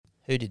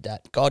Who did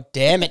that? God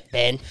damn it,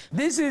 Ben.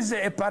 This is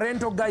a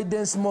parental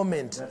guidance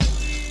moment.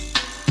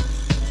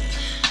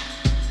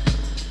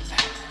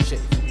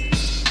 Shit.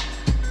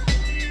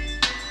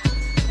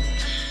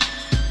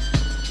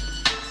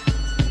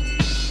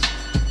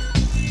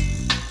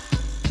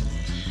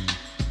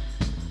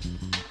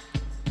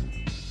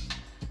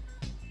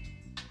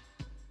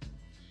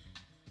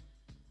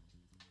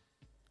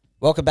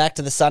 Welcome back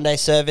to the Sunday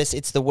service.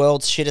 It's the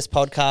world's shittest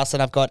podcast,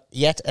 and I've got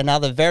yet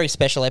another very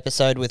special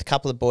episode with a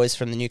couple of boys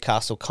from the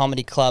Newcastle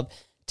Comedy Club,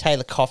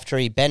 Taylor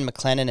Coughtire, Ben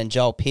Mclennan and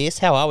Joel Pearse.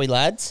 How are we,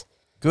 lads?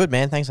 Good,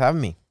 man. Thanks for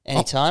having me.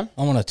 Anytime.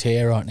 I'm on a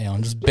tear right now.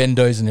 I'm just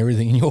bendos and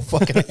everything in your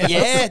fucking house.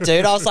 Yeah,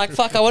 dude. I was like,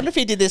 fuck, I wonder if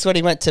he did this when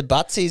he went to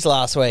Butsy's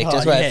last week.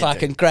 Just went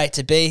fucking great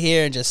to be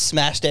here and just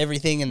smashed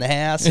everything in the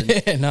house. And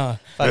Yeah, no.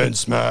 Burn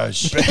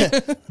smash.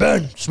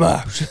 burn,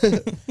 smash.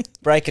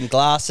 Breaking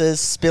glasses,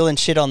 spilling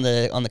shit on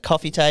the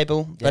coffee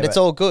table. But it's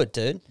all good,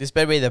 dude. This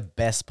better be the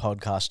best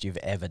podcast you've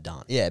ever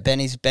done. Yeah,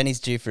 Benny's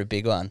due for a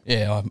big one.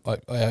 Yeah, I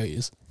owe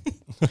you.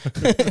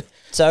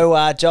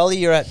 So, Jolly,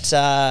 you're at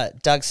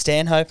Doug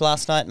Stanhope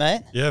last night,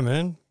 mate. Yeah,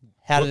 man.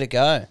 How did it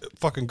go?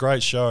 Fucking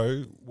great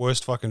show.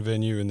 Worst fucking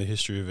venue in the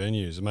history of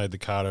venues. It made the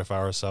Cardiff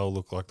RSL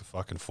look like the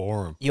fucking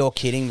Forum. You're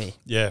kidding me.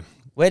 Yeah.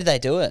 Where did they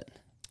do it?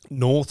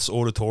 North's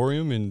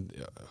Auditorium in,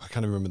 I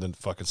can't remember the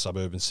fucking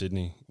suburb in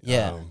Sydney.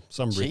 Yeah.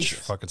 Some rich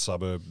Jesus. fucking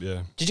suburb,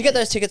 yeah. Did you get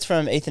those tickets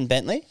from Ethan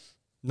Bentley?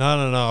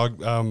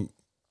 No.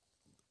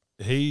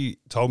 He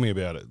told me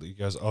about it. He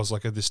goes, I was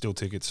like, there's still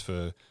tickets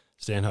for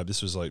Stanhope.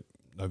 This was like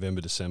November,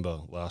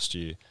 December last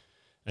year.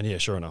 And yeah,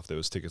 sure enough, there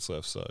was tickets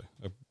left. So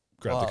I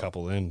grabbed a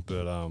couple then.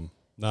 But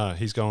no,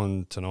 he's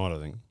going tonight, I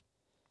think.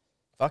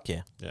 Fuck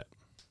yeah. Yeah.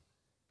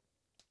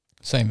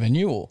 Same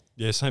venue or?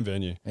 Yeah, same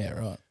venue. Yeah,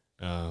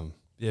 right.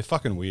 Yeah,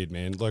 fucking weird,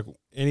 man. Like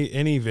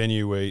any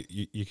venue where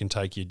you can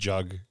take your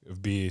jug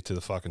of beer to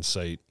the fucking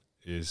seat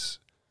is,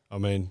 I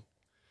mean,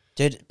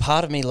 Dude,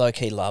 part of me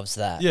low-key loves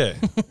that. yeah,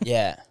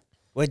 Yeah.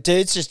 Where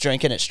dudes just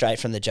drinking it straight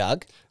from the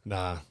jug.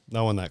 nah,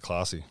 no one that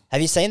classy.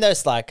 Have you seen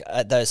those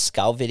those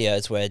skull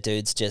videos where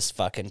dudes just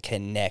fucking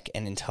can neck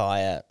an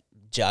entire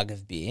jug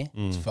of beer?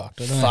 It's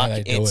fucked. I don't know how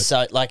they do it.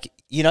 So like,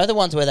 you know the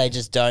ones where they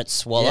just don't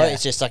swallow? Yeah.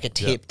 It's just like a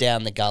tip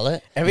down the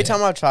gullet. Every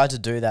time I've tried to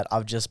do that,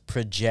 I've just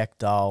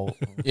projectile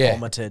Yeah.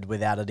 vomited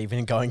without it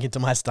even going into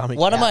my stomach.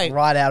 One of my-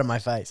 right out of my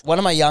face. One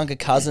of my younger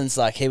cousins,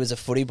 like he was a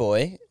footy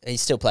boy. He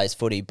still plays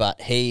footy,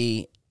 but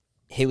he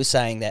was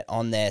saying that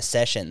on their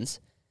sessions,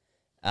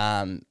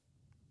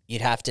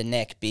 you'd have to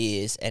neck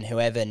beers, and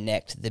whoever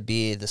necked the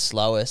beer the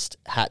slowest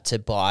had to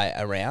buy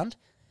a round.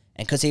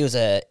 And because he was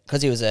a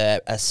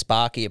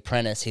Sparky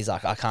apprentice, he's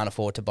like, I can't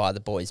afford to buy the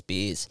boys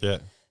beers. Yeah,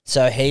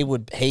 So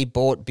he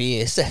bought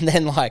beers and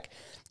then like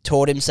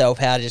taught himself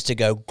how just to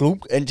go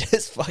gloop and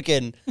just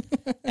fucking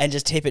and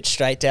just tip it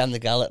straight down the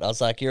gullet. I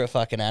was like, you're a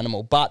fucking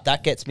animal. But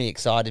that gets me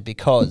excited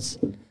because,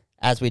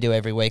 as we do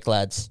every week,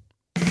 lads,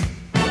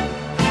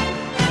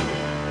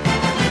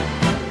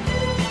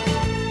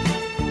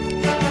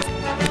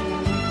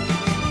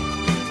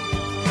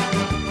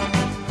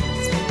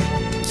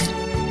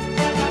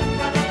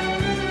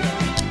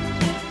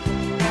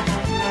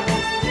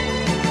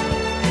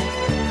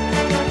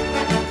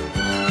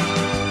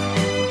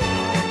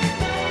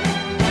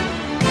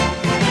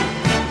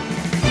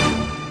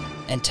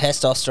 and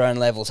testosterone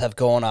levels have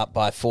gone up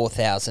by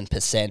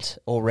 4,000%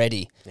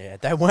 already. Yeah,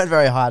 they weren't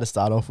very high to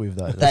start off with,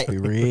 though. Let's be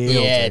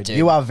real, Yeah, dude. dude.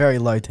 You are very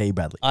low T,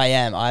 Bradley. I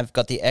am. I've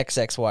got the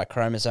XXY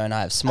chromosome. I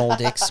have small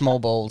dicks, small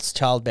balls,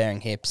 childbearing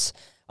hips.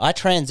 I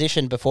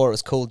transitioned before it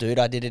was cool, dude.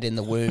 I did it in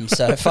the womb,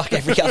 so fuck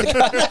every other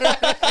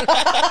guy.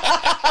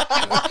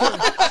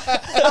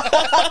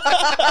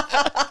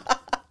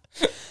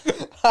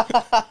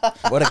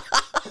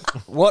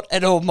 What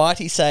an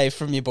almighty save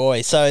from your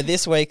boy. So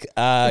this week,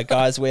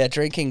 guys, we are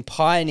drinking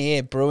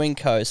Pioneer Brewing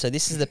Co. So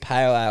this is the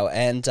pale ale.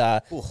 And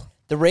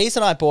the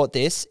reason I bought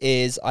this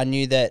is I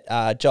knew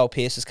that Joel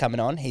Pearse was coming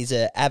on. He's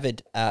an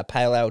avid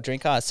pale ale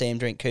drinker. I see him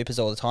drink Coopers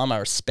all the time. I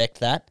respect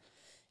that.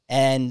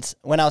 And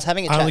when I was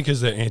having a chat... only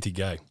because they're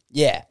anti-gay.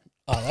 Yeah.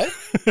 Are they?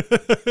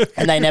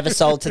 And they never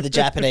sold to the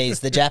Japanese.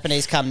 The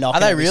Japanese come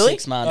knocking Are they every really?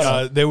 6 months.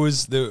 I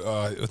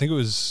think it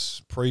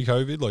was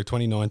pre-COVID, like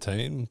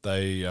 2019.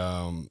 They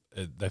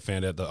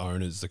found out the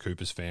owners, the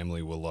Cooper's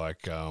family, were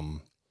like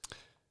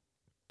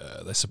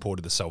they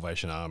supported the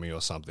Salvation Army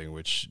or something,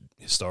 which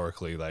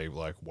historically they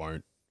like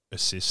won't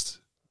assist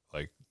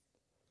like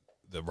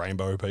the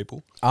rainbow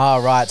people.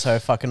 Oh, right. So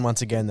fucking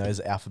once again, those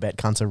alphabet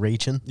cunts are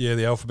reaching. Yeah,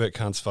 the alphabet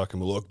cunts fucking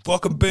were like,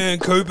 fucking ban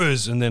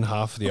Coopers, and then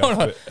half of the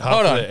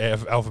Hold on,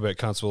 alphabet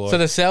cunts were like, So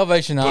the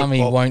Salvation Army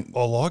won't...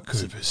 I like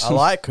Coopers. I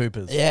like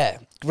Coopers. Yeah.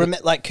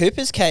 Like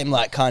Coopers came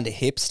like kind of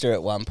hipster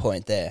at one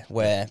point there,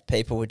 where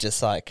people were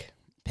just like,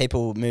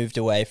 people moved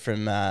away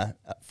from the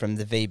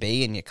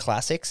VB and your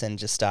classics and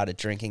just started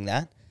drinking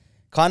that.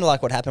 Kind of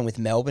like what happened with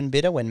Melbourne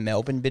Bitter when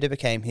Melbourne Bitter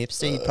became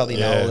hipster. You probably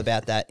know Yeah. all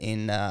about that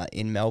in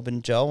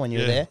Melbourne, Joel, when you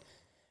were there.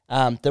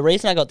 The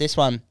reason I got this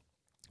one,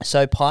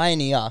 so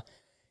Pioneer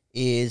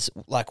is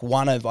like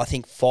one of, I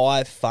think,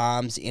 5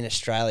 farms in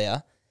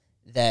Australia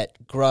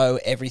that grow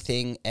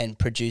everything and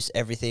produce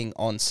everything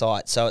on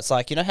site. So it's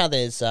like, you know how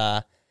there's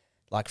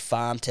like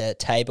farm to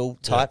table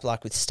type,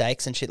 like with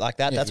steaks and shit like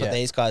that? That's what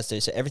these guys do.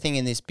 So everything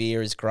in this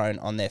beer is grown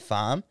on their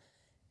farm.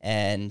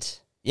 And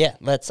yeah,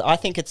 I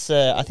think it's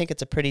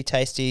a pretty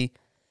tasty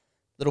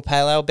little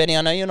pale ale. Benny,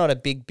 I know you're not a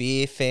big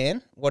beer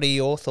fan. What are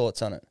your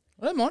thoughts on it?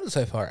 I don't mind it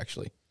so far,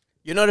 actually.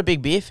 You're not a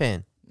big beer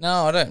fan?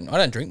 No, I don't. I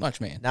don't drink much,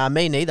 man. Nah,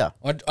 me neither.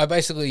 I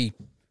basically,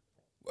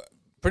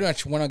 pretty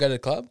much when I go to the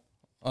club,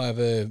 I have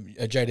a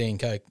JD and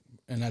Coke,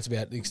 and that's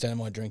about the extent of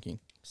my drinking.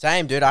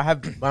 Same, dude.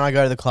 When I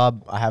go to the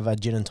club, I have a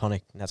gin and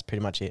tonic, and that's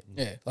pretty much it.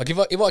 Yeah, like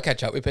if I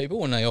catch up with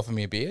people and they offer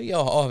me a beer, yeah,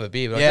 I'll have a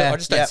beer. But I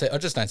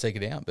just don't seek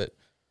it out. But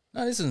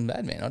no, this isn't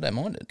bad, man. I don't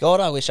mind it. God,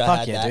 I wish I Fuck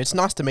had yeah, that. dude. It's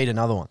nice to meet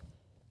another one.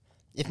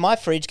 If my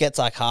fridge gets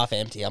like half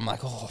empty, I'm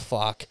like, oh,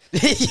 fuck.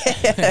 Look,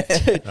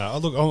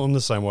 I'm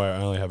the same way.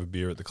 I only have a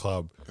beer at the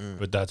club,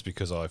 but that's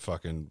because I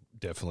fucking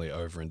definitely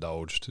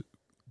overindulged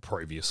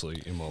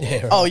previously in my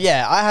life. Right. Oh,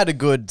 yeah. I had a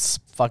good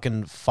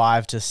fucking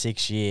 5 to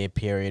 6 year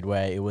period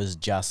where it was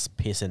just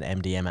piss and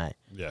MDMA.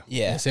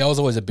 Yeah. See, I was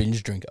always a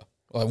binge drinker.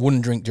 I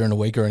wouldn't drink during the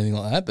week or anything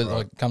like that, but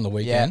like come the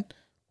weekend,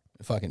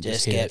 fucking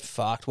just hit get it.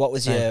 fucked. What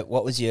was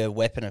your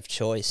weapon of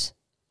choice?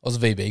 I was a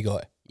VB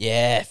guy.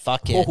 Yeah,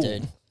 fuck yeah,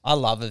 dude. I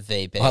love a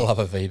VB. I love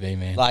a VB,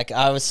 man. Like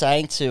I was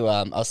saying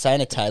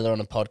to Taylor on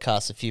a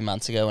podcast a few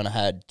months ago when I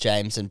had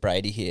James and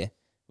Brady here.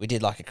 We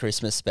did like a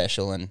Christmas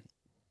special, and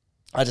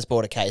I just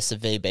bought a case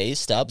of VB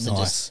stubs and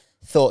just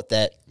thought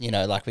that, you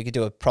know, like we could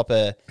do a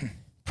proper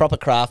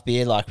craft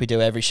beer like we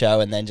do every show,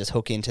 and then just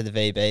hook into the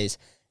VBs.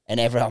 And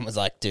everyone was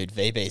like, dude,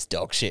 VB's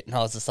dog shit. And I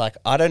was just like,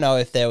 I don't know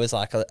if there was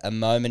like a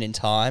moment in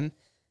time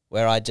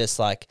where I just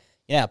like,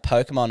 you know how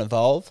Pokemon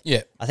evolve?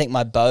 Yeah. I think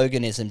my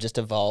Boganism just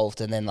evolved,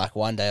 and then like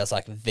one day I was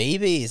like,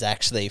 VB is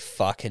actually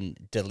fucking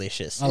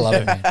delicious. I love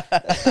it,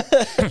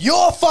 man.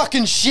 You're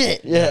fucking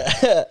shit!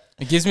 Yeah.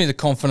 It gives me the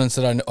confidence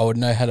that I would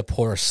know how to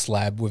pour a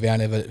slab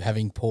without ever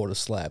having poured a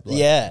slab. Like,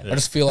 Yeah. I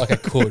just feel like I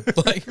could.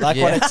 Like Like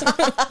when it's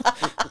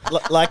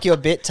like your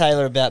bit,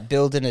 Taylor, about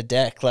building a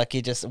deck. Like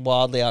you're just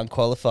wildly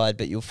unqualified,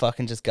 but you'll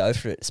fucking just go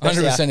for it.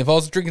 Especially 100%. If I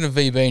was drinking a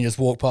VB and just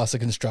walk past the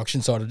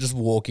construction site, I'd just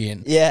walk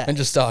in and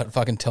just start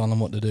fucking telling them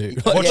what to do.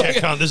 Watch out,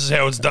 cunt. This is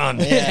how it's done.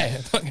 Yeah.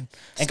 Fucking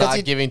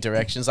Start giving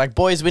directions. Like,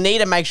 boys, we need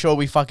to make sure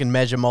we fucking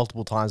measure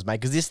multiple times, mate,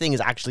 because this thing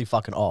is actually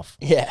fucking off.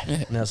 Yeah.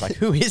 And I was like,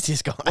 who is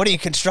this guy? What are you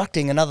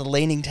constructing? Another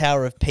Leaning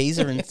Tower of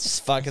Pisa in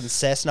fucking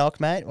Cessnock,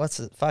 mate?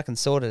 What's it? Fucking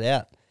sort it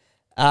out.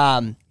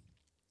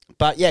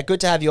 But yeah, good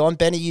to have you on,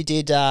 Benny. You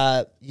did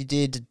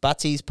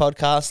Butsy's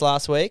podcast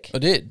last week. I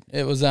did.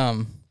 It was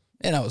it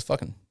was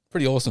fucking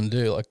pretty awesome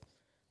to do. Like,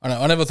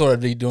 I never thought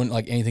I'd be doing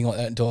like anything like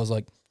that until I was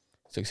like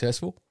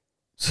successful.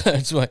 So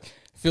it's like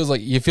feels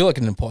like you feel like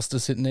an imposter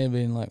sitting there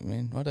being like,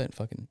 man, I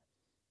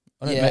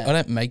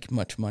don't make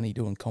much money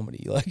doing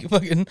comedy. Like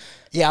fucking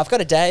Yeah, I've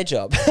got a day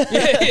job.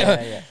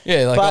 Yeah.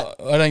 Like But-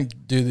 I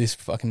don't do this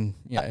fucking.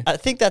 You know. I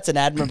think that's an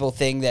admirable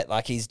thing that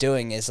like he's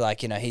doing is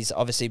like, you know, he's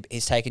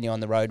taken you on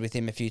the road with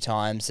him a few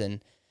times,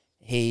 and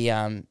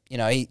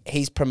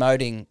he's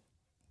promoting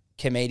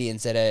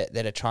comedians that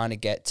are trying to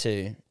get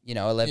to, you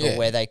know, a level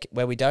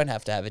where we don't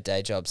have to have a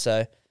day job.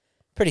 So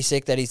pretty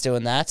sick that he's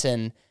doing that.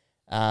 And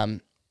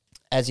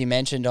as you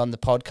mentioned on the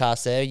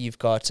podcast there, you've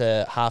got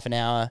a half an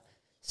hour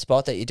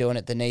spot that you're doing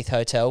at the Neath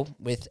Hotel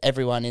with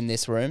everyone in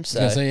this room. So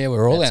yeah,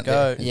 we're all out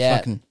there. yeah,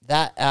 Fucking,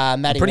 that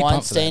Matty pretty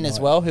pumped for that Weinstein as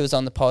night. well, who was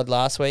on the pod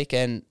last week,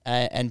 and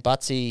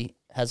Butsy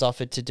has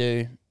offered to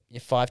do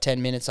 5-10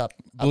 minutes up.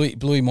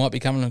 Bluey might be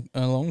coming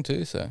along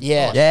too. So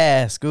Yeah,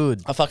 Yeah, it's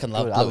good. I fucking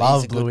love Good. Bluey. I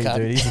love He's a good Bluey, cunt.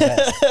 dude. He's the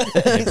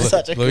best. He's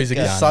such a Bluey's good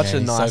a guy. gun. Such a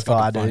He's so nice fucking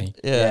guy, funny. dude.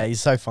 Yeah. Yeah, he's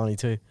so funny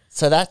too.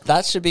 So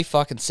that should be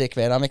fucking sick,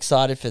 man. I'm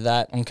excited for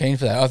that. I'm keen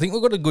for that. I think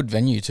we've got a good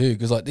venue too,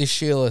 because like this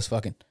Sheila's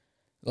fucking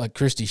like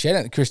Christy. Shout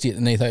out to Christy at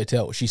the Neath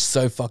Hotel. She's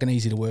so fucking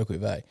easy to work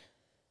with, eh?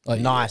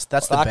 Like, Nice.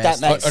 That's the Fuck,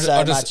 best. that makes so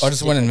I much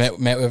just went and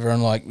difference. met with her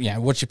and like, you know,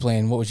 what's your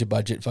plan? What was your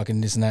budget? Fucking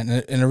this and that. And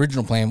an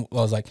original plan, I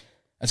was like,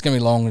 it's gonna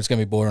be long, it's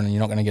gonna be boring, and you're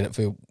not gonna get it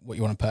for what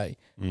you want to pay.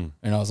 And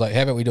I was like,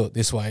 how about we do it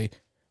this way?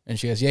 And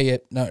she goes, yeah,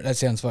 no, that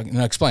sounds fucking.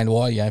 And I explained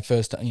why. You know,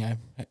 first, you know,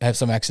 have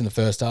some acts in the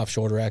first half,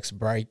 shorter acts,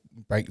 break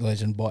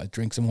legend, buy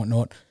drinks and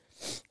whatnot.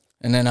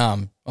 And then I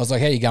was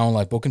like, how you going,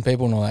 like booking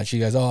people and all that? She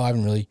goes, oh, I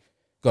haven't really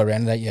got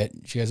around to that yet.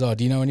 She goes, oh,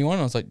 do you know anyone?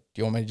 I was like, do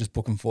you want me to just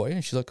book them for you?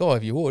 And she's like, oh,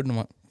 if you would. And I'm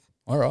like,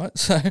 all right.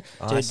 So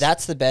Dude,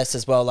 that's the best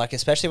as well. Like,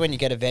 especially when you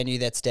get a venue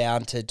that's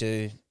down to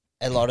do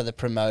a lot of the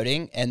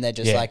promoting, and they're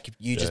just Yeah. like,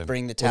 you just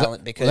bring the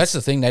talent because that's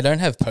the thing. They don't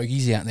have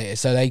pokies out there,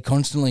 so they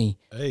constantly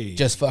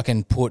just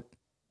fucking put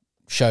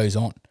shows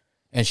on.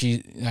 And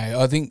she, you know,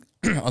 I think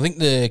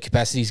the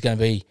capacity is going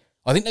to be.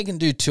 I think they can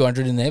do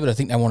 200 in there, but I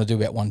think they want to do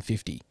about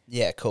 150.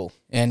 yeah, cool.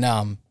 And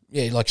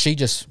yeah, like she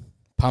just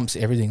pumps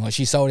everything. Like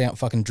she sold out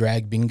fucking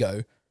drag bingo,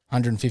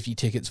 150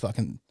 tickets,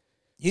 fucking.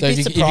 You'd So be if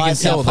you can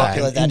surprised how sell that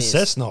popular In that is.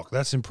 Cessnock,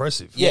 that's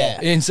impressive. Yeah.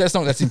 And so that's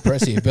not that's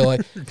impressive, but like,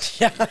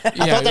 I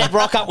thought they'd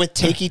rock up with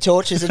tiki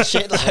torches and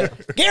shit.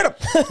 Like, get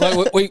them.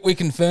 like we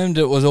confirmed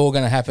it was all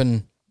going to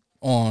happen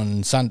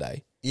on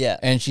Sunday, Yeah.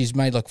 And she's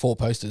made like 4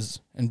 posters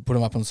and put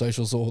them up on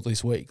socials all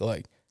this week.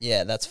 Like,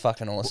 Yeah, that's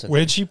fucking awesome.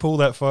 Where'd she pull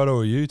that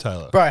photo of you,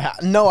 Taylor? Bro,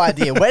 no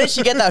idea. Where did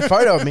she get that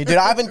photo of me, dude?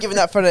 I haven't given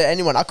that photo to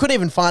anyone. I couldn't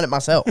even find it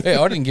myself. yeah,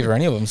 I didn't give her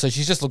any of them. So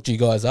she's just looked you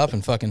guys up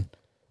and fucking.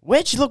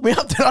 Where'd she look me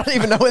up? Dude, I don't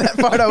even know where that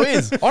photo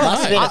is. I Must have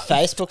don't been know. a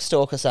Facebook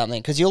stalk or something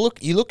because you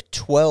look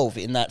 12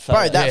 in that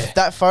photo. Bro,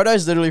 that photo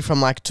is literally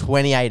from like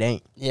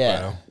 2018.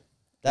 yeah, Wow.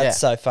 that's Yeah.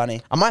 so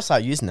funny. I might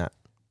start using that.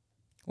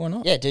 Why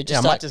not? Yeah, dude, Yeah,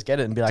 just I might just get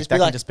it and be like, just that be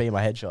can like- just be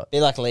my headshot. be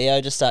like Leo,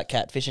 just start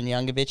catfishing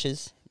younger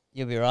bitches.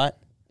 You'll be right.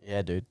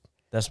 Yeah, dude.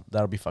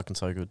 That'll be fucking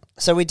so good.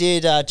 So we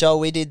did, Joel.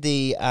 We did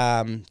the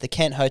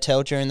Kent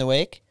Hotel during the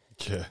week.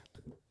 Yeah.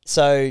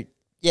 So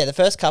yeah, the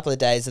first couple of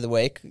days of the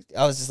week,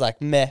 I was just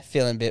like meh,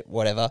 feeling a bit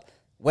whatever.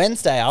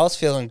 Wednesday, I was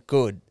feeling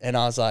good, and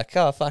I was like,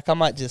 oh fuck, I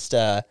might just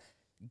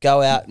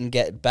go out and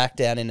get back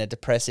down in a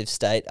depressive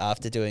state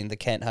after doing the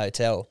Kent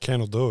Hotel.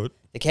 Kent will do it.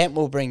 The Kent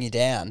will bring you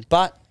down,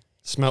 but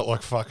Smelt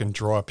like fucking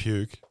dry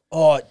puke.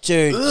 oh,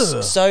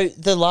 dude. So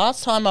the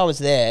last time I was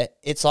there,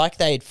 it's like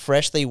they'd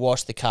freshly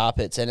washed the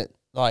carpets, and it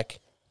like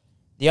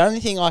the only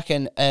thing I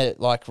can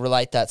like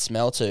relate that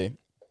smell to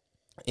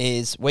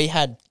is we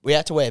had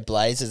to wear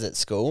blazers at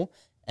school,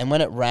 and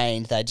when it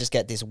rained, they just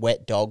get this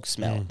wet dog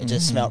smell. It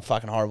just smelled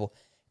fucking horrible,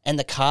 and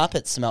the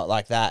carpet smelled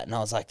like that, and I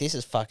was like, this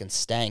is fucking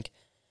stank.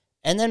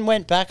 And then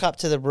went back up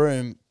to the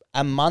room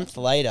a month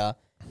later,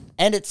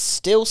 and it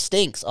still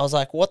stinks. I was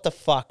like, what the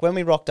fuck? When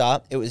we rocked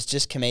up, it was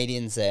just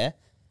comedians there.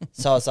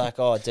 So I was like,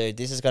 oh, dude,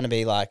 this is going to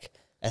be like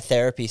a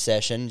therapy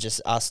session,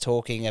 just us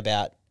talking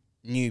about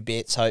new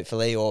bits,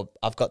 hopefully, or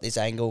I've got this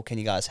angle. Can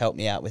you guys help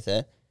me out with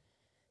it?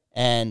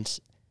 And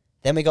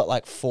then we got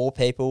like 4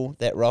 people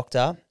that rocked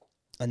up,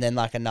 and then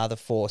like another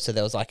 4. So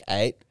there was like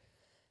 8.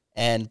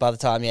 And by the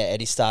time,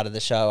 Eddie started the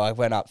show, I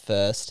went up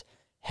first.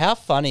 How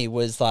funny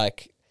was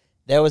like,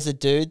 there was a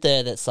dude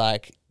there that's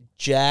like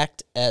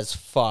jacked as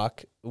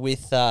fuck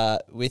with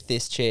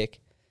this chick,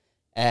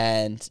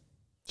 and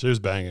She was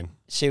banging.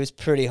 she was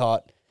pretty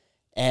hot.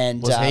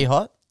 And Was he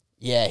hot?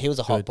 Yeah, he was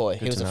a hot Good- boy. good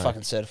He was to a know.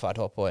 fucking certified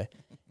hot boy.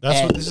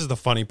 That's what. And- This is the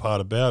funny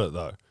part about it,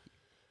 though.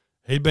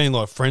 He'd been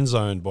like friend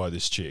zoned by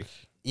this chick,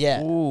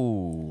 Yeah,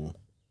 Ooh.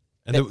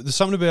 and there's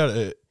something about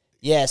an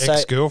yeah. So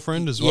ex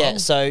girlfriend as well. yeah,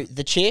 so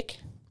the chick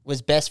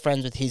was best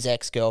friends with his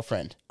ex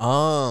girlfriend,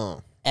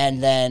 Oh.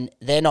 and then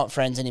they're not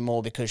friends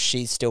anymore because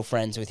she's still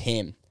friends with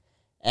him.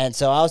 And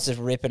so I was just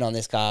ripping on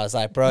this guy. I was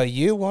like, bro,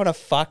 you want to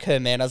fuck her,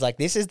 man. I was like,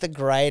 this is the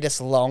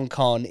greatest long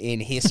con in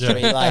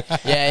history. Like,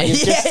 Yeah, you've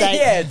just said-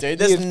 yeah, dude.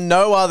 There's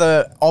no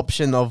other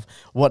option of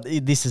what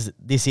this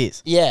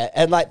is. yeah.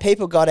 And like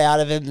people got out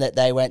of him that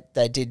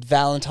they did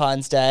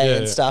Valentine's Day Yeah,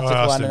 and stuff I with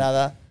asked one him.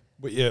 another.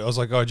 But yeah, I was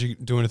like, oh, did you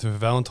do anything for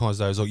Valentine's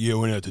Day? He's like, yeah, I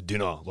went out to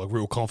dinner, like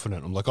real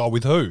confident. I'm like, oh,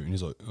 with who? And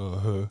he's like,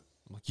 her.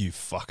 I'm like, you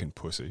fucking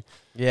pussy.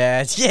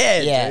 Yeah,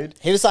 Yeah. dude.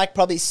 He was like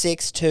probably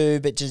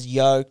 6'2", but just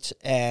yoked.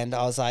 And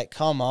I was like,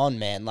 come on,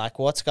 man. Like,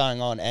 what's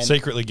going on? And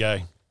Secretly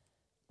gay.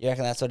 you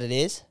reckon that's what it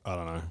is? I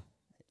don't know.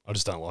 I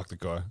just don't like the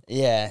guy.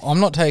 Yeah. I'm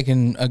not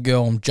taking a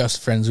girl I'm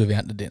just friends with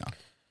out to dinner.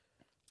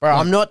 Bro,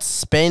 I'm not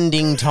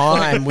spending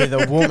time with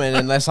a woman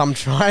unless I'm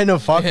trying to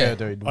fuck her,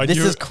 dude. I This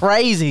do- is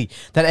crazy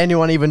that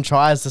anyone even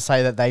tries to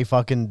say that they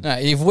fucking... No,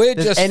 if we're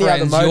There's just any other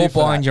friends, you're motive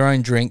for buying that. your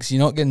own drinks.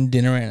 You're not getting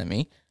dinner out of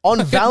me. On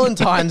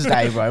Valentine's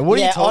Day, bro. What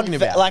are you talking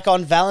about? Like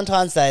on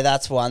Valentine's Day,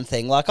 that's one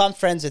thing. Like I'm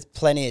friends with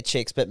plenty of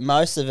chicks, but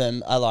most of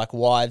them are like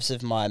wives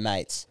of my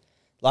mates.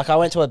 Like I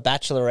went to a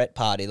bachelorette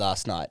party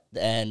last night,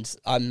 and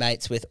I'm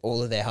mates with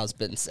all of their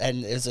husbands,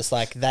 and it was just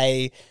like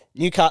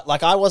Newcastle.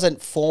 Like I wasn't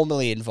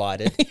formally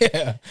invited.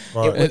 Yeah.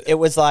 Right. It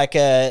was like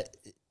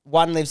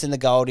one lives in the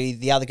Goldie,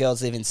 the other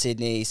girls live in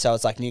Sydney, so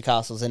it's like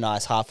Newcastle's a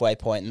nice halfway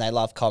point, and they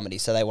love comedy,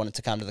 so they wanted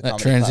to come to the That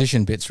comedy club.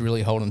 transition bit's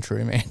really holding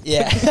true, man.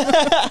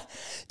 Yeah,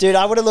 dude,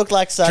 I would have looked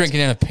like such.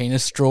 Drinking out of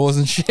penis straws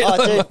and shit.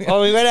 Oh, dude.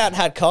 Well, we went out and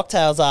had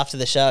cocktails after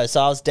the show,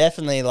 so I was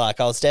definitely in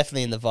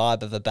the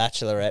vibe of a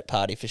bachelorette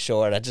party for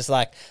sure.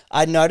 And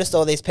I noticed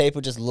all these people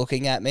just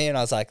looking at me, and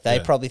I was like, they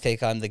Yeah. probably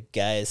think I'm the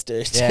gayest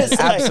dude. yeah, Just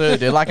like- absolutely,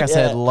 dude. Like I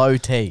said, Yeah. low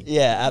T.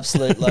 Yeah,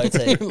 absolute low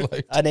T.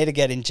 I need to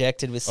get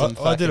injected with some.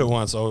 I did it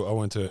once. I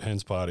went to a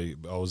hen's party.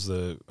 I was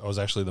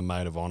actually the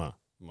maid of honor.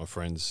 My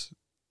friends,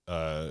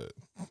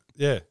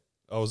 yeah,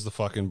 I was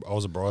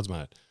a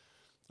bridesmaid.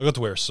 I got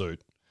to wear a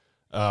suit.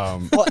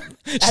 What?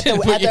 At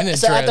Should put you in a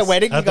so at the dress.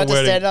 wedding, you At the got to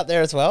wedding. stand up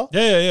there as well.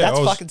 Yeah. That's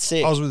I was, fucking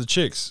sick. I was with the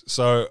chicks.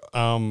 So,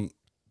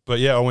 but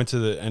yeah, I went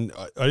to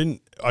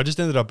I just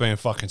ended up being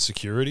fucking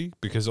security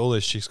because all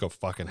those chicks got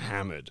fucking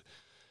hammered.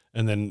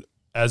 And then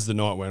as the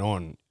night went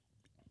on,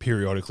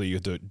 periodically you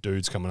get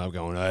dudes coming up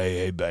going,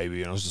 hey,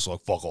 baby. And I was just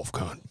like, fuck off,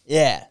 cunt.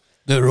 Yeah.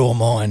 They're all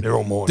mine. They're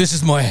all mine. This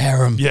is my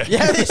harem. Yeah.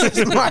 Yeah, this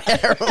is my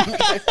harem.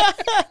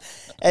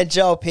 And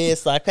Joel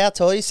Pearse, like, how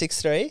tall are you?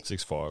 6'3"?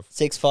 6'5".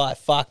 6'5".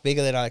 Fuck,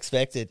 bigger than I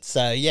expected.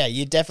 So yeah,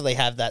 you definitely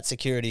have that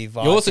security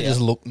vibe. You also here. just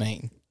look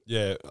mean.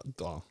 Yeah.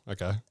 Oh,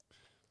 okay.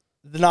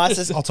 the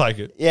nicest. I'll take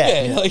it.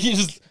 Yeah. like you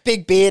just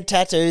Big beard,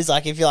 tattoos.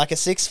 Like if you're like a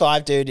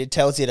 6'5" dude, it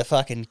tells you to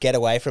fucking get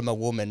away from a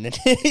woman. And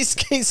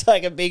he's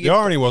like a big. The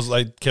irony was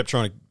they kept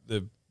trying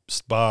to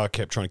bar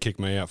kept trying to kick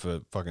me out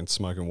for fucking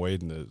smoking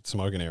weed in the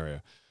smoking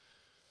area.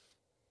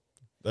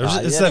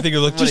 It's that thing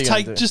of like,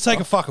 just take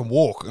a fucking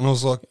walk. And I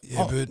was like,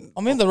 yeah, but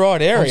I'm in the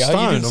right area.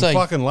 I'm stoned. I'm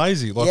fucking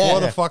lazy. Like,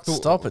 why the fuck?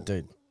 Stop it,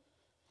 dude.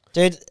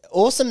 Dude,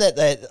 awesome that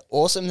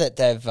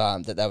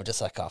they were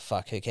just like, oh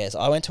fuck, who cares?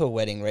 I went to a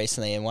wedding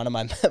recently, and one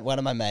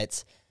of my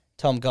mates,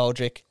 Tom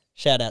Goldrick,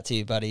 shout out to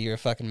you, buddy. You're a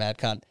fucking mad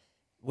cunt.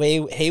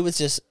 He was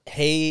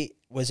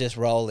just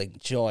rolling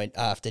joint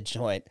after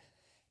joint,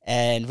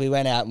 and we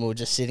went out and we were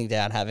just sitting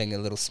down having a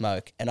little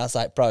smoke, and I was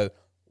like, bro,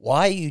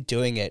 why are you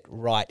doing it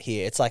right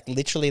here? It's like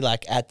literally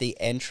like at the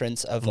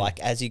entrance of like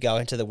as you go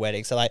into the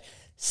wedding. So like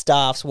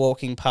staff's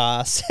walking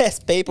past,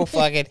 people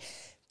fucking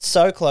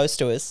so close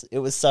to us. It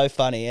was so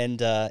funny.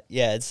 And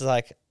yeah, it's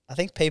like I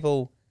think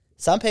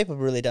some people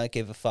really don't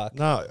give a fuck.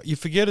 No, you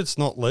forget it's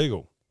not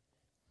legal.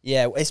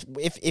 Yeah,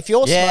 if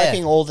you're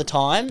smoking all the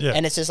time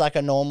and it's just like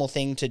a normal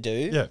thing to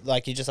do,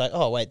 like you're just like,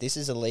 oh wait, this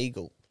is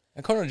illegal.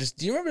 And Connor,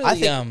 do you remember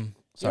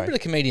remember the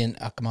comedian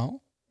Akmal?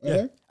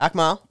 Yeah.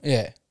 Akmal?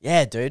 Yeah.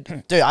 Yeah,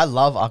 dude. Dude, I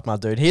love Akmal,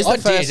 dude. I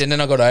did, and then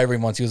I got over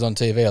him once he was on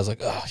TV. I was like,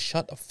 oh,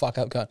 shut the fuck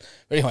up, cunt.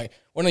 But anyway,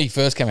 when he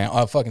first came out,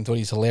 I fucking thought he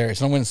was hilarious.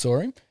 And I went and saw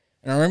him.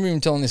 And I remember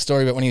him telling this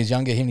story about when he was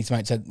younger, him and his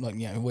mates had, like,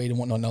 you know, weed and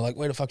whatnot. And they're like,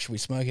 where the fuck should we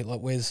smoke it? Like,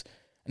 where's...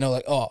 And they're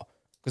like, oh...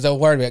 Because they were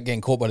worried about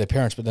getting caught by their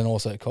parents, but then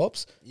also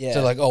cops. Yeah.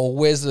 So like, oh,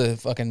 where's the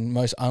fucking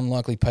most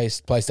unlikely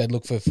place they'd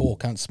look for 4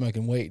 cunts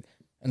smoking weed?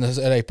 And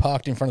they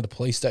parked in front of the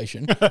police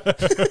station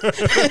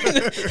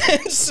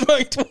and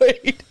smoked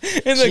weed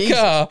in the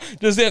car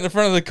just out in the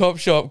front of the cop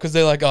shop because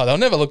they're like, oh, they'll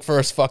never look for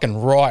us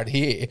fucking right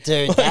here.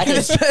 Dude, that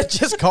is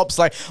just cops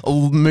like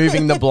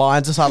moving the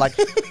blinds aside like,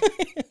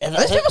 are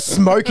those people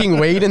smoking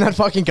weed in that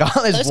fucking car?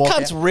 Those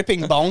cunts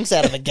ripping bongs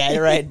out of a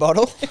Gatorade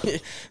bottle.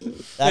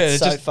 That's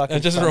so fucking It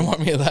just funny.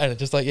 remind me of that. It's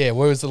just like, yeah,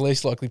 where was the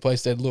least likely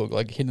place they'd look?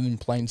 Like hidden in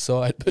plain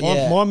sight. But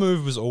My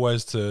move was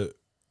always to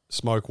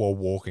smoke while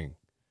walking.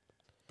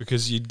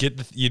 Because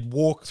you'd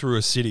walk through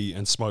a city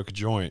and smoke a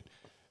joint,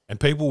 and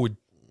people would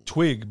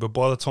twig. But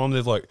by the time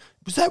they're like,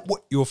 "Was that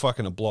what you were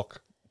fucking a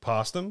block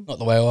past them?" Not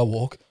the way I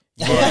walk.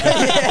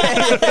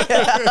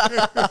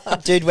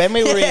 Dude, when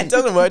we were in, it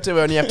doesn't work too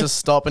well when you have to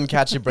stop and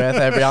catch your breath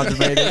every 100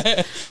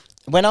 meters.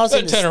 When I was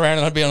I'd turn around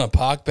and I'd be on a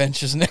park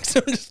bench just next to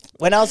him.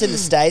 When I was in the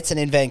States and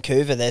in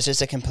Vancouver, there's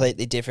just a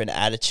completely different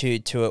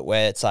attitude to it,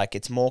 where it's like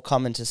it's more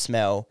common to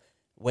smell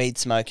weed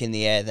smoke in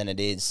the air than it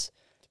is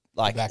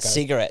like tobacco.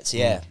 Cigarettes.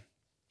 Yeah.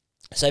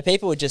 So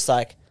people would just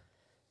like,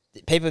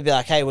 people would be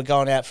like, hey, we're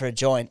going out for a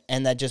joint.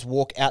 And they'd just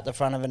walk out the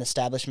front of an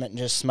establishment and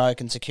just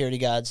smoke. And security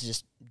guards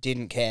just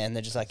didn't care. And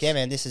they're just like, yeah,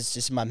 man, this is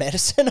just my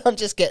medicine. I'm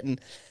just getting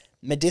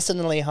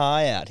medicinally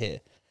high out here.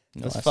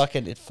 Nice.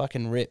 It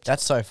fucking ripped.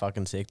 That's so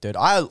fucking sick, dude.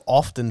 I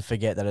often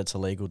forget that it's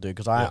illegal, dude,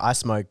 because I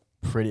smoke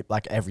pretty,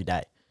 like, every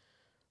day.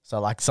 So,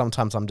 like,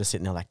 sometimes I'm just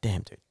sitting there like,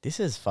 damn, dude, this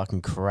is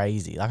fucking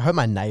crazy. Like, I hope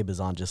my neighbors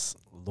aren't just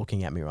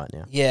looking at me right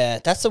now. Yeah,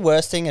 that's the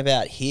worst thing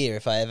about here.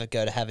 If I ever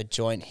go to have a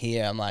joint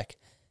here, I'm like,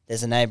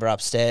 there's a neighbor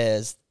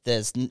upstairs.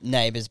 There's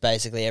neighbors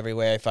basically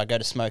everywhere. If I go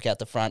to smoke out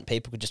the front,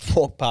 people could just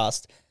walk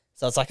past.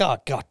 So it's like, oh,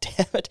 god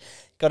damn it.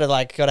 Got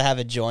to have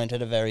a joint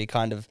at a very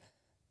kind of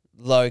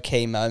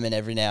low-key moment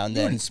every now and You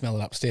then. wouldn't smell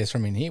it upstairs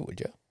from in here, would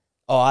you?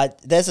 Oh,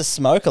 there's a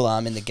smoke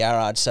alarm in the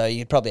garage, so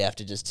you'd probably have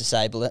to just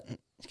disable it.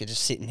 You could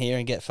just sit in here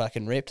and get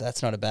fucking ripped.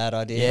 That's not a bad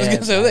idea. I was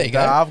gonna say, there you go.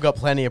 I've got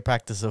plenty of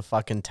practice of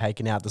fucking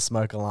taking out the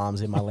smoke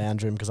alarms in my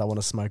lounge room because I want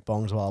to smoke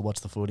bongs while I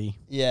watch the footy.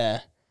 Yeah.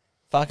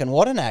 Fucking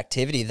what an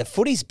activity. The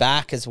footy's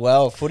back as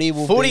well.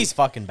 Footy's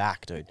fucking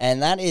back, dude.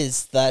 And that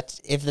is that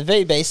if the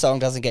VB song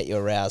doesn't get you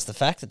aroused, the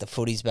fact that the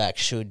footy's back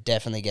should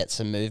definitely get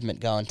some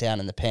movement going down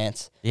in the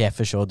pants. Yeah,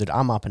 for sure, dude.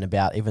 I'm up and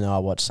about, even though I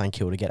watched St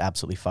Kilda get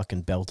absolutely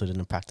fucking belted in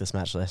a practice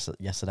match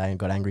yesterday and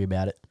got angry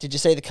about it. Did you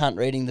see the cunt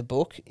reading the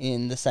book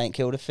in the St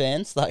Kilda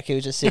fans? Like, he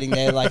was just sitting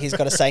there, like, he's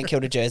got a St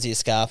Kilda jersey, a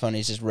scarf on,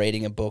 he's just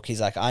reading a book.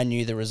 He's like, I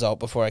knew the result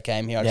before I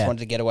came here. I just wanted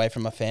to get away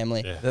from my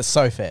family. Yeah. That's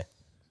so fair.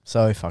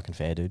 So fucking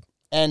fair, dude.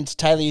 And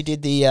Taylor, you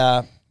did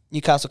the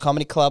Newcastle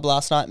Comedy Club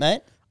last night,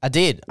 mate? I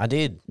did.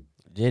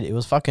 It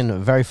was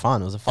fucking very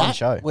fun. It was a fun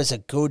show. It was a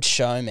good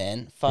show,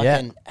 man.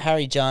 Fucking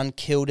Harry John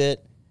killed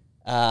it.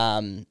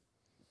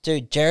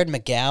 Dude, Jared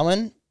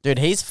McGowan. Dude,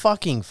 he's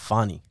fucking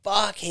funny.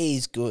 Fuck,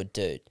 he's good,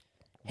 dude.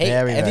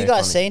 Very, have you very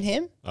guys funny. seen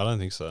him? I don't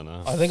think so,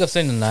 no. I think I've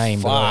seen the name.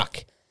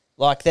 Fuck.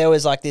 Like, there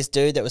was, like, this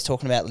dude that was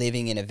talking about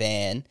living in a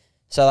van.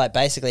 So, like,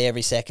 basically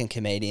every second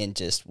comedian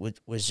just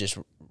was just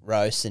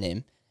roasting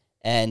him.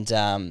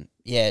 And,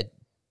 yeah,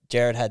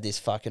 Jared had this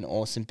fucking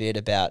awesome bit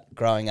about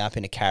growing up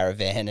in a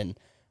caravan and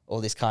all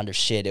this kind of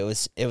shit. It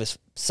was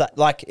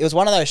like, it was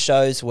one of those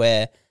shows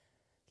where,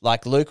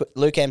 like, Luke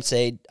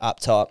MC'd up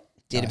top,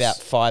 did about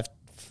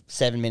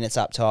 5-7 minutes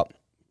up top,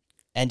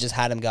 and just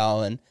had him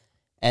going.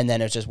 And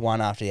then it was just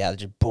one after the other,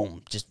 just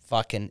boom, just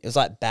fucking, it was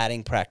like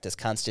batting practice,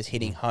 cunts just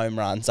hitting home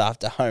runs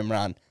after home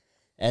run.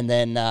 And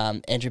then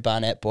Andrew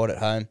Barnett brought it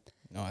home.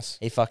 Nice.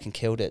 He fucking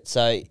killed it.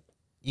 So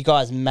you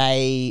guys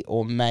may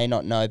or may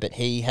not know, but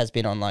he has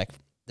been on, like,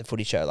 the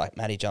footy show, like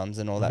Matty Johns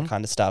and all that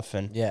kind of stuff,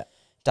 and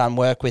done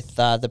work with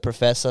the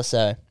professor.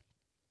 So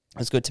It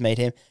was good to meet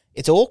him.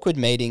 It's awkward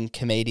meeting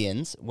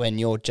comedians when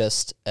you're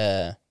just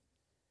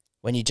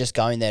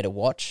going there to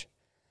watch.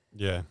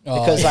 Yeah.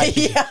 Because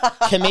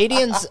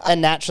comedians are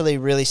naturally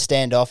really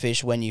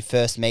standoffish when you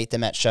first meet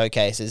them at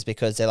showcases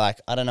because they're like,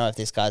 I don't know if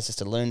this guy's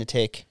just a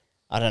lunatic.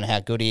 I don't know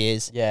how good he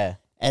is. Yeah.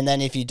 And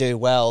then if you do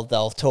well,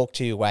 they'll talk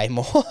to you way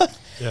more.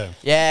 Yeah.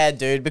 Yeah,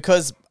 dude,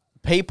 because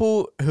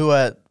people who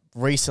are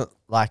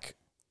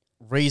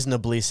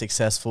reasonably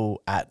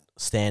successful at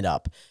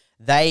stand-up,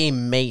 they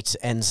meet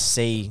and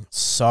see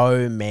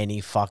so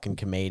many fucking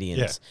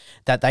comedians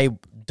that they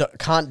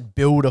can't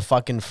build a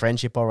fucking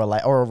friendship or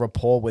a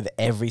rapport with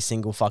every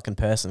single fucking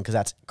person because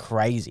that's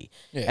crazy.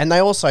 Yeah. And they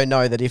also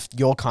know that if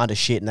you're kind of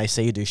shit and they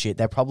see you do shit,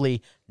 they're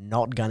probably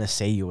not going to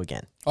see you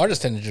again. I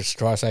just tend to just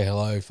try say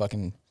hello,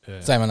 fucking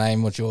say my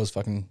name, what's yours,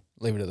 fucking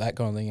leave it at that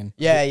kind of thing. And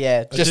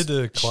yeah. I did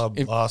the club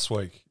last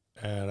week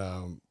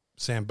and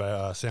Sam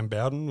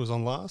Bowden was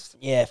on last.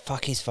 Yeah,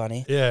 fuck, he's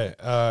funny.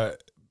 Yeah,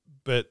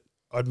 but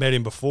I'd met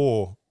him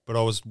before, but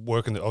I was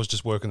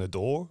just working the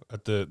door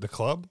at the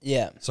club.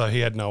 Yeah. So he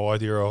had no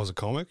idea I was a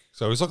comic.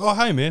 So he's like, "Oh,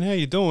 hey man, how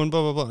you doing?"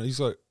 Blah blah blah. And he's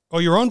like, "Oh,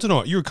 you're on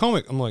tonight. You're a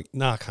comic." I'm like,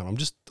 "Nah,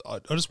 cunt. I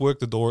just work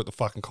the door at the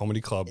fucking comedy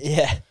club."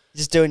 Yeah.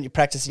 Just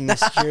practicing your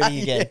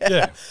security again.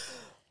 Yeah.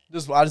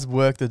 I just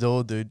work the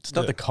door, dude. It's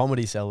not the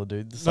comedy cellar,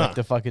 dude. It's like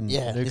the fucking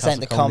Newcastle this ain't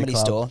the comedy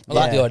Club. store. I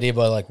like the idea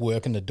by like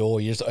working the door,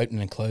 you're just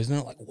opening and closing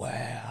it. Like,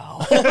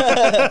 wow.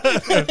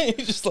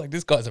 You're just like,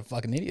 this guy's a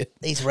fucking idiot.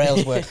 These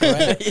rails work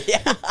great.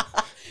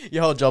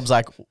 Your whole job's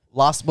like,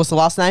 what's the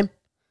last name?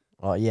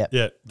 Oh, yeah.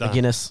 Yeah. Done.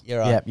 McGuinness. You're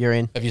right. Yeah, you're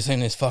in. Have you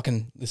seen this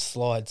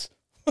slides?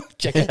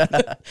 Check it.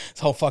 This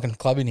whole fucking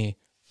club in here.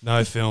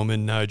 No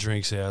filming, no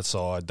drinks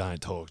outside.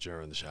 Don't talk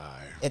during the show.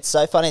 It's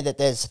so funny that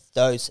there's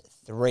those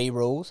 3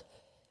 rules,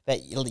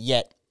 but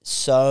yet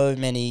so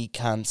many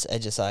cunts are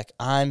just like,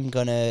 I'm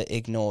going to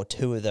ignore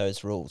 2 of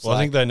those rules. Well, I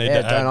think they need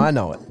Yeah, to don't add. I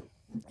know it?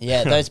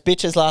 Yeah, those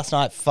bitches last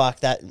night, fuck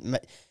that.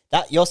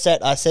 That your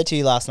set, I said to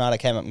you last night, I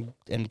came up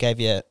and gave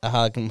you a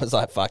hug and was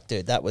like, fuck,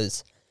 dude, that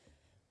was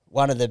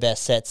one of the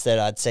best sets that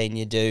I'd seen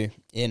you do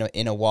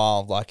in a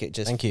while. Like, it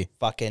just Thank you.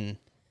 fucking,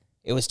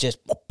 it was just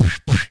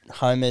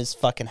homers,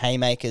 fucking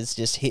haymakers,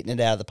 just hitting it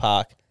out of the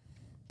park.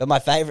 But my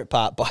favourite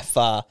part by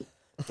far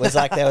was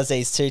like, there was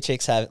these 2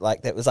 chicks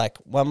that was like,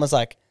 one was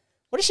like,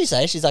 what did she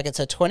say? She's like, it's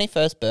her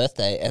 21st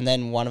birthday. And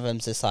then one of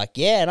them's just like,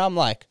 yeah. And I'm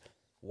like,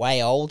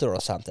 way older or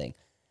something.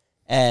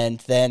 And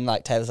then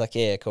like Taylor's like,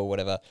 yeah, cool,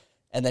 whatever.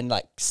 And then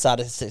like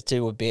started to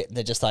do a bit and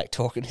they're just like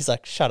talking. He's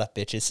like, shut up,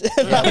 bitches.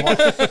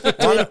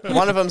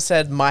 One of them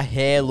said, my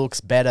hair looks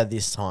better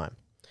this time.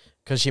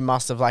 Because she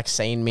must have like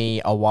seen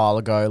me a while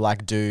ago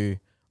like do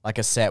like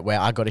a set where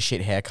I got a shit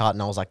haircut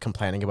and I was like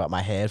complaining about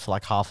my hair for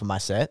like half of my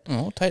set.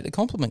 Oh, take the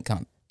compliment,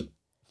 cunt.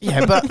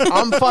 Yeah, but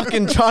I'm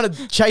fucking trying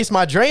to chase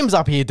my dreams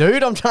up here,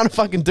 dude. I'm trying to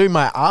fucking do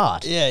my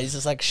art. Yeah, he's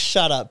just like,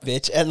 shut up,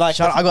 bitch. And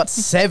like, I got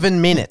 7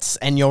 minutes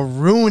and you're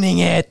ruining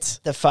it.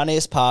 the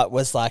funniest part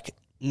was like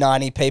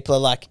 90 people are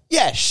like,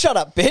 yeah, shut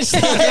up, bitch.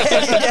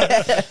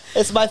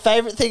 It's my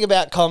favorite thing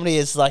about comedy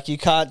is like, you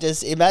can't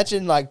just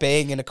imagine like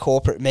being in a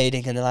corporate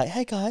meeting and they're like,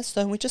 hey guys,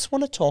 so we just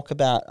want to talk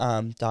about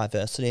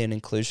diversity and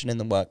inclusion in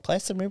the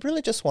workplace. And we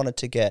really just wanted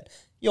to get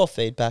your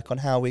feedback on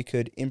how we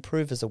could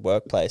improve as a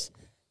workplace.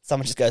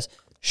 Someone just goes,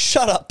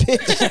 shut up,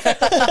 bitch.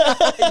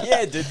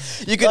 Yeah, dude.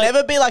 You could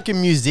never be like a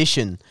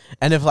musician,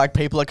 and if like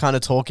people are kind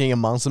of talking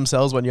amongst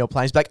themselves when you're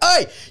playing, it's like,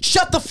 hey,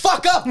 shut the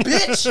fuck up,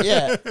 bitch.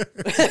 Yeah.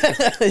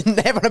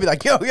 Everyone will be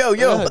like, yo,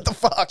 what the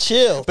fuck?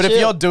 Chill. But if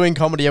you're doing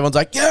comedy, everyone's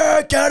like,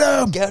 yeah, get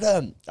him. Get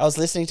him. I was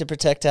listening to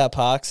Protect Our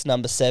Parks,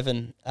 number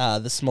 7,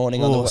 this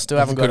morning on the Still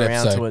haven't got good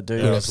around episode. to it,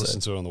 dude. Yeah, I was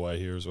listening to it on the way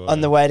here as well.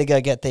 on the way to go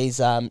get these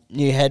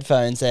new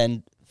headphones,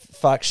 and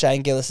fuck,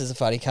 Shane Gillis is a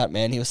funny cunt,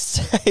 man. He was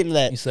saying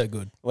that He's so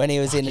good. when he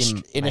was in makes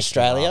me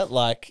Australia, laugh.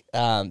 like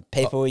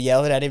people were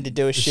yelling at him to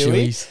do a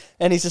shoey, shoeys.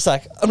 and he's just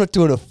like, I'm not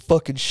doing a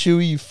fucking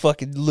shoey, you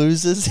fucking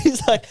losers.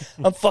 He's like,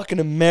 I'm fucking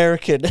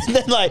American. And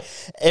then like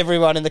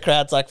everyone in the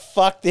crowd's like,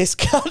 fuck this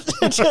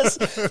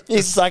cunt.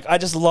 He's just like, I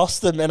just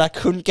lost them and I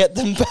couldn't get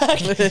them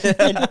back.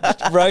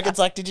 And Rogan's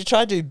like, did you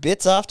try to do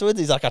bits afterwards?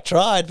 He's like, I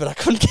tried, but I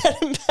couldn't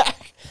get him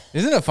back.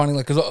 Isn't it funny?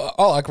 Like, because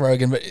I like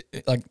Rogan, but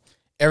like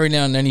every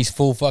now and then his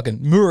full fucking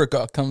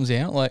Murica comes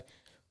out. Like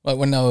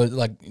when they were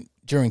like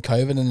during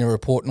COVID and they're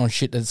reporting on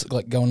shit that's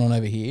like going on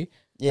over here.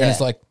 Yeah. And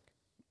it's like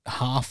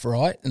half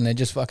right and they're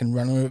just fucking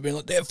running over being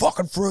like, they're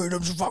fucking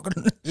freedoms,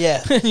 fucking.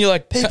 Yeah. And you're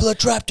like, People are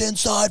trapped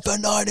inside for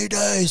 90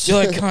 days.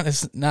 you're like,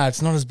 it's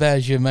not as bad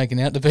as you're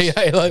making out to be.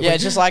 Hey? Like, Yeah,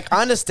 just like,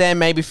 I understand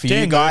maybe for you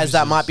Dan guys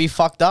that Nervous might is- be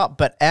fucked up,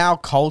 but our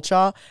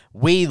culture,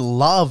 we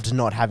loved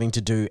not having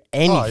to do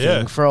anything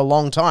yeah. for a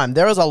long time.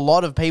 There is a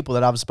lot of people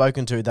that I've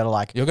spoken to that are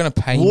like, you're going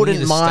to pay me wouldn't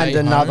to mind stay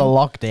another home?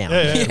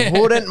 lockdown. Yeah.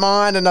 Wouldn't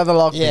mind another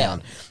lockdown. Yeah.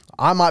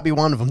 I might be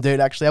one of them, dude,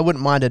 actually. I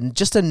wouldn't mind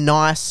just a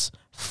nice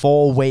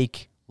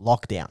 4-week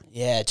lockdown.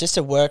 Yeah, just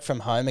to work from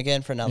home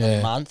again for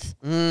another month.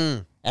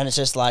 And it's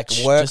just like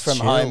work Just from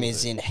chill, home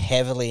is in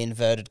heavily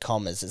inverted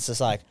commas. It's just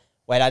like,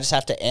 Wait, I just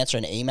have to answer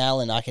an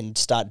email and I can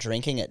start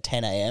drinking at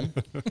 10 a.m.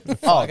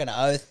 Fucking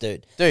oath,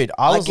 dude. Dude,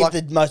 I was give like,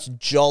 the most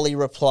jolly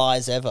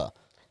replies ever.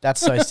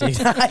 that's so sick.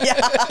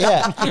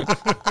 Yeah.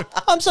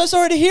 I'm so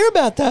sorry to hear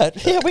about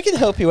that. Yeah, we can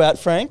help you out,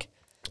 Frank.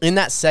 In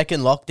that second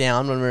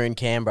lockdown when we were in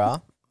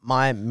Canberra,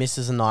 my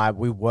missus and I,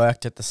 we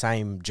worked at the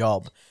same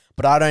job,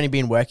 but I'd only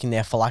been working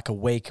there for like a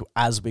week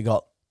as we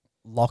got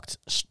locked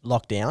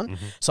down.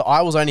 So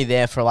I was only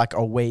there for like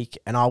a week,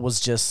 and I was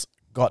just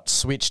got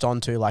switched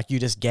onto like, you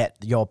just get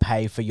your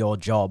pay for your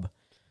job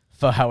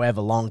for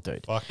however long,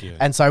 dude. Fuck yeah.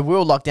 And so we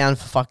were locked down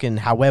for fucking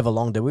however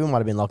long, dude. We might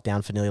have been locked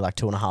down for nearly like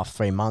 2.5,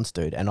 3 months,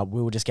 dude. And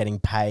we were just getting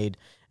paid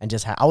and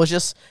just I was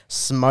just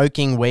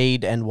smoking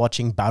weed and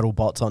watching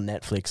BattleBots on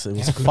Netflix. It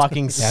was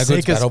fucking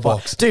sick as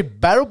fuck.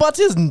 Dude, BattleBots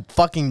is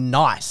fucking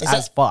nice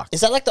as fuck.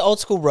 Is that like the old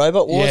school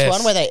Robot Wars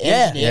one where they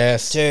engineer?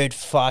 Yes. Dude,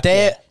 fuck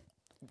They're- yeah.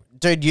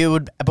 Dude, you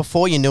would,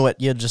 before you knew it,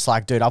 you're just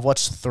like, dude, I've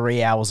watched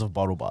 3 hours of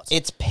BattleBots.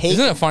 It's peak.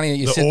 Isn't it funny that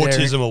you The sit there?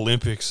 Autism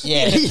Olympics.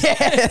 Yeah. Isn't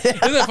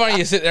it funny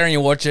you sit there and you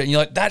watch it and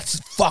you're like, that's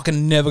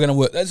fucking never gonna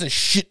work. That's a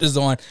shit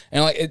design,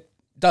 and like it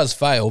does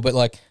fail, but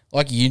like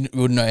you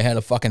wouldn't know how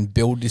to fucking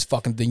build this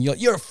fucking thing. You're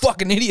like, you're a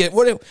fucking idiot.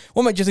 What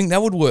made you think that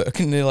would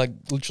work? And they're like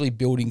literally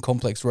building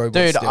complex robots.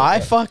 Dude, still, I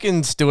like.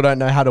 fucking still don't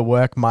know how to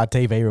work my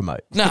TV remote.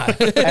 No.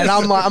 And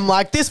I'm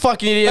like, this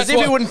fucking idiot. As That's if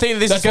why- you wouldn't think that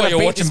this that's is going why to you're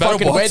beat watching this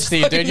fucking BattleBots. wedge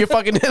here, dude. You're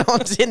fucking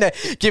I'm sitting there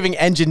giving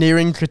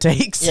engineering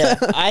critiques. Yeah,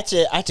 I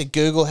had to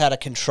Google how to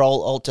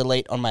control Alt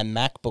Delete on my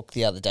MacBook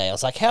the other day. I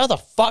was like, how the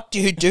fuck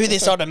do you do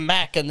this on a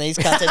Mac? And these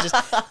cunts are just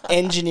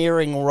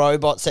engineering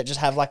robots that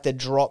just have like the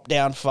drop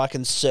down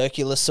fucking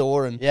circular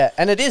saw and Yeah,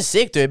 and it is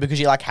sick, dude, because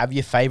you like have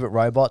your favorite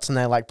robots and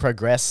they like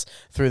progress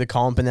through the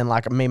comp, and then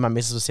like me and my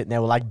missus were sitting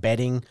there, we're like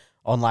betting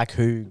on like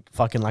who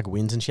fucking like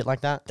wins and shit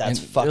like that. That's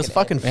And fucking it was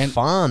fucking Man,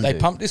 fun. They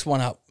dude. pumped this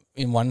one up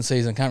in one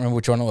season. Can't remember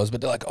which one it was,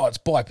 but they're like, oh, it's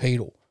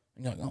bipedal.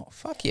 And you're like, oh,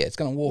 fuck yeah, it's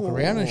going to walk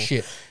around and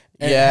shit.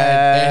 And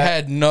Yeah. It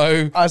had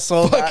no I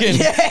saw fucking...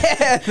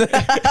 that.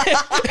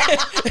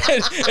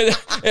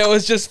 it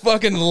was just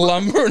fucking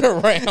lumbering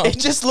around. It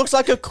just looks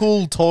like a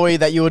cool toy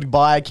that you would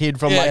buy a kid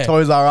from Yeah. like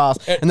Toys R Us,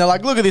 and they're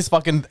like, "Look at this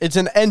fucking! It's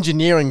an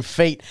engineering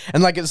feat."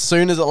 And like as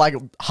soon as it like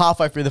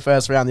halfway through the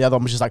first round, the other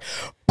one was just like,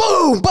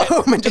 "Boom,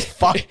 boom," and just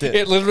fucked it.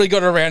 It literally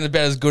got around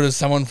about as good as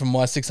someone from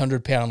my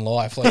 600-pound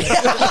life. Like,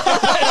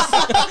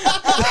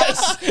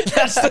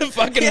 that's the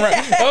fucking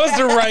that was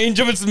the range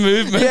of its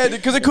movement. Yeah,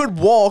 because it could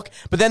walk,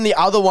 but then the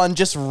other one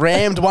just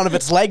rammed one of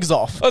its legs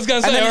off. I was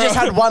gonna say, and then it just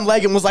had one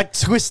leg and was like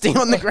twisting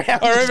on the ground.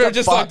 I remember got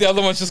just like fucked. the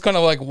other one's just kind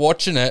of like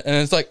watching it, and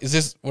it's like, is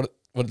this what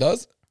it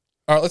does?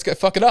 All right, let's go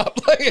fuck it up.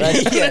 Like,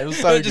 Yeah, it was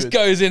so it just good.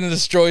 goes in and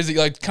destroys it.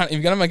 Like, if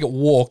you're gonna make it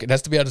walk, it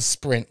has to be able to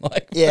sprint.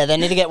 Like, yeah, they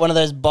need to get one of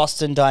those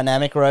Boston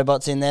Dynamic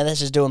robots in there that's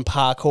just doing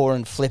parkour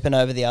and flipping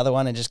over the other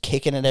one and just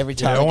kicking it every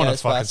time Yeah, I it want to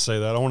goes fucking fast. see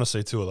that. I want to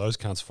see two of those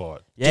cunts fight.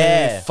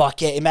 Yeah, Dude,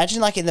 fuck yeah.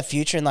 Imagine like in the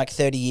future, in like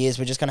 30 years,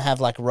 we're just going to have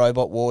like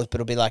robot wars, but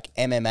it'll be like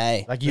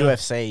MMA. like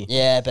UFC.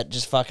 Yeah, but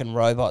just fucking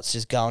robots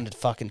just going to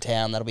fucking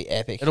town. That'll be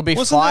epic. It'll be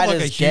Wasn't that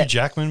fighters like a Hugh get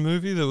Jackman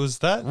movie that was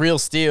that? real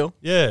steel.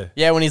 Yeah.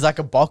 Yeah, when he's like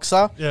a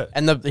boxer. Yeah.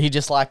 And he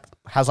just like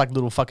has like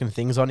little fucking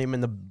things on him,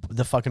 and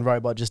the fucking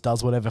robot just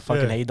does whatever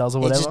fucking Yeah. he does or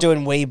He's whatever. just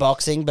doing Wii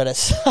boxing, but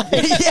it's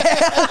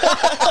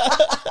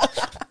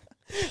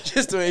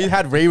He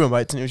had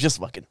remotes and he was just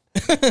fucking.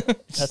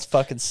 that's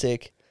fucking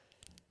sick.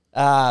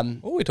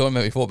 what were we talking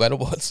about before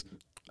BattleBots?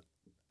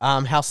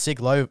 How sick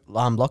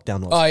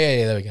lockdown was. Oh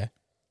yeah, there we go.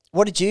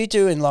 What did you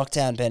do in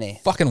lockdown, Benny?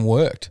 Fucking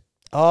worked.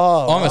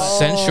 Oh, I'm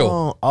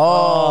essential.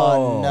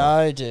 oh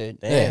no, dude.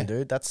 Damn, Yeah.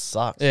 dude, that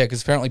sucks. Yeah,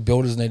 because apparently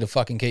builders need to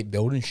fucking keep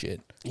building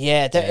shit.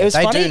 Yeah, it was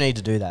They funny. do need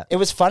to do that. It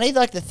was funny,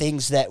 like the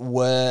things that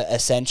were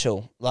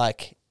essential.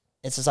 Like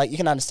it's just like you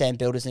can understand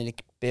builders need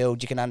to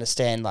build. You can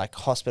understand like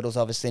hospitals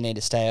obviously need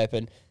to stay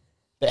open,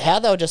 but how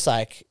they were just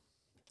like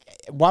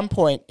at one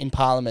point in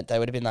Parliament they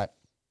would have been like,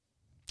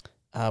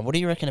 "What do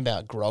you reckon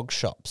about grog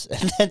shops?"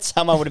 And then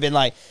someone would have been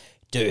like,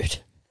 "Dude,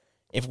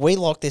 if we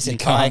lock this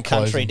entire can't close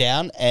country them.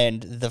 down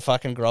and the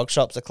fucking grog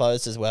shops are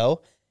closed as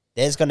well,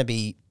 there's going to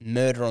be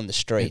murder on the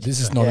street." This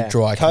is not Yeah. a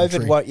dry country.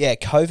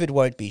 COVID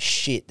won't be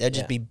shit. There'll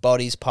just be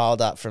bodies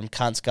piled up from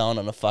cunts going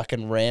on a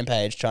fucking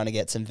rampage trying to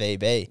get some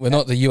VB. We're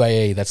not the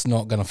UAE. That's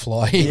not going to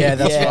fly. Yeah,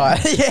 that's Yeah.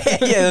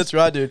 right. yeah, that's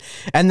right, dude.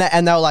 And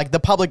they were like, the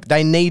public,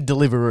 they need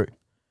Deliveroo.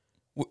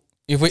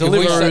 If we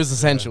Deliveroo so- is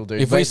essential,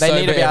 dude. If we they need sober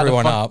to be able to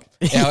everyone fuck-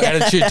 up, our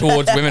attitude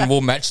towards women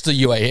will match the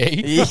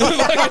UAE.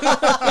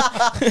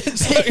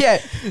 Yeah,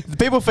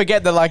 people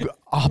forget that like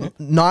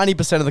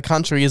 90% of the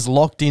country is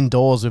locked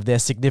indoors with their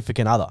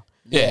significant other.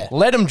 Yeah.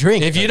 Let them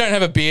drink. If you don't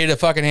have a beer to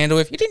fucking handle,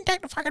 if you didn't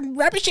take the fucking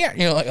rubbish out,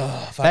 you're like,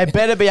 oh, fuck. They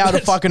better be able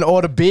to fucking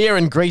order beer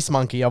and Grease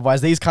Monkey,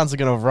 otherwise these cunts are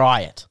going to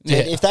riot. Dude,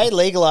 Yeah. if they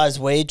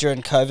legalized weed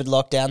during COVID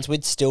lockdowns,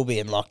 we'd still be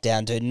in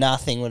lockdown, dude.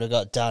 Nothing would have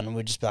got done. And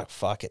we'd just be like,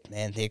 fuck it,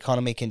 man. The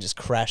economy can just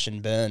crash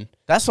and burn.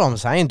 That's what I'm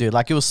saying, dude.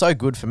 Like, it was so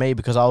good for me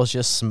because I was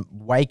just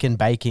wake and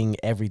baking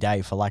every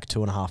day for like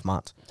 2.5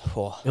 months.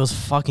 Oh, It was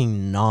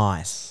fucking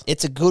nice.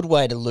 it's a good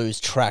way to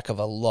lose track of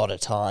a lot of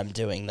time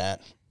doing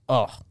that.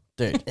 Oh,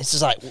 Dude, It's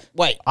just like,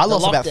 wait. I the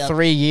lost about lockdown-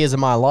 3 years of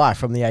my life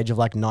from the age of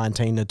like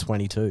 19 to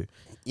 22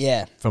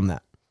 Yeah, from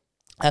that.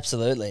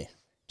 absolutely.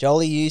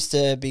 Jolie used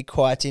to be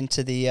quite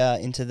into the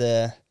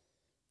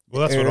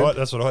Well, Herb.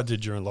 that's what I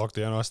did during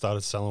lockdown. I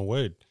started selling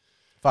weed.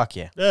 Fuck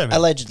yeah. Yeah, man.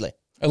 allegedly.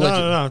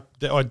 No.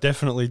 I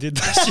definitely did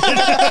that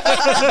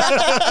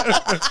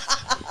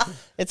shit.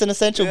 It's an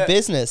essential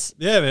business.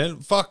 Yeah, man.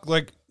 Fuck,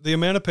 like the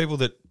amount of people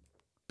that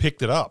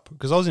picked it up.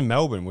 Because I was in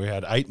Melbourne. We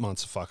had 8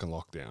 months of fucking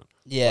lockdown.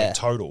 Yeah. Like,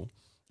 total.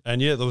 And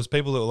yeah, there was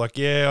people that were like,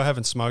 yeah, I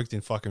haven't smoked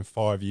in fucking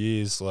 5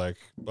 years. Like,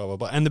 blah, blah,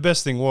 blah. And the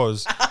best thing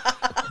was,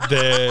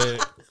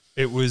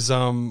 it was,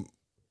 I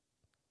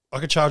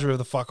could charge whatever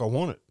the fuck I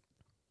wanted.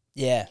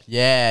 Yeah.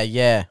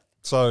 Yeah.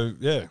 So,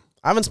 yeah.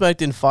 I haven't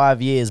smoked in 5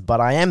 years,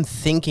 but I am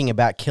thinking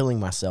about killing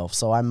myself,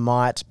 so I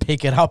might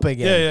pick it up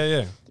again.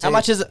 Yeah. How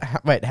much is it?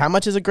 Wait, how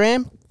much is a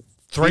gram?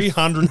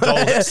 $300.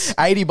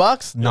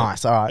 $80?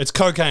 Nice, all right. It's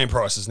cocaine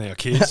prices now,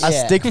 kids. A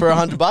Yeah. stick for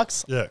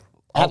 $100? Yeah.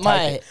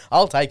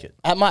 I'll take it.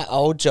 At my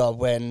old job,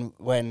 when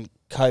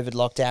COVID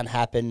lockdown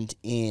happened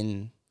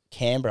in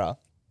Canberra,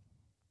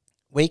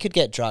 we could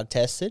get drug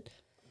tested,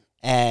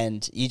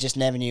 and you just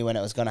never knew when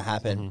it was going to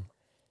happen. Mm-hmm.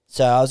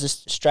 So I was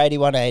just straighty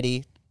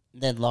 180.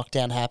 Then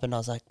lockdown happened. I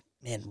was like,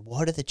 man,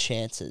 what are the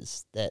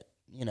chances that,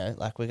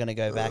 like we're going to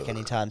go back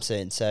anytime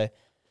soon? So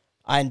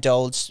I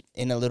indulged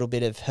in a little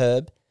bit of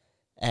herb,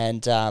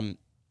 and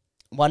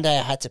one day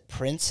I had to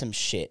print some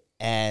shit,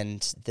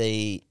 and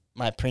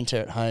my printer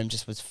at home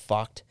just was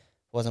fucked,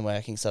 wasn't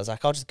working. So I was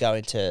like, I'll just go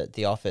into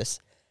the office.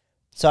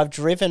 So I've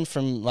driven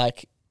from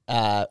like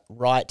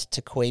Wright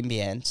to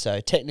Queanbeyan,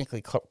 so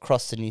technically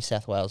cross the New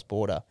South Wales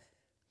border.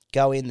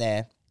 Go in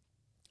there.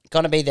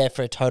 Gonna be there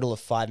for a total of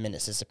 5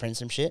 minutes just to print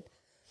some shit.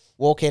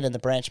 Walk in and the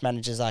branch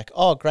manager's like,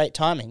 oh, great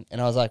timing.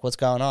 And I was like, what's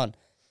going on?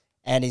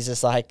 And he's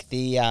just like,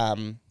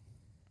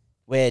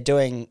 we're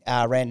doing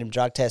a random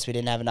drug test. We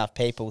didn't have enough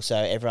people, so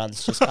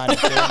everyone's just kind of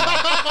doing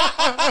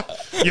that.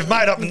 You've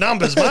made up the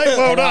numbers, mate.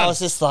 Well And I done. was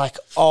just like,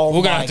 oh,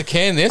 We're gonna my have to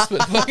can this,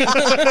 but fucking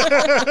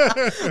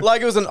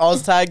Like it was an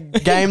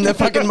Oztag game that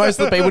fucking most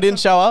of the people didn't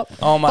show up.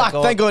 Oh my Fuck,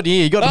 God. thank God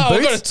you got oh, a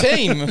we got a boost.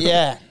 team.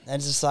 Yeah. And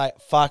it's just like,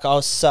 fuck, I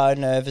was so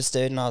nervous,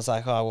 dude. And I was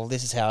like, oh, well,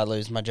 this is how I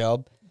lose my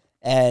job.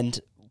 And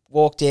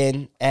walked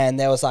in, and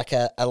there was like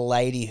a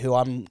lady who,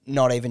 I'm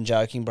not even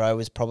joking, bro,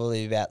 was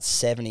probably about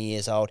 70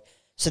 years old.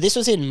 So this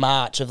was in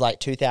March of like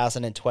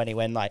 2020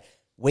 when like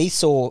we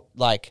saw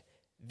like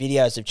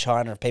videos of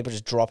China of people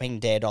just dropping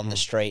dead on the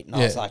street. And I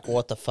was Yeah. like,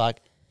 what the fuck?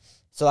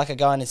 So like I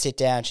go in and sit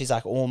down. She's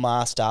like all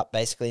masked up,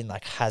 basically in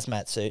like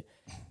hazmat suit.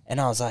 And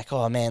I was like,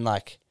 oh man,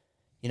 like,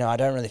 I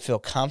don't really feel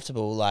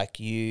comfortable like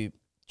you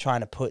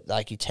trying to put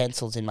like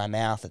utensils in my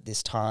mouth at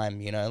this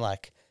time,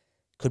 like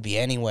could be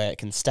anywhere. It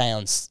can stay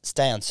on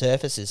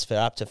surfaces for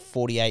up to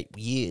 48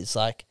 years.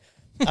 Like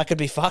I could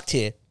be fucked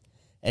here.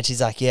 And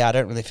she's like, yeah, I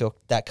don't really feel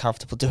that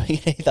comfortable doing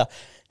it either.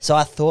 So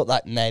I thought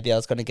like maybe I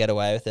was going to get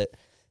away with it.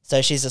 So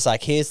she's just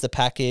like, here's the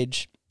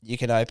package. You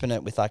can open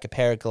it with like a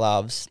pair of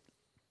gloves,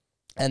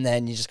 and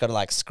then you just got to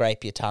like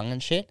scrape your tongue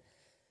and shit.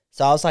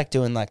 So I was like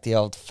doing like the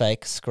old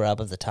fake scrub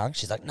of the tongue.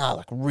 She's like, no,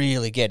 like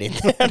really get in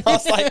there. And I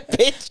was like,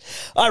 bitch,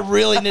 I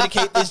really need to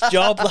keep this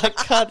job. Like,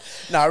 cut.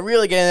 No,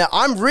 really getting it.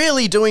 I'm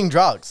really doing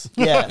drugs.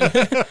 Yeah.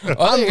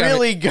 I'm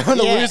really going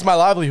to Yeah. lose my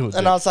livelihood.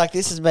 And I was like,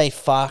 this is me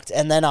fucked.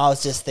 And then I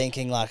was just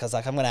thinking, like, I was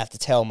like, I'm going to have to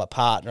tell my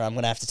partner. I'm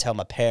going to have to tell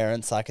my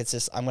parents. Like, it's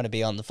just, I'm going to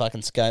be on the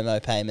fucking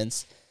ScoMo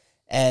payments.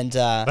 And,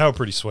 They were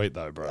pretty sweet,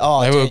 though, bro.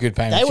 oh, They were a dude, good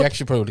payment. they She were-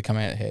 actually probably would have come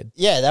out ahead.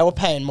 Yeah, they were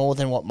paying more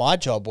than what my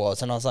job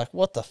was. And I was like,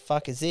 what the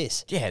fuck is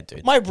this? yeah,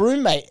 dude. My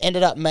roommate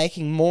ended up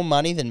making more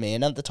money than me.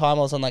 And at the time,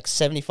 I was on like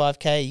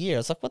 75K a year. I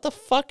was like, what the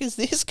fuck is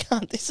this,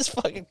 cunt? This is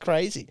fucking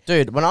crazy.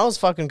 Dude, when I was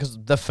fucking, because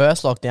the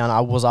first lockdown,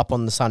 I was up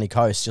on the sunny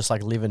coast, just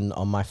like living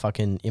on my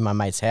fucking, in my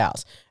mate's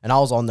house. And I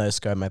was on those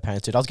ScoMo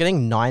payments, dude. I was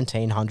getting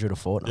 $1,900 a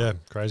fortnight. Yeah,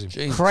 crazy.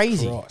 Jesus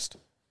Crazy. Christ.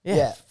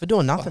 Yeah. For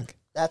doing nothing.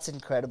 That's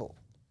incredible.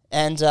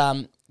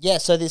 And yeah,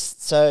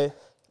 so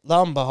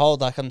lo and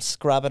behold, like I'm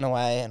scrubbing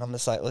away and I'm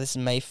just like, well, this is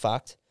me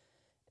fucked.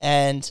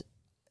 And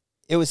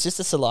it was just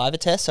a saliva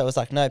test, so it was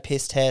like no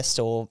piss test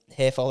or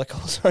hair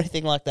follicles or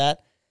anything like that.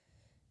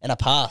 And I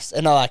passed.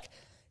 And I like,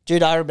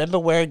 dude, I remember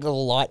wearing a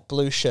light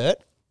blue shirt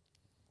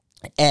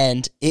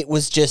and it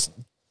was just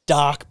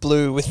dark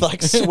blue with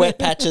like sweat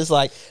patches,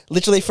 like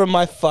literally from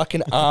my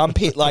fucking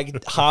armpit,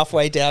 like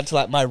halfway down to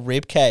like my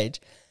rib cage.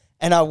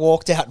 And I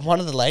walked out and one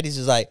of the ladies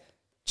was like,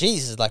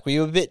 Jesus, like, were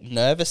you a bit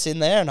nervous in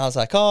there? And I was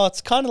like, oh,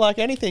 it's kind of like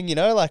anything,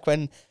 like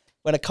when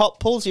a cop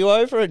pulls you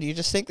over and you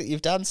just think that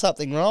you've done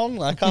something wrong.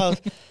 Like, I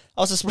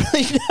was just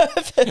really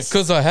nervous.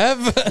 Because I have.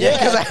 Yeah,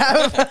 because I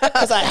have.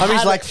 Because I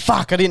was like,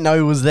 fuck, I didn't know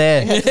it was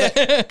there.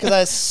 because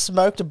I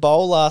smoked a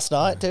bowl last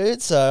night,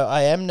 dude. So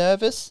I am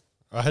nervous.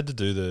 I had to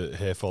do the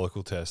hair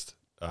follicle test,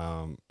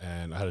 and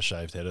I had a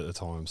shaved head at the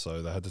time,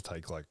 so they had to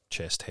take like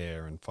chest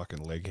hair and fucking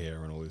leg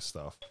hair and all this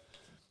stuff.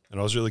 And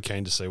I was really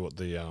keen to see what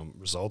the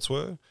results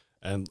were,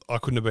 and I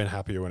couldn't have been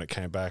happier when it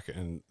came back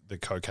and the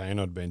cocaine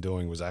I'd been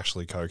doing was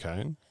actually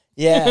cocaine.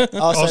 Yeah. I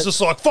was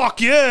just like, fuck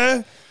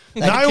yeah,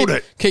 nailed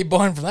it. Keep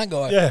buying from that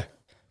guy. Yeah.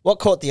 What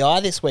caught the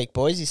eye this week,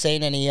 boys? You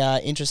seen any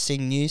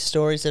interesting news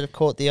stories that have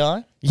caught the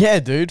eye?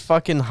 Yeah, dude.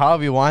 Fucking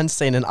Harvey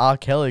Weinstein and R.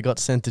 Kelly got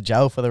sent to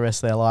jail for the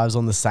rest of their lives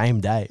on the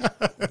same day.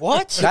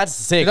 What? That's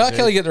sick. Did R. dude.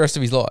 Kelly get the rest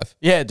of his life?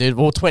 Yeah, dude.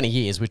 Well, 20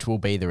 years, which will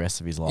be the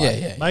rest of his life.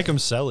 Yeah. Make them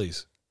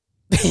Sally's.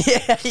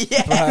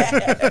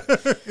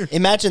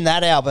 Imagine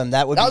that album.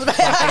 That would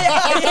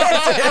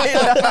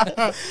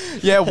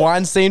be Yeah,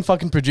 Weinstein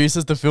fucking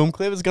produces the film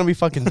clip. It's gonna be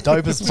fucking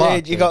dope as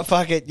fuck. Dude, you got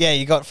fucking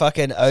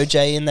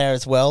OJ in there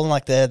as well.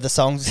 Like the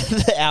songs,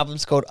 the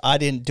album's called "I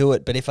Didn't Do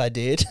It, But If I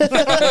Did."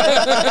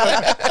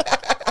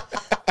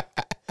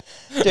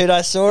 Dude,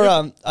 I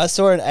saw an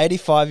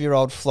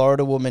 85-year-old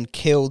Florida woman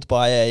killed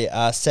by a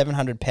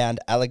 700-pound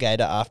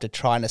alligator after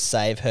trying to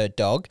save her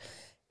dog,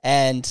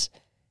 and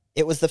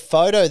it was the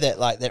photo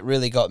that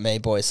really got me,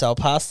 boys. So I'll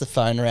pass the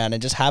phone around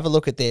and just have a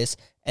look at this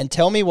and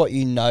tell me what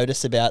you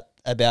notice about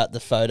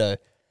the photo.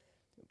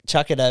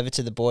 Chuck it over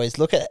to the boys.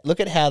 Look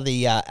at how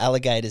the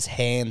alligator's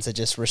hands are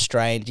just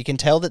restrained. You can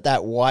tell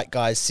that white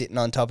guy's sitting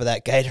on top of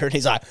that gator and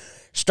he's like,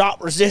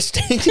 "Stop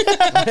resisting."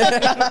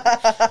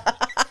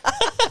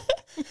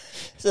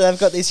 So they've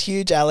got this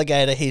huge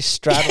alligator. He's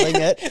straddling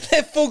it.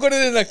 They've full got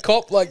it in a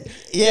cop, like...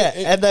 Yeah,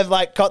 and they've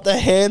got their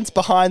hands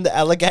behind the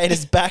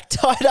alligator's back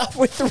tied up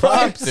with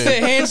ropes. Their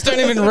hands don't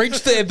even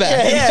reach their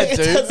back. Yeah,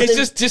 dude. It's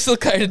just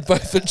dislocated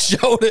both its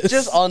shoulders.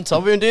 Just on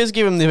top of him, dude. Just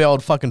give him the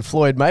old fucking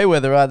Floyd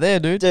Mayweather right there,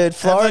 dude. Dude,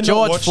 Florida...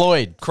 George Watch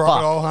Floyd.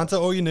 Crocodile Hunter.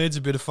 All you need is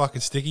a bit of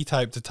fucking sticky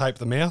tape to tape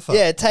the mouth up.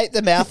 Yeah, tape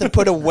the mouth and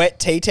put a wet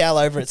tea towel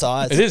over its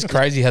eyes. It is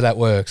crazy how that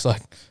works.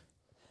 Like,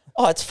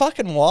 Oh, it's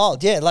fucking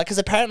wild. Yeah, because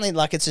apparently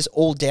it's just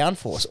all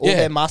downforce. All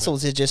their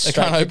muscles are just They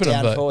straight can't open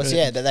them, but- downforce.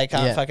 Yeah, that they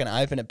can't fucking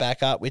open it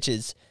back up, which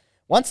is...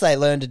 Once they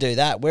learn to do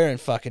that, we're in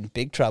fucking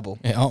big trouble.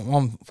 yeah,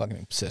 I'm fucking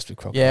obsessed with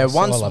crocodiles. Yeah, so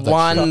I once love that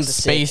one shit. Crocs are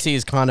sick.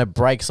 species kind of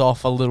breaks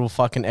off a little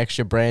fucking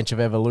extra branch of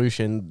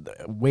evolution,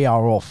 we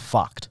are all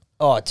fucked.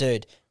 Oh,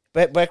 dude.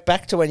 But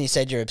back to when you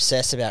said you're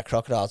obsessed about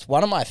crocodiles.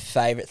 One of my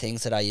favorite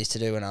things that I used to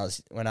do when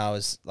I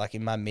was like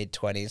in my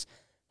mid-20s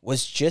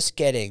was just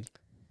getting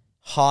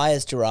high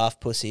as giraffe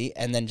pussy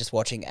and then just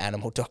watching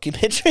animal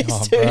documentaries,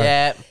 Oh, dude. bro.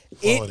 Yeah.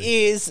 It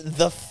is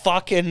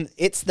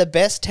it's the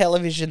best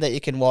television that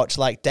you can watch.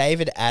 Like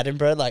David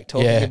Attenborough,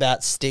 talking Yeah.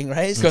 about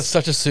stingrays. He's got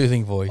such a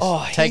soothing voice. Oh,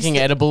 he's Taking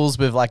the- edibles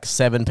with like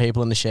 7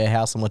 people in the share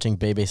house and watching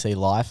BBC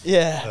Live.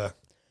 Yeah.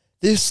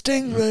 This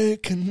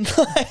stingray can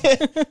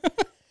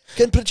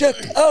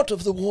project out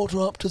of the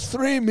water up to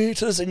 3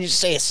 meters, and you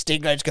see a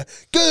stingray just go,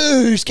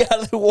 goose, get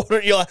out of the water,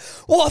 and you're like,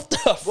 what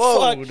the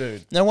fuck?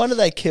 dude. No wonder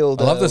they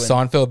killed I love the Irwin.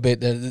 Seinfeld bit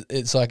that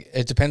it's like,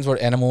 it depends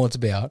what animal it's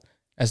about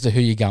as to who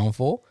you're going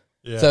for.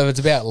 Yeah. So if it's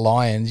about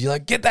lions, you're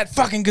like, get that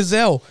fucking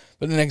gazelle.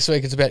 But the next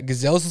week it's about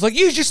gazelles. It's like,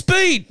 use your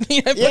speed.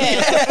 You know,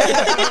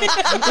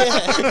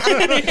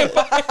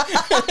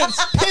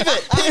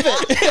 Pivot.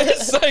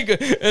 it's so good.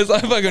 It's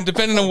like fucking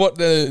depending on what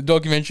the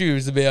documentary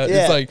is about.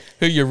 Yeah. It's like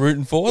who you're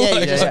rooting for. Yeah,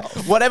 like, yeah, it's yeah.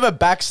 like- Whatever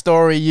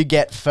backstory you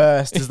get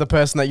first is the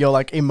person that you're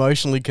like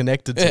emotionally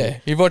connected to. yeah.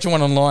 You're watching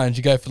one on lions,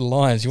 you go for the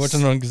lions. You're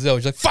watching one on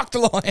gazelles, you're like, fuck the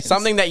lions.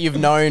 Something that you've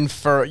known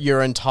for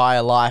your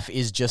entire life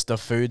is just a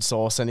food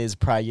source and is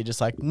prey. You're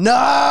just like,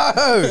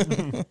 no.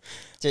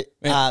 Dude,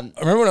 I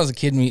remember when I was a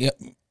kid,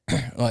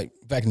 like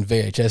back in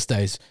VHS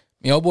days,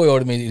 my old boy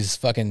ordered me this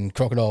fucking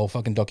crocodile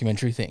fucking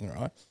documentary thing,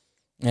 right?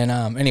 And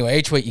anyway,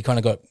 each week you kind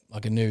of got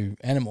like a new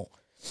animal.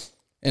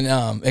 And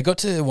it got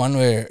to one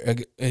where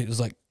it was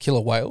like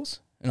killer whales.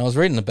 And I was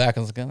reading the back,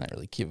 and I was like, I don't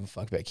really give a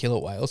fuck about killer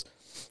whales.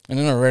 And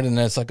then I read it, and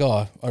it's like,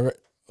 I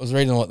was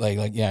reading what they,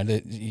 like,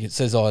 it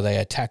says, they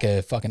attack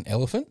a fucking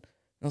elephant. And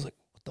I was like,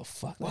 what the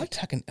fuck? They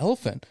attack an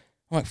elephant?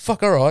 I'm like,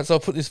 fuck, all right. So I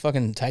put this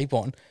fucking tape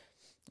on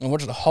and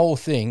watched the whole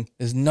thing.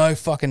 There's no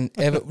fucking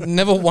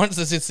never once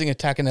does this thing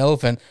attack an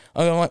elephant.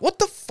 I'm like, what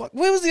the fuck?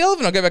 Where was the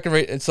elephant? I go back and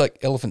read. It's like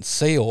elephant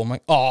seal. I'm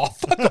like, oh,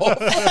 fuck off.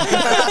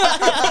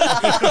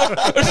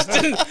 I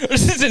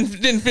just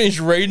didn't finish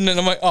reading it.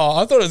 I'm like,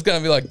 I thought it was going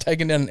to be like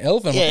taking down an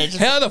elephant. Yeah, Like,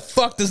 just- how the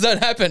fuck does that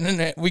happen?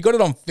 And we got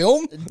it on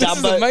film. This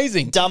is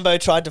amazing. Dumbo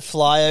tried to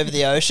fly over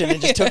the ocean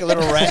and just took a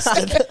little rest.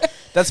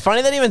 That's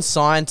funny that even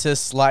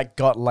scientists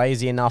got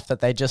lazy enough that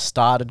they just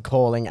started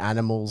calling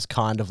animals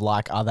kind of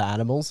like other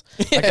animals.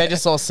 Like they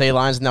just saw sea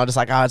lions and they were just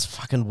like, it's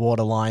fucking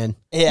water lion.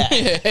 Yeah.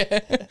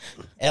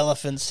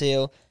 Elephant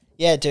seal.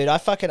 Yeah, dude,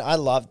 I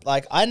love,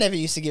 I never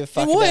used to give a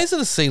fuck Why about... is it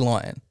a sea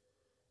lion?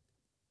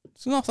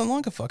 It's nothing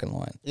like a fucking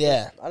lion.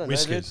 Yeah. I don't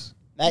Whiskers.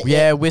 Mate,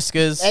 Yeah,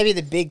 whiskers. Maybe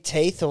the big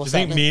teeth or Do you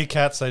think something.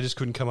 meerkats, they just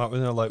couldn't come up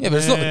with it? Like, Yeah, but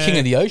it's not the king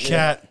of the ocean.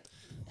 Cat.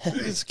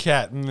 It's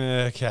cat.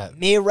 Cat.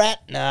 Meerkat?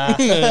 Nah.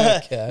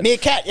 Meerkat.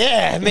 Meerkat,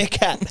 yeah,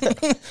 meerkat.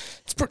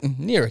 It's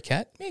near a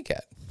cat.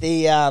 Meerkat.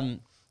 The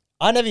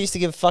I never used to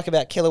give a fuck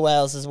about killer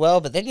whales as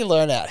well, but then you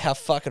learn out how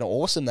fucking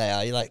awesome they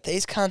are. You're like,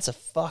 these cunts are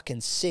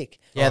fucking sick.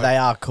 Yeah, they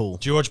are cool.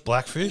 Do you watch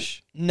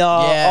Blackfish?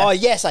 No. Yeah. Oh,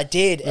 yes, I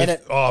did. And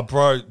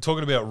Bro,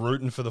 talking about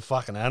rooting for the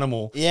fucking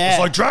animal. Yeah. It's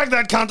like, drag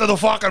that cunt to the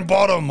fucking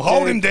bottom.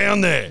 Hold him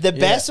down there. the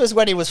best was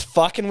when he was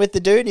fucking with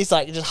the dude. And he's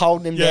like, just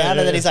holding him down.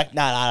 And then he's like,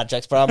 nah,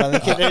 jokes, bro. I'm only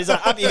kidding. And he's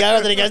like, up you go.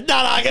 And then he goes,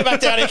 nah, get back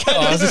down.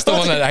 Oh, is this the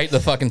one that ate the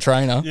fucking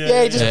trainer?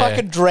 Yeah, he just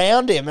fucking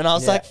drowned him. And I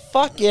was like,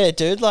 fuck yeah,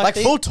 dude. Like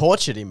these- full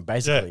tortured him,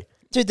 basically. Yeah.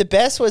 Dude, the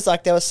best was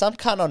like there was some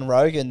cunt on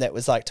Rogan that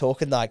was like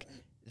talking like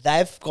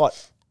they've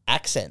got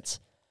accents.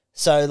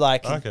 So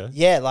like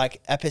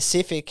like a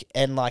Pacific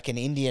and like an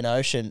Indian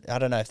Ocean. I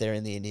don't know if they're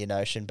in the Indian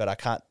Ocean, but I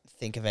can't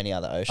think of any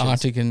other oceans.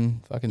 Arctic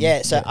and fucking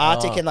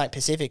Arctic and like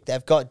Pacific,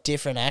 they've got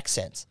different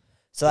accents.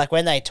 So like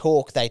when they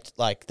talk,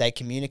 they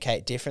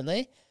communicate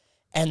differently.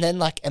 And then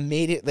like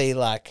immediately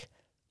like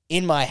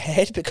in my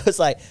head, because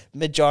like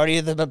majority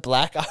of them are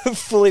black, I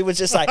fully was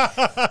just like,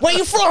 where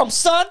you from,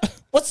 son?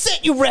 What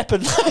set you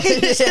repping?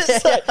 It's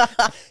just like,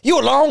 you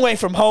a long way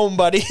from home,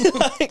 buddy.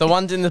 Like, The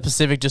ones in the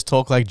Pacific just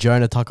talk like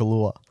Jonah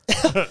Takalua.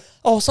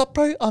 oh, what's up,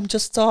 bro? I'm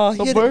just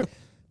here bro?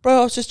 bro,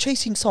 I was just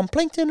chasing some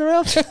plankton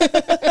around.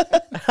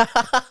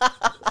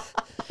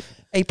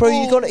 Hey, bro,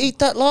 you gonna eat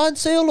that lion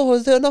seal, or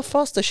is there enough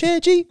for us to share,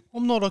 G?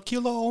 I'm not a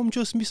killer. I'm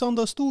just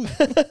misunderstood.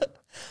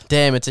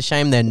 Damn, it's a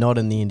shame they're not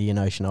in the Indian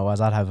Ocean.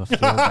 Otherwise, I'd have a field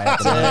day.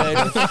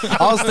 I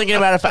was thinking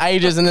about it for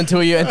ages, and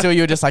until you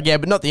were just like, yeah,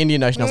 but not the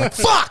Indian Ocean. I was like,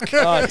 fuck!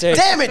 Oh, dude.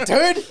 Damn it,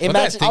 dude!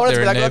 Imagine I wanted to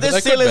be like, oh,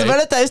 this seal is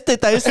very tasty.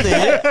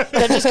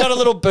 they just got a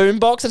little boom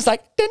box, and it's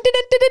like,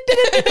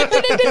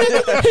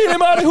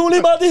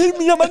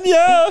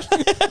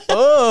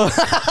 Oh,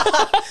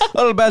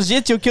 oh,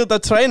 Bajit, you killed the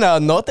trainer.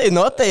 Naughty.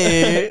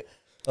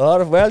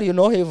 oh, well, you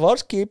know, he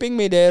was keeping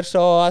me there,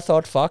 so I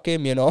thought, fuck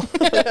him, you know.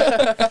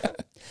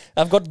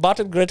 I've got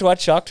button great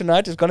white shark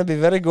tonight. It's going to be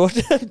very good.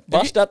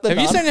 Bust up the Have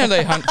you nun. seen how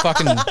they hunt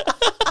fucking...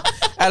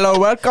 Hello,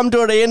 welcome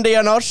to the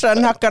Indian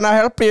Ocean. How can I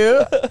help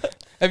you?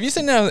 Have you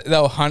seen how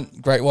they'll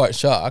hunt great white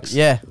sharks?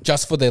 Yeah.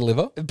 Just for their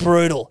liver?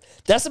 Brutal.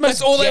 That's the most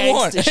That's all they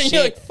want. gangster And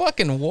you're shit. like,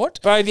 fucking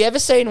what? Bro, have you ever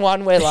seen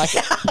one where like...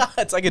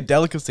 It's like a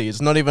delicacy.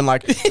 It's not even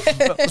like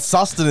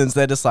sustenance.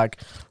 They're just like,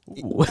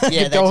 ooh.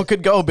 Yeah,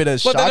 could go a bit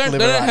of But shark they don't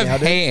liver right have now,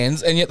 dude.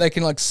 hands, and yet they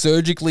can like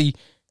surgically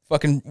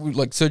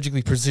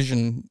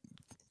precision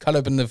cut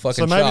open the fucking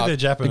So maybe shark they're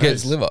to get Japanese.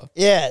 its liver.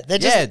 Yeah, they're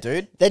just... Yeah,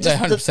 dude. They're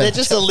just, 100% they're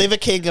just the liver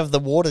king of the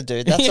water,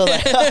 dude. That's all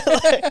they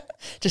are. Like,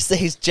 just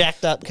these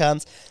jacked up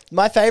cunts.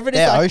 My favorite is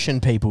They're like... ocean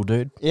people,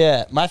 dude.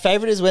 Yeah, my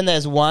favorite is when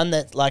there's one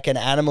that's like an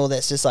animal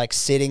that's just like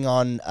sitting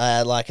on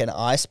like an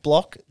ice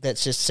block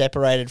that's just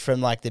separated from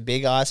like the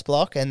big ice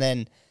block. And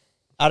then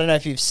I don't know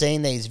if you've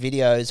seen these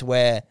videos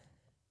where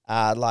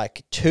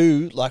like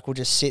two like will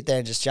just sit there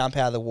and just jump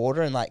out of the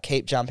water and like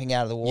keep jumping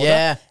out of the water.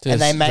 Yeah.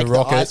 And they Just make the the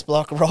rocket. ice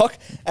block rock.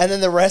 And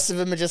then the rest of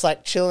them are just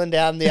like chilling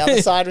down the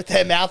other side with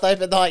their mouth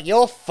open. They're like,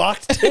 you're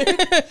fucked, dude.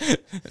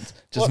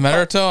 Just a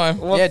matter of time.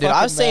 What Yeah, dude.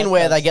 fucking I've seen mad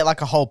where they cunts. get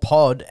like a whole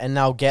pod and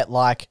they'll get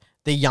like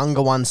the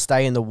younger ones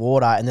stay in the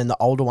water and then the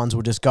older ones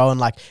will just go and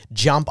like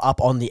jump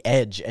up on the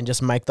edge and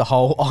just make the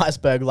whole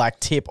iceberg like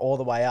tip all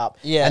the way up.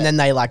 Yeah. And then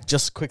they like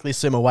just quickly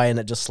swim away and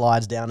it just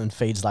slides down and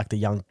feeds like the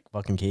young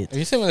fucking kids. Have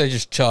you seen where they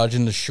just charge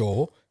in the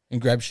shore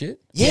and grab shit?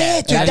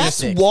 Yeah, dude, And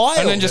that's just- wild.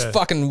 And then just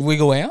fucking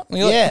wiggle out? And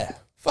you're like, Yeah.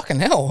 fucking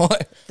hell.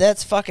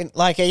 That's fucking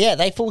like yeah.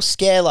 They full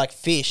scare like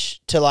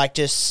fish to like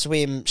just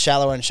swim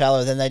shallower and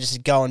shallower. Then they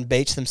just go and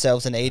beach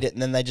themselves and eat it,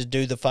 and then they just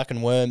do the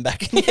fucking worm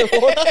back in the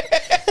water.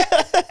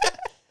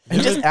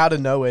 And just out of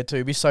nowhere too.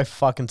 It'd be so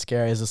fucking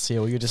scary as a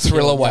seal. You're just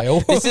Thriller feeling, whale.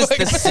 This is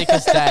the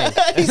sickest day.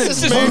 He's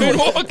just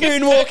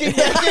moonwalking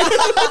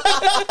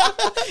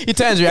back in. He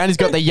turns around, he's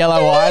got the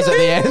yellow eyes at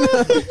the end.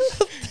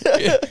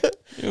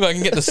 If I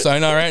can get the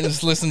sonar out and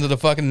just listen to the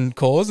fucking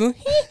calls.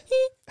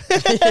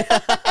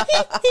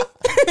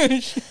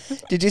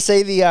 Did you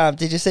see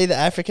the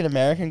African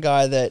American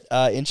guy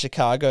that in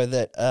Chicago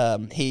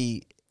that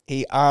he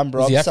armed Was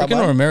robbed he African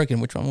someone? or American?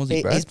 Which one was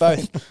he, Brad? He's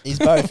both. He's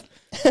both.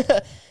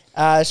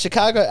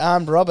 Chicago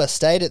armed robber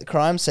stayed at the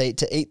crime scene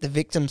to eat the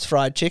victim's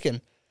fried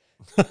chicken.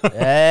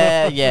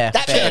 Yeah.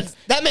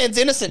 That man's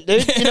innocent,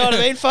 dude. You know what I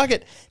mean? Fuck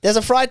it. There's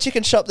a fried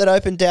chicken shop that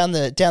opened down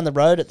the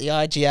road at the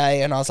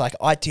IGA, and I was like,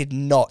 I did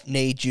not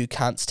need you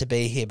cunts to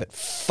be here, but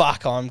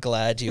fuck, I'm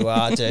glad you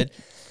are, dude.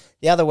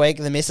 The other week,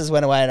 the missus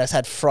went away, and I just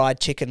had fried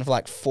chicken for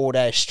like 4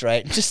 days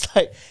straight, and just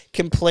like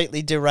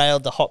completely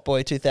derailed the Hot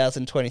Boy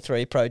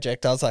 2023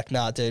 project. I was like,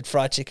 nah, dude,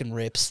 fried chicken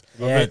rips.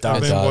 Yeah, it I've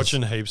does. been does.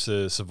 watching heaps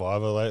of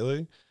Survivor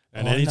lately,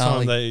 and Oh,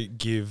 anytime gnarly. they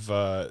give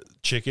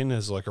chicken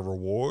as like a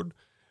reward,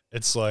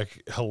 it's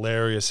like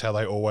hilarious how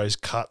they always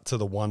cut to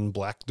the one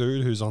black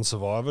dude who's on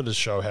Survivor to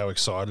show how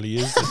excited he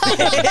is.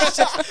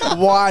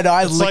 Wide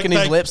eyes It's like licking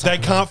his lips. They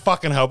can't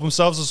fucking help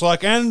themselves. It's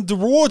like, and the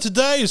reward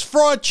today is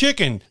fried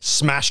chicken.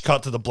 Smash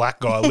cut to the black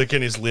guy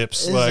licking his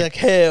lips. It's like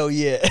hell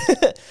yeah.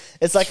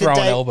 It's like Throwing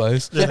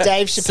elbows. the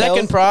Dave Chappelle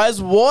Second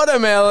prize,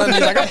 watermelon.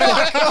 He's like,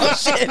 oh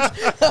shit.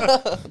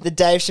 the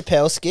Dave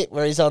Chappelle skit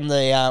where he's on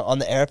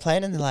the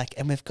airplane and they're like,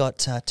 and we've got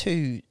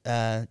two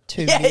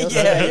meals.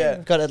 yeah.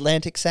 We've got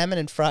Atlantic salmon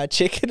and fried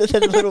chicken, and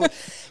then a little,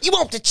 you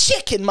want the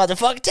chicken,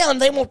 motherfucker? Tell them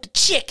they want the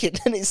chicken,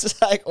 and he's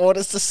just like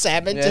orders the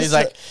salmon. Yeah, just he's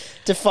like,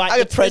 to fight I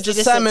the got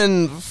prejudice.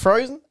 salmon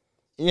frozen.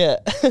 Yeah,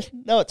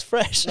 no, it's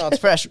fresh. No, it's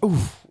fresh. Ooh,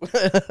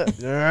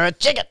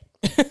 chicken.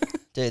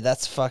 Dude,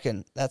 that's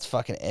fucking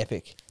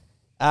epic.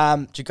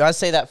 Did you guys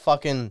see that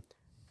fucking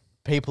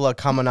people are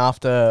coming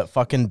after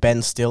fucking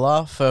Ben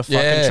Stiller for fucking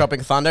Yeah.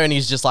 Tropic Thunder, and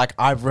he's just like,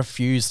 I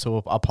refuse to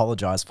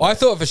apologize for I it.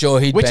 thought for sure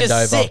he'd Which bend is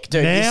over. sick,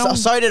 dude. Now?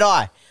 So did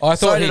I. I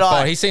So thought did he'd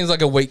fight. He seems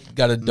like a weak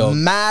gutted dog.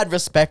 Mad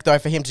respect though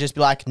for him to just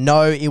be like,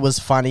 no, it was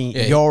funny.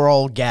 Yeah. You're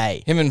all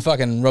gay. Him and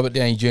fucking Robert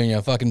Downey Jr.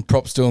 fucking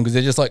props to him because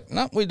they're just like,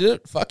 no, we did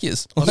it. Fuck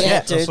yous. Yeah,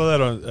 I dude. saw that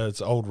on it's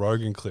an old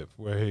Rogan clip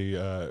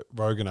where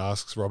Rogan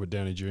asks Robert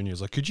Downey Jr.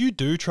 He's like, "Could you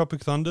do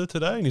Tropic Thunder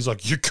today?" And he's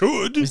like, "You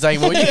could." He's like,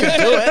 well, you can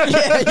do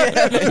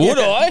it. Yeah. Would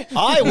I?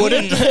 I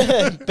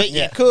wouldn't, but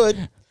you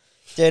could.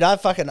 Dude, I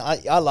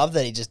love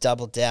that he just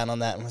doubled down on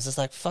that and was just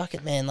like, fuck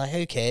it, man. Like,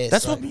 who cares?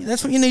 That's like,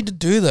 what you need to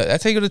do though.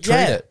 That's how you got to treat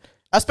Yeah. it.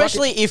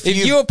 Especially if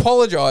you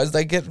apologize,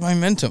 they get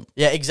momentum.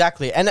 Yeah,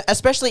 exactly. And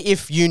especially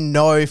if you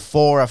know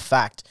for a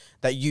fact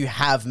that you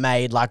have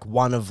made like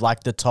one of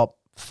like the top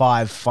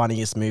 5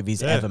 funniest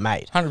movies ever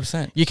made.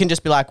 100%. You can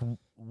just be like,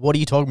 what are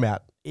you talking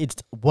about? It's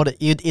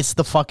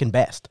the fucking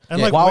best.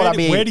 And like,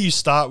 where do you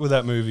start with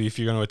that movie if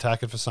you're going to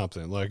attack it for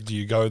something? Like, do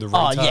you go the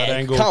retard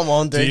angle? Come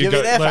on, dude. Do you You'll be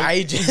go- there for like-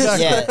 ages.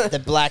 yeah, the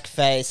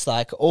blackface,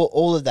 like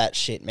all of that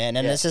shit, man.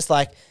 And it's just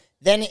like,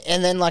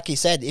 then like you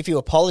said, if you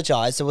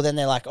apologize, well, then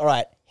they're like, all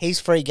right,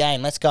 he's free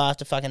game. Let's go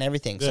after fucking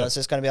everything. So it's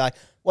just going to be like,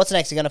 what's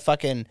next? You're going to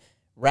fucking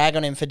rag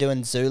on him for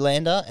doing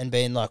Zoolander and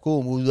being like, oh,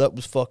 well, that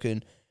was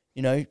fucking,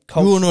 you know,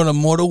 You're not a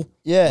model.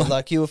 yeah,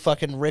 like you were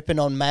fucking ripping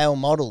on male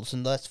models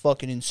and that's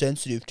fucking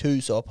insensitive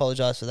too. So I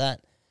apologize for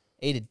that.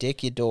 Eat a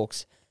dick, you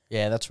dorks.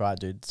 Yeah, that's right,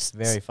 dude. It's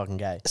very fucking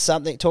gay.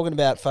 Something talking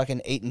about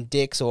fucking eating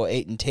dicks or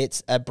eating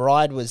tits. A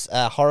bride was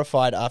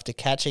horrified after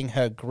catching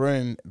her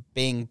groom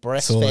being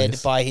breastfed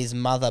this. by his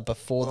mother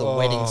before the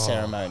wedding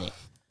ceremony.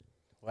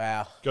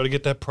 Wow. Got to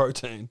get that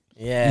protein.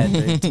 Yeah,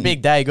 dude. It's a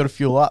big day. You got to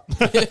fuel up.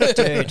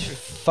 Dude,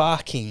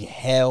 fucking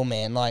hell,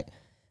 man. Like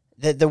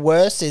the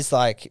worst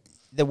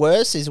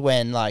is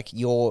when like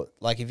you're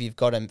like if you've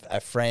got a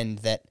friend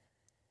that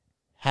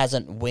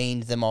hasn't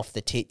weaned them off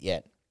the tit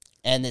yet,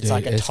 and it's Dude,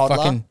 like a it's toddler.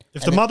 fucking-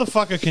 If the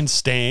motherfucker can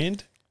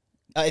stand,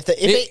 Here's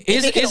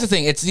the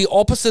thing. It's the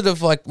opposite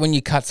of like when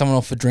you cut someone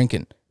off for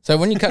drinking. So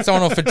when you cut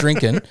someone off for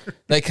drinking,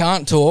 they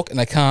can't talk and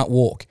they can't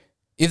walk.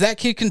 If that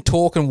kid can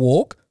talk and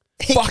walk,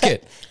 fuck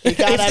it. you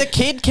can't If have- the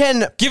kid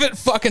can... Give it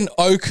fucking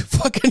oak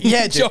fucking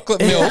dude. chocolate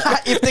milk.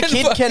 If the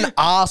kid can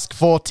ask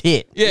for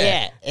tit.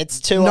 yeah, it's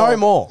too No old.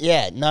 more.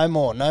 Yeah, no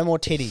more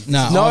titties.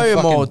 No, No I'm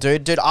fucking- more,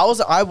 dude. Dude, I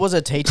was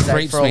a teacher there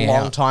Creeps for a me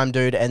long out. time,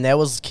 dude, and there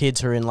was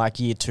kids who were in like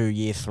year 2,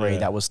 year 3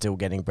 that was still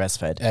getting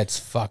breastfed. That's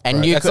fucked. And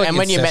bro. you That's could, like and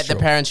when you met the ancestral.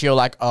 parents, you're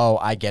like, oh,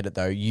 I get it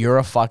though. You're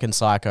a fucking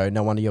psycho.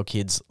 No wonder your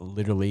kids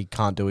literally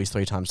can't do his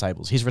 3 times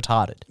tables. He's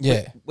retarded.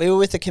 Yeah. We were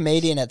with a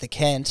comedian at the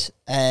Kent,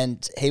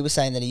 and he was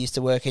saying that he used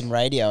to work in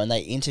radio, and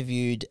they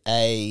interviewed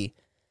a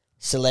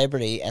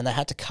celebrity, and they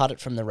had to cut it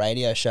from the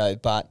radio show,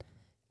 but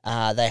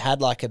they had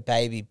like a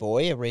baby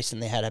boy,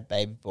 recently had a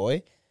baby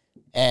boy,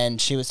 and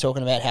she was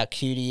talking about how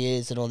cute he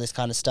is and all this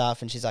kind of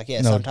stuff, and she's like,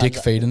 yeah, No sometimes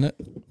dick feeding it.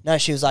 No,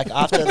 she was like,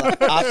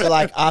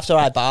 after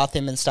I bath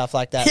him and stuff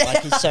like that,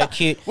 like he's so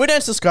cute. We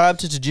don't subscribe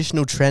to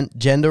traditional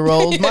gender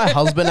roles. My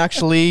husband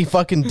actually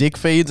fucking dick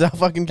feeds our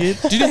fucking kid.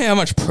 Do you know how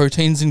much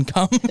protein's in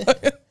cum?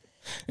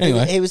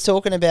 Anyway. He was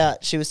talking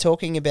about, she was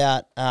talking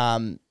about,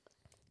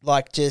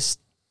 like just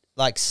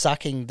like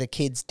sucking the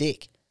kid's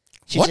dick.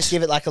 She What? just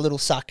give it like a little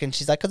suck, and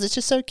she's like, because it's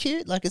just so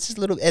cute. Like it's just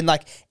little, and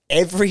like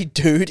every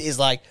dude is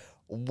like,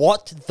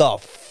 what the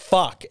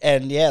fuck?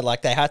 And yeah,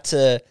 like they had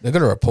to. They've got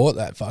to report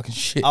that fucking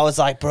shit. I was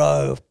like,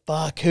 bro,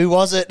 fuck, who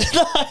was it?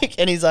 Like,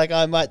 and he's like,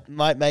 I might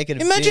make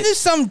it. Imagine if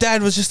some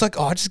dad was just like,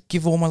 oh, I just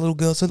give all my little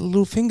girls a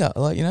little finger.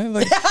 Like, you know,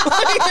 like,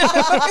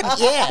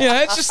 yeah, you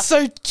know, it's just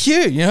so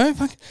cute, you know?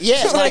 Like,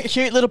 yeah, It's like a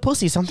cute little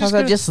pussy. Sometimes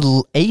I just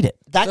eat it.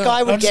 that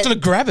guy I'm would just get. going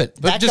to grab it,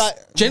 but that just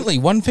guy- gently,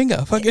 one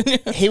finger. Fucking.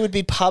 He would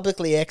be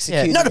publicly Yeah,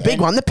 executed. not a big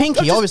and- one. The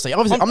pinky, obviously.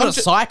 I'm not a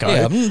just, psycho.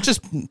 Yeah, I'm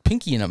just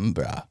pinkying them,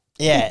 bruh.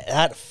 Yeah,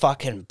 that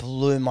fucking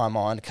blew my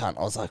mind, cunt.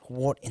 I was like,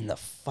 what in the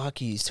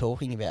fuck are you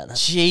talking about?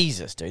 That's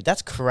Jesus, dude,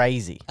 that's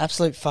crazy.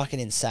 absolute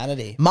fucking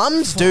insanity.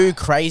 Mums do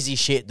crazy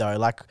shit though.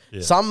 Like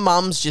some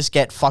mums just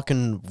get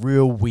fucking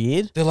real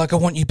weird. They're like, I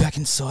want you back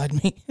inside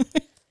me.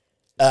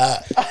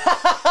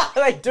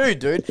 They do,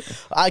 dude.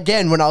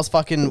 Again, when I was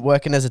fucking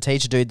working as a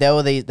teacher, dude, there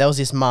was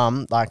this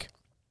mum, like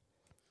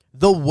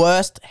the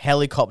worst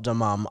helicopter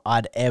mum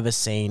I'd ever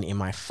seen in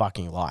my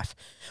fucking life.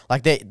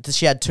 Like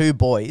she had 2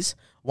 boys,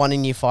 one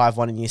in year 5,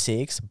 one in year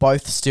 6.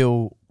 Both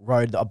still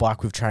rode a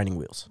bike with training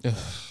wheels.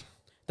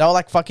 They were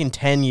like fucking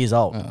 10 years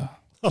old.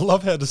 I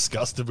love how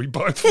disgusted we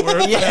both were.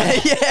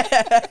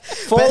 yeah.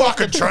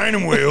 Fucking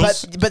training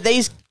wheels. But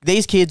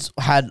these kids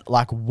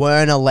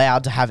weren't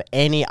allowed to have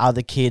any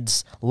other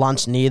kids'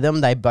 lunch near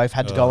them. They both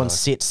had to go and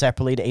sit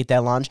separately to eat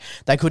their lunch.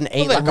 They couldn't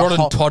eat Like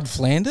rotten Todd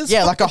Flanders?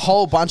 Yeah, like a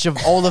whole bunch of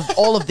all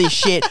of this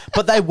shit.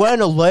 But they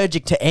weren't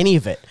allergic to any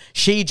of it.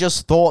 She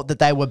just thought that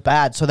they were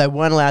bad, so they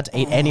weren't allowed to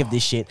eat any of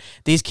this shit.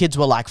 These kids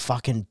were like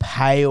fucking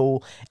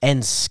pale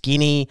and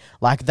skinny.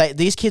 Like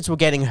these kids were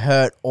getting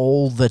hurt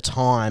all the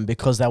time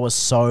because they were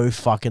so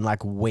fucking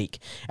like weak.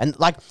 And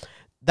like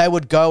they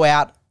would go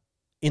out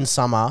in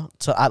summer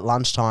at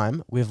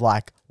lunchtime with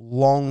like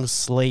long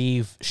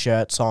sleeve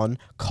shirts on,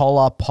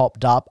 collar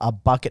popped up, a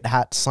bucket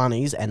hat,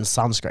 sunnies, and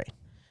sunscreen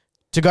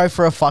to go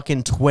for a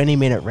fucking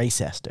 20-minute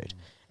recess, dude.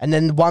 And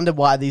then wonder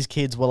why these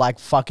kids were like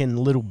fucking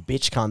little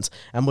bitch cunts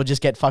and would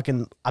just get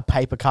fucking a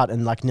paper cut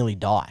and like nearly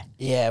die.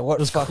 Yeah, what It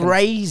was fucking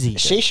crazy.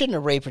 She shouldn't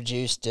have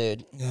reproduced,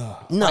 dude. No.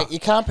 Like, you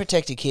can't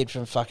protect a kid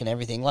from fucking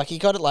everything. Like, you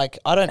got to, like,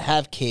 I don't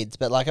have kids,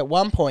 but, like, at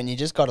one point, you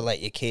just got to let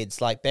your kids,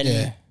 like,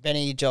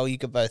 Benny, Joel, you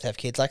could both have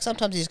kids. Like,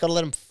 sometimes you just got to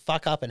let them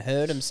fuck up and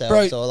hurt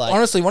themselves. Bro, or like,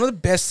 honestly, one of the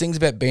best things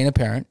about being a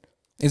parent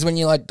is when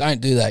you like, don't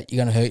do that, you're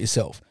going to hurt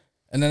yourself.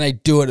 And then they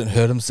do it and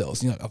hurt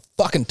themselves. You're like, I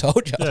fucking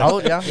told you.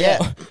 Told ya,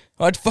 yeah.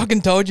 I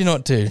fucking told you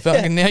not to.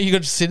 Fucking now you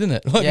got to sit in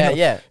it. Like, Yeah, you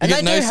know, yeah. You And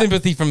get they no do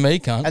sympathy from me,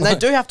 cunt. And they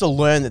do have to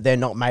learn that they're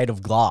not made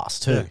of glass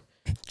too.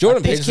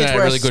 Jordan These Peterson kids had a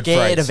were really good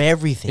scared phrase. of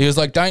everything. He was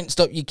like, don't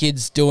stop your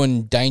kids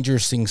doing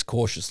dangerous things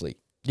cautiously.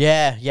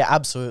 Yeah,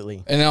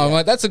 absolutely. And now I'm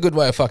like, that's a good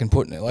way of fucking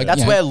putting it. Like, That's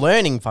you know, where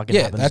learning fucking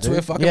happens. that's dude.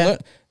 where fucking learn.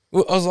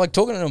 Well, I was like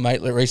talking to a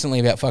mate recently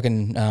about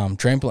fucking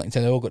trampolines.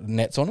 So they all got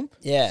nets on them.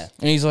 yeah.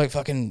 And he's like,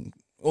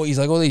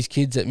 all these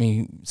kids at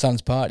me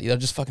son's party, they're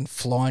just fucking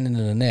flying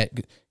into the net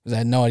because they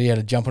had no idea how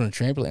to jump on a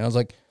trampoline. I was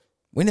like,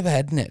 we never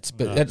had nets.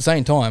 But at the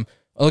same time,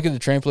 I look at the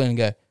trampoline and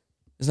go,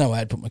 there's no way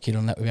I'd put my kid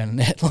on that without a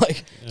net.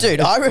 Like,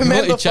 Dude, I remember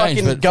completely changed,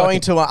 fucking but going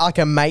to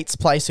a mate's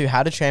place who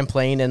had a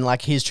trampoline and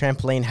like his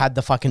trampoline had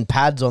the fucking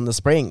pads on the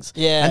springs.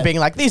 Yeah. And being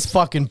like, these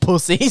fucking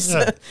pussies.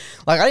 Like,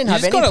 I didn't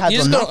have any pads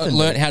you on just got to nothing.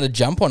 learn how to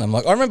jump on them.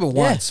 Like, I remember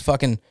once I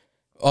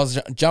was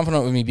jumping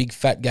on it with my big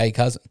fat gay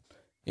cousin.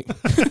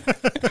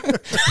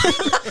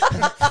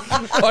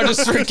 I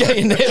just threw gay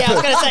in there. Yeah, I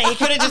was going to say, he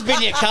could have just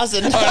been your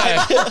cousin.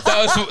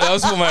 That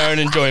was for my own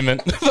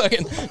enjoyment.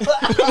 Fucking.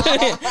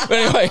 But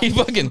anyway, he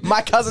fucking.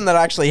 My cousin that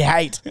I actually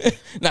hate.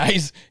 No,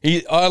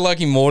 I like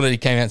him more that he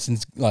came out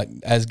since like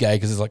as gay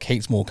because it's like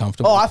heaps more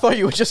comfortable. Oh, I thought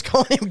you were just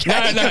calling him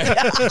gay. No,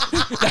 I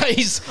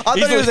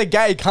thought he was a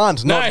gay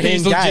cunt, no, not being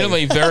he's gay.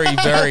 legitimately very,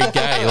 very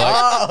gay. Like,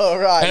 Oh,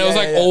 right. and it was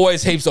like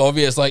always heaps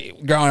obvious.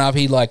 Like growing up,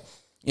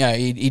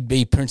 he'd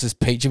be Princess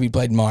Peach if he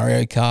played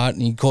Mario Kart,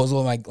 and he'd cause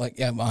all like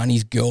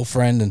Arnie's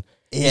girlfriend, and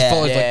he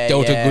follows like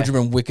Delta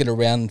Goodrum and Wicked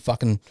around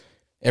fucking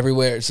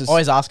everywhere. It's just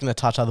always asking to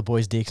touch other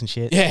boys' dicks and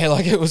shit. yeah,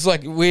 like it was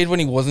like weird when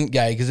he wasn't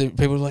gay because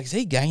people were like, "Is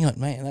he gay?" Like,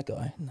 man, that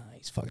guy, no,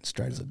 he's fucking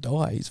straight as a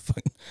die.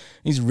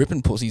 He's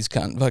ripping pussies,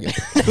 cunt, fucking.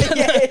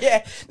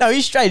 yeah. No,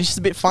 he's straight. He's just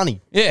a bit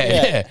funny.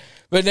 Yeah.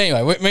 But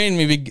anyway, me and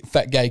my big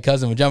fat gay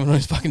cousin were jumping on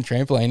his fucking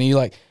trampoline, and he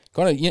like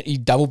kind of he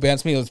double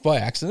bounced me. It was by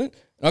accident.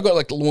 And I got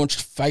like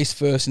launched face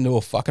first into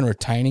a fucking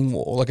retaining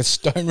wall, like a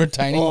stone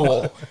retaining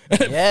wall.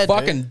 And it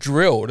fucking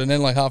drilled. And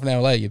then like half an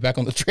hour later, you're back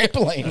on the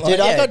trampoline. Like,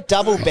 Dude, I got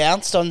double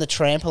bounced on the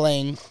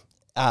trampoline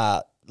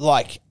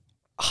like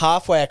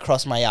halfway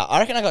across my yard. I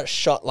reckon I got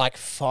shot like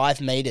 5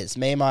 meters.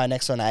 Me and my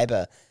next door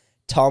neighbour,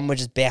 Tom, were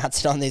just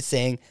bouncing on this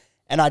thing,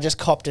 and I just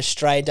copped a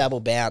stray double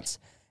bounce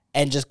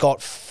and just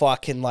got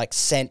fucking like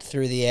sent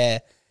through the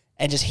air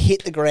and just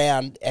hit the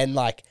ground and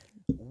like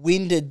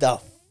winded the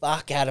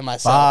fuck out of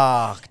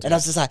myself. Fuck, and I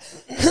was just like,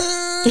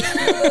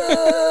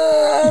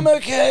 I'm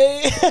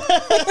okay.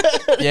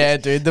 Yeah,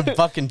 dude, the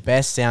fucking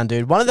best sound,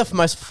 dude. One of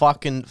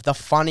the the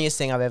funniest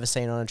thing I've ever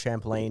seen on a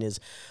trampoline is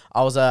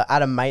I was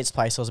at a mate's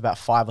place. There was about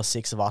 5 or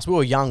 6 of us. We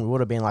were young. We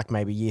would have been like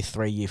maybe year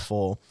 3, year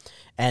 4.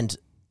 And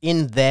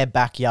in their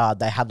backyard,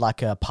 they had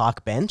like a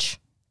park bench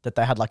that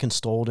they had like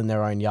installed in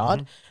their own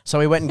yard. So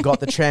we went and got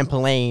the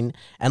trampoline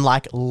and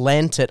like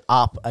lent it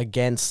up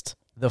against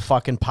the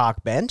fucking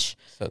park bench.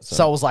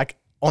 So it was like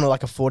on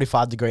like a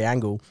 45-degree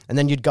angle, and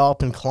then you'd go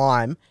up and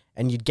climb,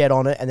 and you'd get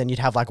on it, and then you'd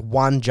have like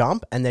one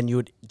jump, and then you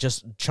would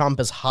just jump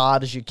as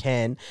hard as you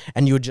can,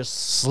 and you would just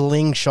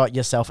slingshot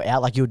yourself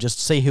out. Like you would just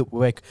see who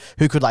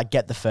could like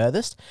get the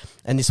furthest.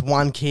 And this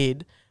one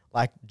kid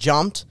like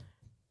jumped,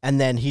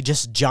 and then he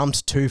just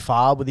jumped too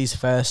far with his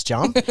first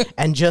jump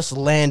and just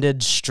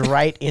landed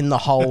straight in the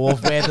hole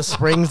of where the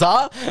springs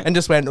are, and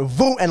just went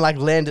voom, and like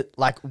landed,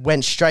 like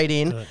went straight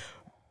in,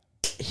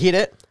 hit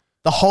it.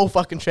 The whole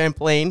fucking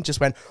trampoline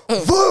just went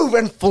woo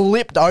and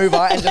flipped over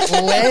and just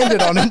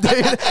landed on him,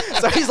 dude.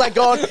 So he's like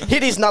gone,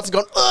 hit his nuts,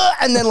 gone,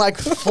 and then like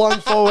flung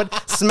forward,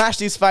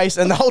 smashed his face,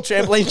 and the whole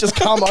trampoline's just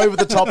come over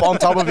the top on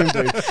top of him,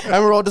 dude.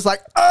 And we're all just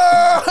like,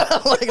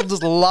 like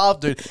just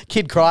laughed, dude.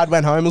 Kid cried,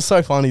 went home. It was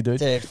so funny, dude.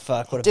 Dude,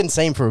 fuck. Didn't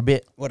see him for a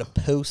bit. What a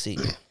pussy.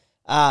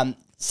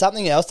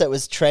 Something else that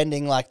was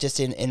trending, like just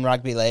in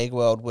rugby league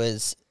world,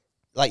 was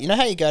like, you know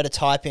how you go to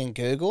type in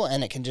Google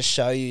and it can just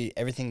show you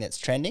everything that's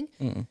trending?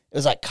 It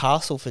was like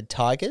Castleford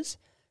Tigers.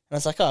 And I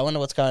was like, oh, I wonder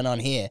what's going on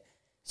here.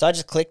 So I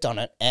just clicked on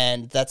it,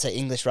 and that's an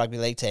English rugby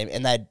league team,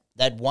 and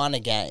they'd won a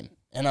game.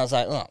 And I was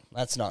like, oh,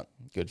 that's not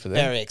Good for them.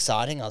 very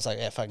exciting. I was like,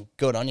 yeah, fucking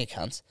good on you,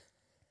 cunts.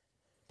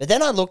 But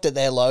then I looked at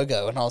their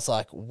logo, and I was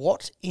like,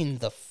 what in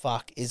the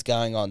fuck is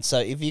going on? So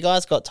if you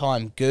guys got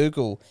time,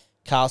 Google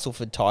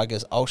Castleford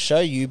Tigers. I'll show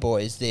you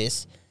boys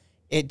this.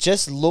 It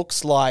just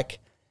looks like...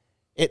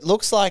 It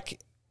looks like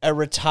a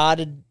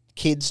retarded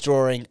kid's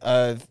drawing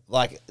of,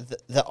 like,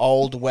 the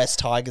old West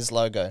Tigers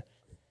logo.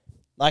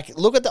 Like,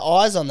 look at the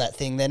eyes on that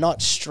thing. They're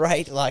not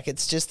straight. Like,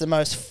 it's just the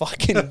most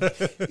fucking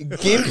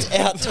gimped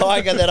out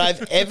tiger that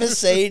I've ever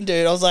seen,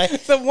 dude. I was like...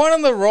 The one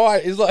on the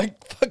right is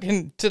like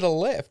fucking to the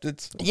left.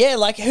 It's Yeah,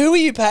 like, who are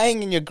you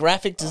paying in your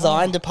graphic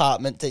design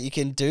department that you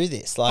can do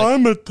this? Like,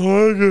 I'm a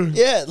tiger.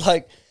 yeah,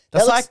 like...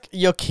 That's that looks- like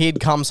your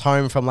kid comes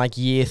home from like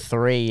year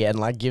 3 and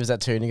like gives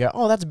that to you and you go,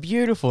 oh, that's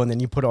beautiful. And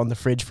then you put it on the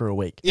fridge for a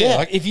week. yeah.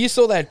 Like if you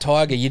saw that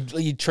tiger,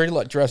 you'd treat it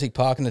like Jurassic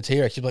Park and the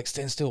T-Rex. You'd be like,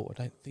 stand still.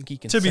 I don't think he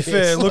can. To be see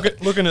fair,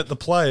 this." looking at the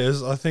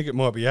players, I think it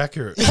might be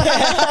accurate.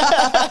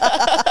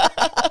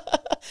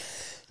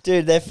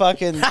 Dude, they're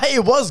fucking... Hey,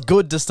 it was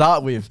good to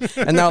start with.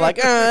 And they were like,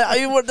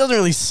 it doesn't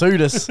really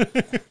suit us.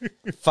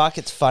 Fuck,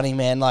 it's funny,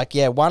 man. Like,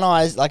 yeah, one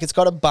eye, like, it's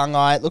got a bung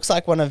eye. It looks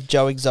like one of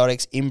Joe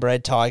Exotic's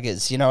inbred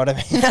tigers. You know what I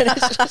mean?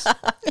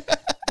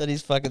 That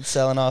he's fucking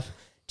selling off.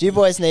 Do you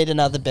boys need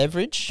another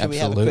beverage? Should we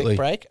have a Absolutely. quick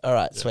break? All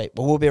right, sweet.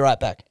 Well, we'll be right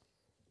back.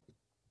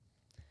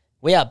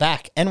 We are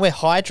back, and we're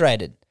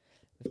hydrated.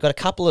 We've got a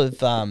couple of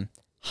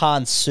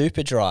Hans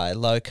Super Dry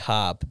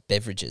low-carb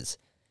beverages.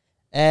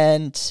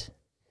 And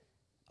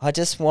I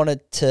just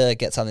wanted to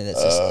get something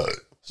that's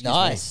just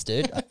nice,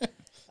 dude.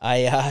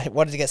 I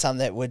wanted to get something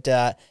that would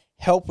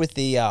help with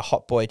the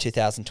Hot Boy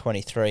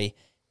 2023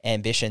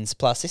 ambitions.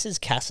 Plus, this is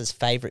Cass's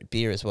favourite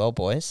beer as well,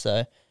 boys.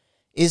 So,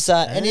 is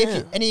any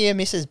of your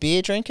missus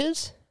beer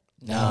drinkers?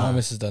 No, my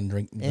missus doesn't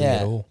drink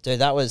at all. Dude,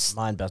 that was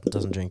Mine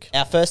doesn't drink.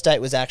 our first date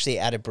was actually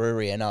at a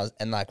brewery, and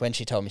like when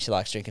she told me she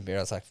likes drinking beer,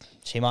 I was like,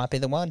 she might be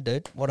the one,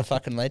 dude. What a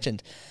fucking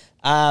legend.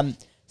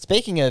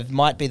 Speaking of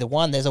might be the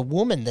one, there's a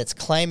woman that's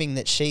claiming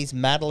that she's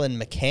Madeline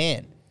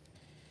McCann.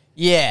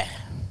 Yeah.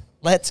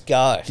 Let's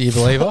go. Do you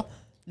believe her?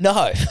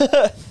 No.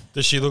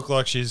 Does she look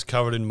like she's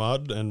covered in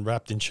mud and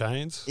wrapped in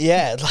chains?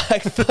 Yeah,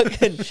 like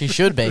fucking She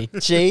should be.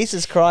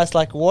 Jesus Christ,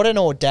 like what an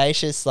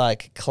audacious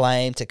like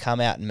claim to come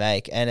out and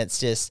make. And it's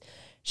just,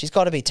 she's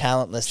got to be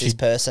talentless, this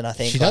person, I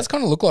think. She does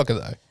kind of look like her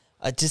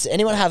though. Does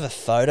anyone have a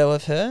photo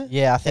of her?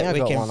 Yeah, I think that I we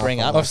got can one bring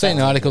up up. on I've seen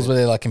articles where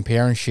they're like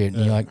comparing shit,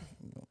 and you're like,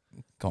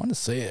 kind of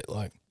see it.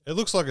 Like, It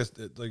looks like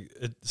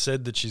it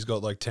said that she's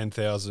got like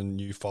 10,000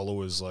 new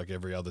followers like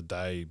every other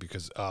day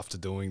because after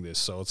doing this.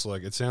 So it's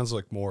like, it sounds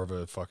like more of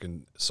a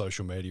fucking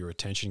social media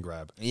attention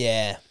grab.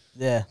 Yeah.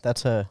 Yeah,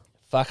 that's her.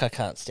 Fuck, I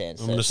can't stand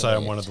I'm going to social say I'm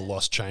media. one of the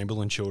lost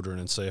Chamberlain children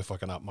and see if I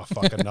can up my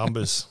fucking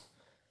numbers.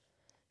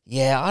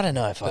 Yeah, I don't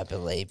know if I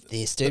believe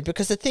this, dude,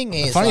 because the thing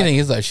is... the funny like, thing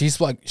is though,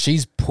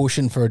 she's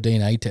pushing for a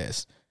DNA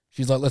test.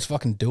 She's like, let's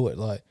fucking do it.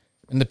 Like,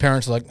 and the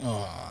parents are like,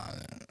 oh,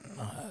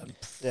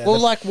 well,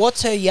 like,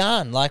 what's her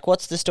yarn? Like,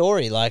 what's the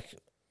story? Like,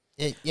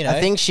 you know... I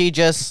think she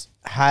just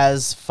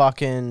has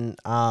fucking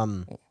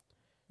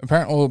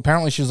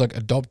apparently she was like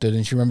adopted,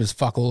 and she remembers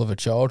fuck all of her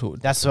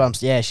childhood. that's what I'm.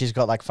 Yeah, she's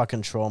got like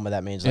fucking trauma.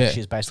 That means like Yeah.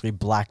 she's basically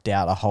blacked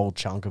out a whole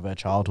chunk of her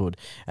childhood,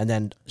 and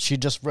then she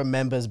just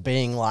remembers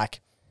being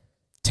like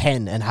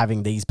 10 and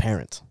having these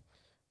parents.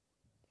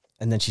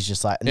 And then she's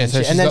just like, and Yeah,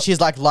 then, so she's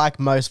she's like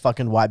most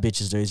fucking white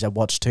bitches do, is they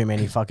watch too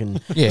many fucking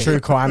Yeah. true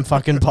crime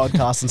fucking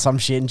podcasts and some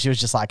shit. And she was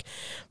just like,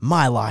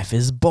 my life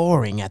is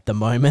boring at the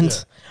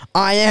moment.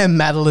 I am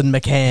Madeline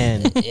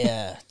McCann.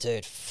 Yeah,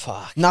 dude,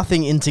 fuck.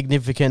 Nothing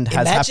insignificant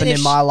has Imagine happened if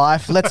in my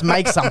life. Let's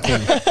make something.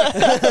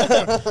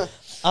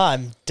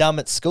 I'm dumb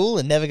at school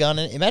and never gone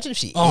in. Imagine if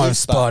she Oh, I'm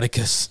is... but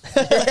Spartacus.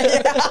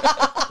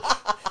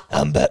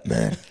 I'm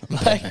Batman.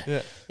 Like,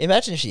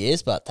 imagine if she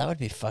is, but that would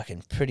be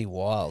fucking pretty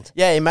wild.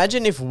 Yeah,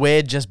 imagine if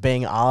we're just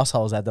being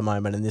assholes at the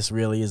moment and this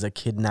really is a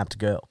kidnapped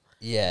girl.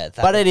 Yeah. That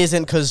But would- it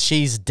isn't because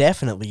she's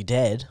definitely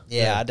dead.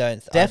 Yeah, I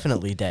don't...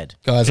 Definitely dead.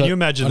 Guys, Can you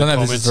imagine I don't the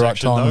know if this is the right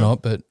comment time or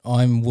section, not, but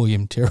I'm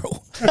William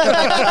Tyrrell.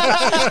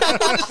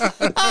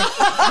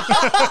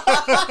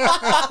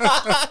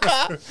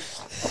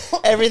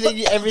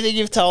 everything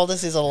you've told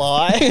us is a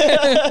lie.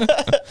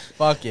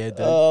 Fuck yeah, dude.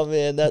 Oh,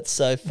 man, that's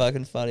so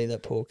fucking funny,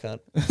 that poor cunt.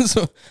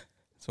 so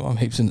I'm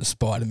heaps into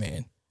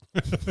Spider-Man.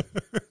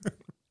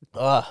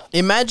 Oh,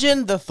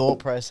 Imagine the thought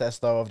process,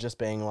 though, of just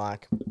being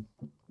like,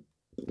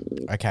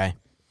 okay,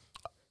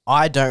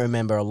 I don't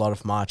remember a lot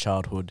of my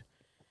childhood,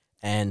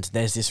 and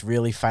there's this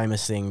really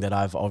famous thing that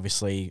I've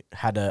obviously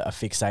had a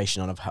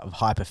fixation on, I've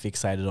hyper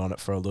fixated on it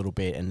for a little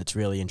bit, and it's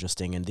really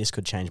interesting, and this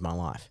could change my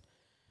life.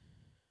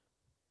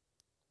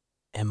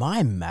 Am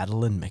I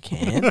Madeline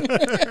McCann?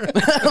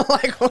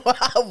 Like,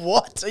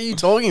 what are you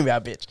talking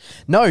about, bitch?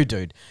 No,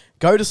 dude.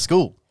 Go to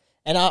school.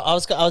 and I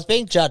was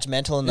being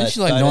judgmental in Isn't those she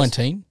like photos.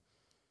 19?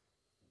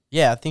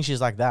 Yeah, I think she's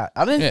like that.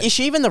 I don't. Yeah. Is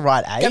she even the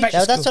right age? back to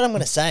No, that's what I'm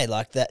going to say.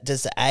 Like, that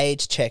does the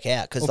age check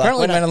out? Because Well,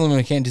 apparently Madeline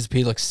McCann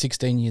disappeared like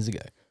 16 years ago.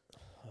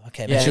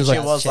 okay, Yeah, maybe she was it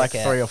does like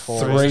check 3 out. or 4.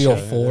 3 or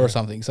 4 or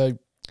something. So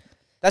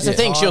That's the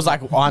thing. She was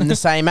like, I'm the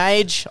same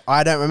age.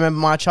 I don't remember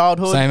my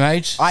childhood. same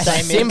age. I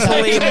Same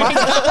simply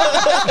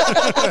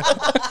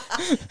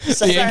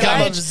Same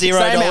income of same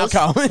 $0.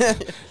 outcome.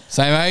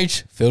 Same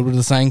age, filled with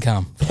the same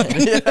cum.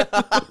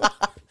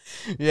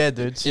 Yeah,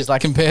 dude. She's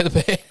like, Compare the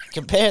pair.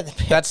 Compare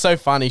the that's so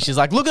funny. She's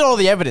like, look at all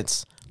the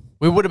evidence.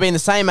 We would have been the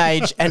same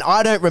age, and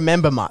I don't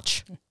remember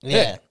much.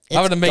 Yeah.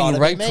 I would have been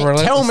raped for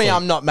Tell me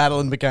I'm not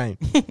Madeline McCain.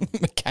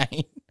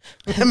 McCain.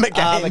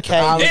 McCain.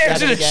 McCain. Yeah,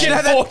 Madeline shit,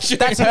 McCain.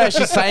 That's her.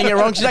 She's saying it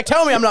wrong. She's like,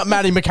 tell me I'm not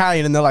Maddie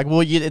McCain. And they're like,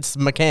 well, it's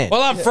McCann.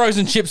 Well, I'm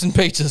frozen chips and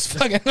pizzas.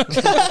 Fucking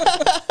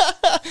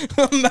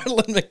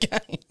Madeline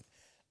McCain.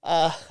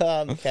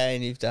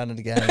 McCain, you've done it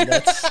again.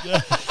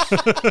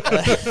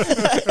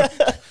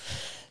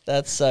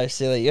 That's so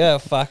silly. Yeah,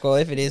 fuck. Well,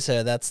 if it is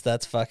her,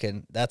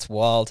 that's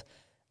wild.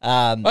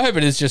 I hope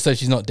it is just so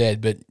she's not dead,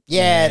 but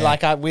Yeah,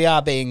 like we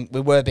were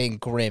being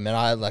grim, and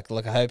I look.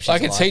 I hope she's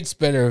like it's alive. heaps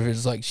better if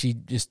it's like she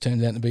just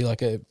turns out to be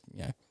like a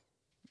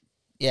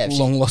Yeah, if she,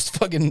 long lost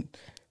fucking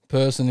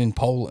person in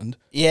Poland.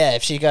 yeah.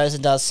 If she goes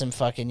and does some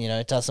fucking,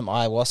 does some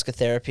ayahuasca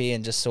therapy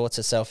and just sorts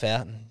herself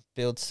out and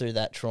builds through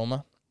that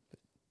trauma.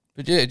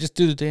 But yeah, just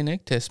do the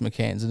DNA test,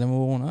 McCanns, and then we'll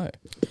all know.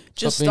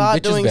 Just Stop being start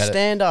bitches doing about it.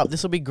 stand-up.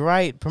 This will be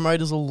great.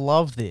 Promoters will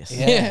love this.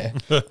 Yeah.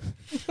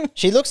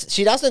 She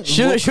doesn't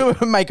She'll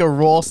make a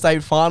Raw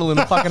state final in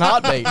a fucking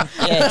heartbeat.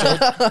 Yeah,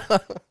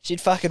 dude.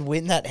 She'd fucking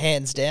win that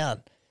hands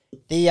down.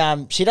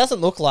 She doesn't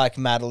look like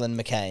Madeline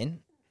McCann.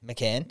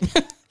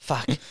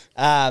 Fuck.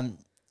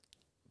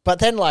 But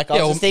then I was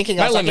just thinking,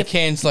 Madeline I was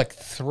like, McCann's like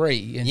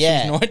 3 and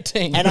Yeah. she's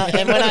 19. and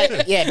when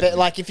but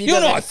like if you You're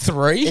go not back,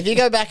 3. if you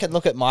go back and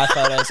look at my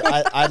photos,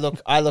 I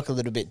look a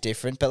little bit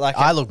different. But like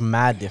I look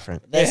mad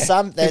different. there's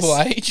People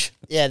age.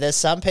 there's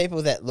some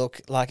people that look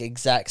like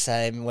exact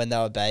same when they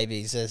were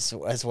babies as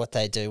what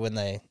they do when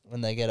they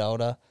get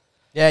older.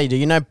 Yeah, you do.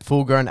 You know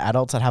full-grown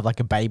adults that have like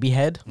a baby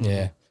head?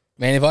 Yeah.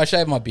 Man, if I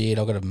shave my beard,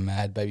 I've got a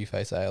mad baby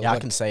face. I Yeah, I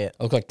can see it.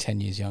 I look like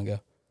 10 years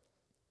younger.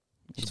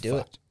 You do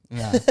it.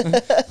 No.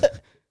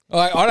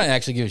 I don't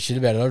actually give a shit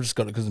about it. I just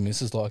got it because the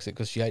missus likes it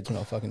because she hates when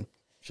I fucking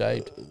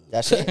shaved.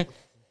 That's it.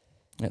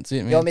 That's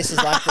it, man. Your missus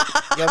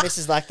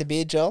like the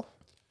beard, Joel.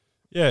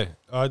 Yeah,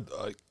 I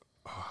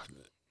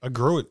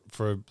grew it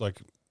for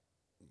like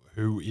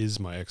who is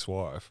my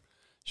ex-wife.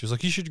 She was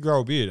like, you should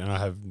grow a beard, and I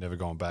have never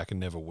gone back and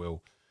never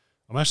will.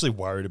 I'm actually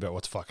worried about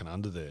what's fucking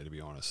under there, to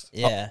be honest.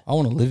 Yeah, I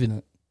want to live in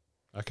it.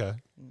 Okay.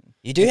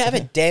 you do have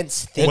a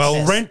dense thickness.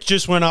 Well, rent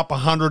just went up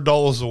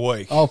 $100 a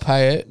week. I'll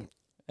pay it,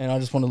 and I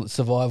just want to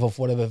survive off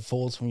whatever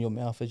falls from your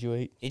mouth as you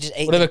eat. You just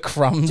eat Whatever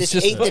crumbs.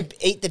 Just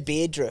eat the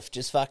beard drift.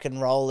 Just fucking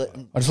roll it.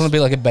 I just want to be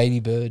like a baby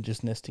bird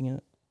just nesting in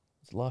it.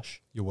 It's lush.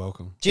 You're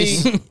welcome. Do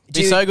you,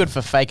 Be so good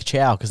for fake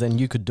chow because then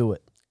you could do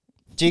it.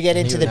 do you get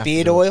into You the would have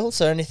beard to do it. oils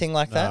or anything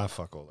like Nah, that?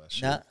 fuck all that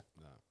shit. Nah.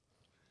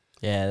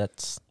 Yeah,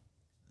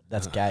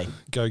 that's gay.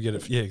 Go get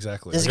it. Yeah,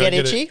 exactly. Does it Go get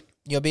itchy?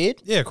 Your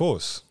beard? Yeah, of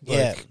course.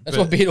 Yeah. That's but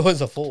what beard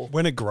oils are for.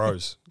 when it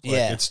grows. Like,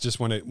 Yeah. It's just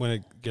when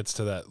it gets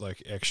to that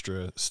like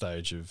extra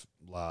stage of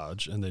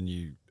large, and then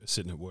you are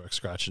sitting at work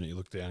scratching it, you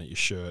look down at your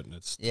shirt and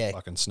it's Yeah.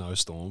 fucking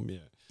snowstorm. Yeah.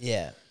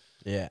 Yeah.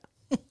 Yeah.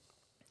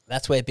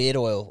 That's where beard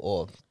oil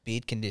or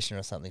beard conditioner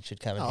or something should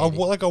come in I handy.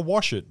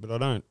 wash it, but I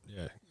don't.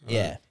 Yeah. I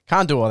Yeah.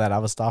 Can't do all that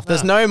other stuff.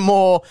 There's no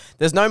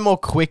more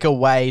quicker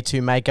way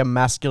to make a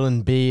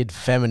masculine beard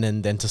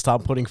feminine than to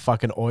start putting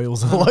fucking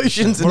oils and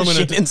lotions What and am I gonna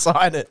shit do?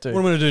 inside it, dude.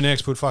 What am I going to do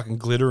next? Put fucking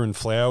glitter and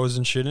flowers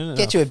and shit in it?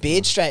 Get you a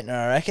beard straightener,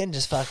 I reckon.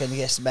 Just fucking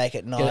just make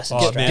it nice and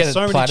Oh, straight. man, Get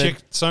it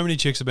plaited. so many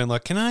chicks have been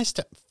like, can I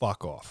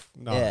fuck off?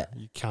 No, Yeah.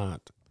 you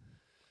can't.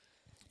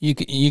 You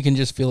can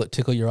just feel it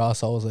tickle your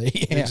asshole. Yeah,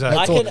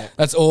 Exactly.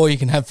 That's all you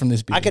can have from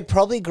this beard. I could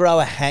probably grow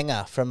a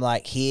hanger from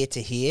like here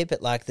to here,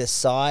 but like the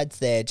sides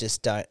there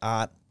just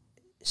aren't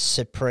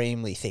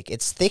supremely thick.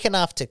 It's thick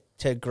enough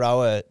to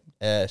grow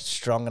a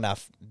strong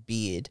enough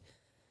beard,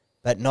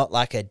 but not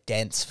like a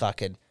dense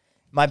fucking.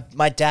 My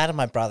dad and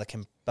my brother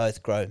can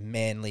both grow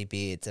manly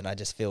beards, and I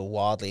just feel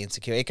wildly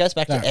insecure. It goes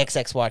back to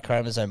XXY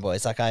chromosome,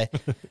 boys. Like I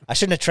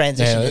shouldn't have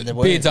transitioned in the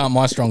womb. beards aren't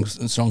my strong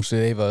suit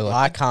either. Like,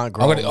 I can't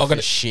grow I've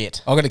got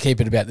shit. I've got to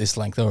keep it about this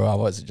length, or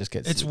otherwise it just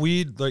gets. It's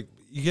weird. Like,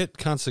 you get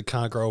cunts that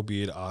can't grow a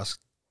beard ask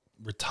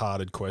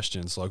retarded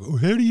questions like, oh,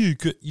 how do you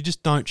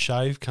just don't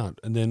shave, cunt.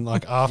 And then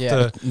like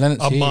after Then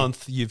it's a here.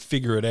 month, you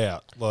figure it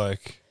out.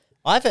 Like,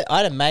 I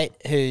had a mate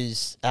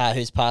who's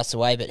passed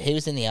away, but he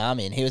was in the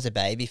army and he was a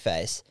baby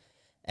face,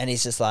 and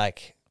he's just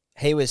like,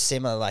 he was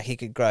similar, like he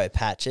could grow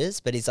patches,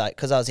 but he's like,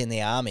 because I was in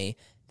the army,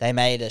 they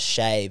made us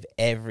shave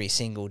every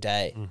single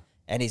day,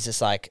 and he's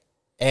just like,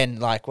 and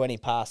like when he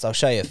passed, I'll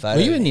show you a photo.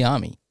 Were you in the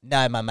army?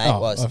 No, my mate Oh,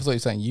 was. I thought you were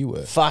saying you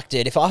were. Fuck,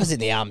 dude, if I was in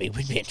the army,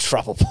 we'd be in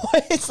trouble,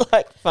 boys.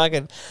 Like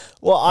fucking,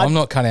 well, I'm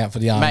not cut out for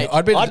the army. Mate,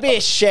 I'd be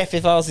a chef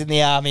if I was in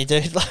the army,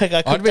 dude. Like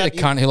I'd be the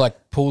cunt who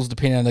like pulls the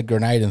pin out of the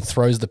grenade and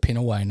throws the pin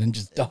away and then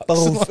just dies.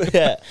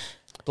 Yeah.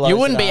 blows You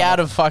wouldn't it be up. out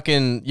of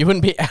fucking. You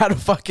wouldn't be out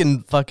of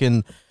fucking.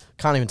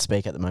 Can't even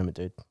speak at the moment,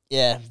 dude.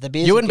 Yeah, the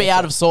beers. You wouldn't be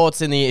out of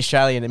sorts in the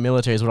Australian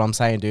military, is what I'm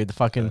saying, dude. The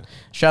fucking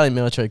Australian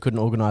military couldn't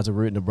organise a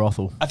route in a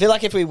brothel. I feel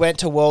like if we went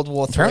to World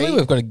War Apparently, III,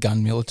 we've got a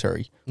gun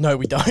military. No,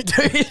 we don't,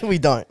 dude. We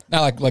don't.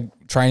 No, like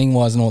training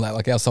wise and all that.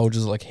 Like our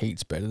soldiers are like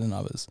heaps better than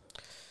others.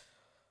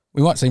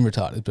 We might seem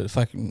retarded, but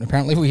fucking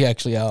apparently we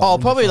actually are. Oh,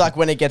 probably like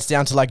when it gets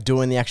down to like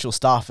doing the actual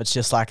stuff, it's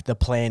just like the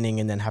planning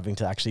and then having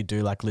to actually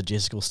do like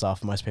logistical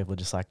stuff. Most people are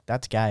just like,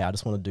 that's gay. I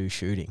just want to do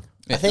shooting.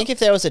 I think if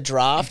there was a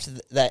draft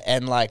that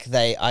and like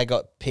I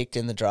got picked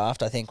in the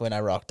draft, I think when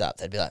I rocked up,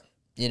 they'd be like,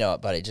 you know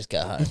what, buddy, just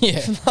go home.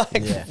 Yeah.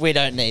 Like, we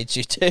don't need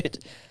you, dude.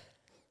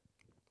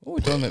 What are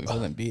we talking about with all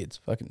them beards?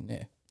 Fucking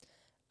yeah.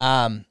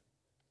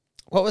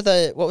 What was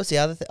the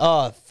other thing?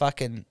 Oh,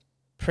 fucking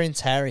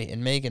Prince Harry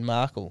and Meghan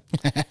Markle.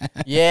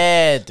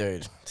 Yeah,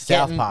 dude.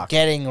 South Park.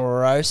 Getting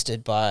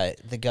roasted by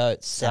the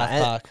goats. South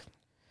and- Park.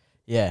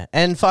 Yeah,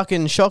 and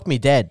fucking shock me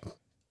dead.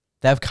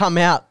 They've come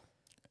out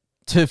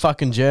to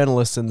fucking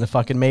journalists and the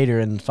fucking media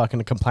and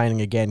fucking complaining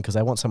again because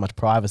they want so much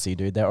privacy,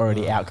 dude. They're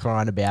already out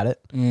crying about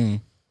it.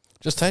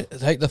 Just take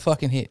the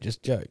fucking hit.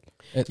 Just joke.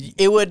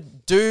 It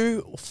would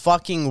do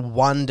fucking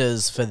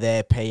wonders for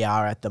their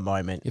PR at the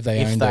moment If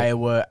they owned it.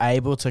 were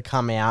able to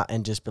come out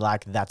and just be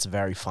like, that's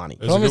very funny.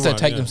 It was a Problem is good they one,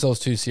 take yeah. themselves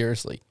too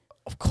seriously.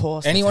 Of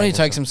course. Anyone who that's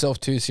takes himself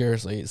too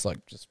seriously, it's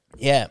like just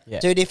Yeah. Yeah.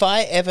 Dude, if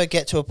I ever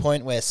get to a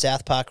point where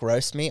South Park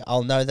roasts me,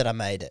 I'll know that I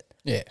made it.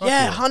 yeah.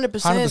 Yeah, 100%.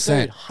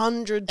 100%. Dude,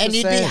 100%. And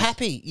you'd be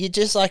happy. You're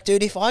just like,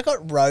 dude, if I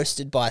got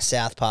roasted by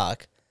South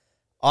Park,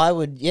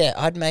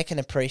 I'd make an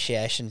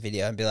appreciation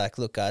video and be like,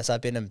 look, guys,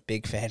 I've been a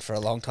big fan for a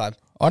long time.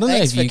 I don't know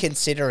Thanks if for you-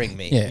 considering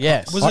me. Yeah.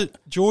 Yes. Was it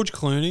George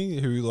Clooney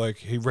who like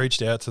he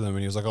reached out to them and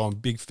he was like, "Oh, I'm a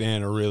big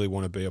fan. I really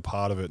want to be a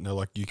part of it." And they're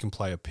like, "You can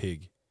play a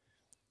pig,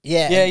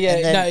 Yeah. Yeah, and- yeah.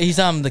 and then- No, he's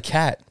the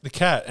cat. the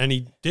cat," and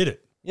he did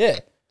it. Yeah.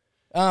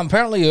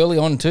 Apparently early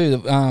on too,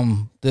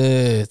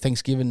 the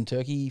Thanksgiving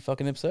turkey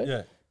fucking episode.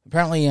 Yeah.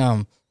 Apparently,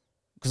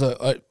 because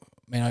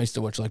I used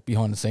to watch like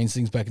behind the scenes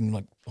things back in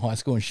like high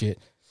school and shit.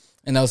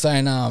 And they were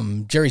saying,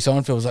 Jerry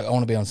Seinfeld was like, I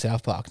want to be on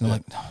South Park. And they're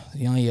like,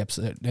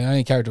 the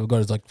only character we've got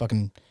is like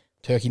fucking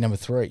turkey number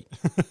 3.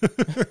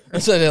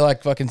 And so they're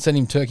like, fucking send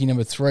him turkey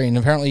number 3. And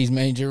apparently his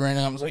manager ran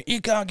out and was like,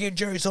 you can't get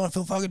Jerry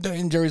Seinfeld fucking doing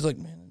it. And Jerry's like,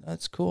 man,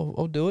 that's cool.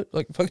 I'll do it.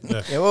 Like, fucking.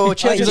 Yeah, well,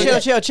 chill,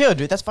 he's chill,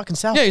 dude. That's fucking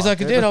South Yeah, he's Park,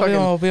 like, dude. dude, That's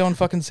I'll be on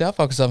fucking South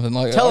Park or something.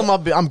 Like, Tell him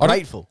I'm I don't-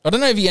 grateful. I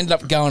don't know if he ended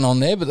up going on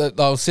there, but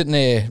I was sitting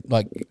there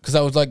like because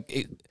I was like,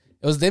 it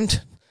was them.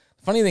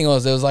 Funny thing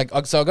was, there was like,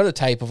 so I got a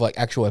tape of like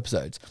actual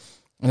episodes,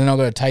 and then I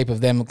got a tape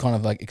of them kind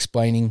of like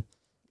explaining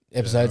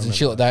episodes and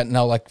shit like that, and they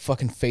were like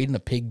fucking feeding a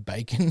pig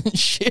bacon and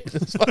shit.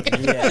 It's fucking,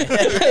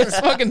 it's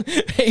fucking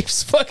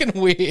heaps fucking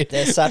weird.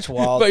 They're such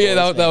wild. But yeah,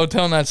 boys, they man. were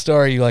telling that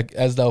story like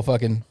as they were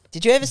fucking.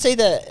 Did you ever see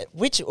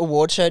which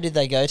award show did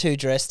they go to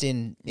dressed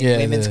in Yeah,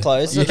 women's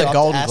clothes? the Dropped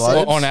Golden acid?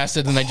 Globes? On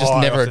acid, and they just High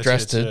never off the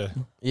addressed tits, it.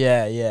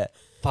 yeah. Yeah.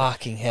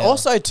 Fucking hell.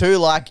 Also, too,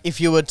 like, if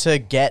you were to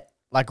get,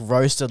 like,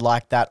 roasted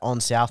like that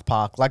on South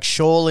Park, like,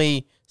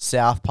 surely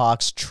South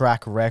Park's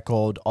track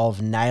record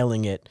of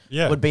nailing it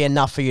Yeah. would be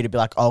enough for you to be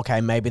like,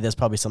 okay, maybe there's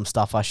probably some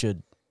stuff I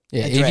should...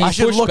 Yeah, if I you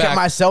should push look at back,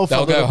 myself a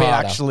they'll little go bit,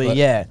 harder, actually, but-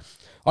 yeah.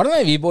 I don't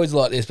know if you boys are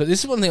like this, but this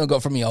is one thing I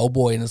got from my old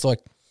boy, and it's like,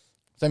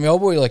 so my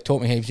old boy like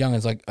taught me heaps young.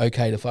 It's like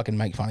okay to fucking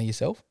make fun of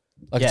yourself.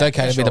 Like it's Yeah,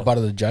 okay for to be the sure. butt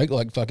of the joke.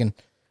 Like fucking,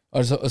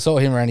 I saw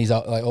him around his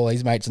like all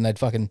his mates, and they'd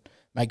fucking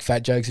make fat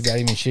jokes about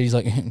him and shit. He's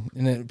like, and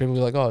then people were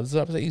like, "Oh, does it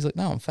upset?" He's like,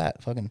 "No, I'm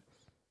fat. Fucking,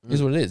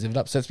 here's what it is. If it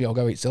upsets me, I'll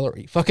go eat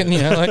celery. Fucking,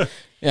 you know, like,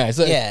 yeah."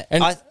 So, Yeah,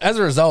 and I- as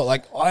a result,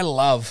 like I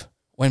love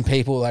when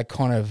people like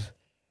kind of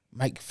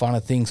make fun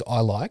of things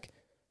I like.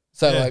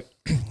 So Yeah.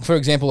 like, for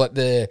example, like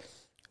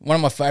one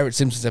of my favorite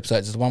Simpsons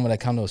episodes is the one where they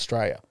come to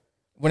Australia.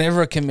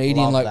 Whenever a comedian,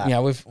 Love like, that. you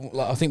know,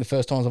 I think the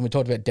first time when we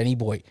talked about Denny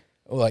Boy,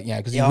 or like, you know,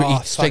 because Yeah, he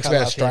fuck, speaks I about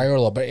love Australia a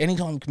lot, but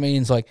anytime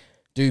comedians like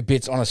do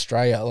bits on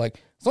Australia,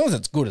 like, as long as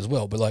it's good as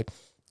well, but like,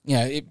 you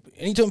know,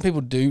 anytime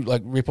people do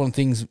like rip on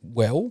things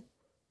well,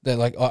 that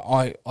like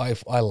I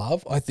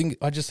love, I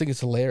just think it's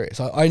hilarious.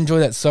 I enjoy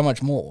that so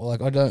much more.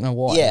 Like, I don't know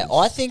why. Yeah,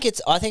 I think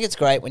it's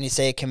great when you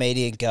see a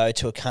comedian go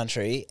to a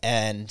country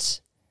and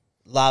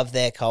love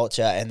their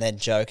culture and then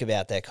joke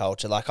about their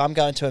culture. Like I'm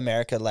going to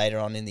America later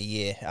on in the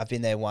year. I've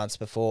been there once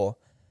before,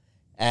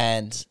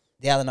 and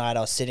the other night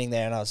I was sitting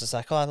there and I was just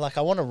like, oh, like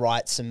I want to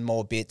write some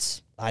more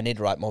bits. I need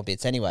to write more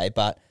bits anyway,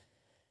 but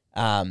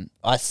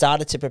I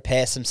started to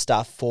prepare some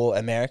stuff for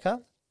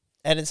America,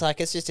 and it's like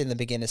it's just in the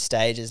beginner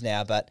stages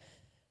now, but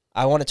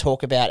I want to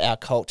talk about our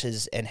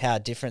cultures and how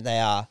different they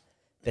are,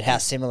 but how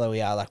similar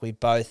we are. Like we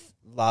both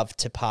love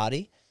to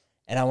party,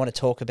 and I want to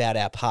talk about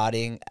our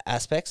partying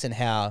aspects and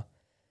how,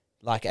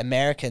 like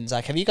Americans,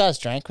 like have you guys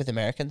drank with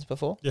Americans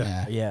before?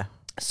 Yeah. Yeah.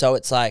 So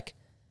it's like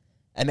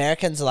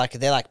Americans are like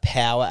they're like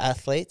power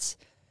athletes.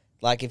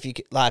 Like if you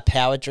like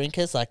power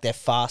drinkers, like they're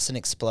fast and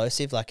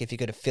explosive. Like if you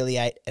could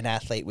affiliate an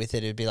athlete with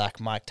it, it'd be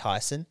like Mike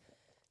Tyson.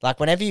 Like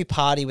whenever you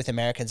party with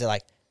Americans,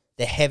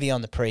 they're heavy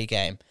on the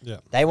pregame. Yeah.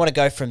 They want to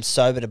go from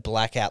sober to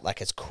blackout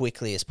like as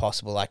quickly as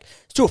possible. Like,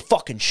 let's do a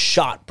fucking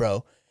shot,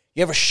 bro.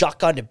 You ever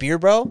shotgun a beer,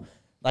 bro?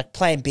 Like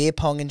playing beer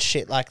pong and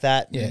shit like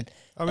that. Yeah.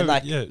 I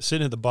remember,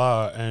 sitting at the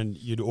bar and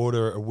you'd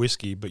order a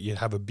whiskey, but you'd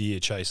have a beer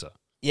chaser.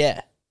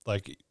 Yeah.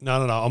 Like,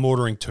 no, I'm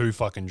ordering 2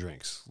 fucking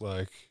drinks.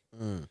 Like,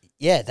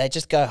 yeah, they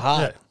just go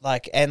hard.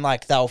 Yeah.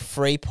 They'll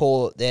free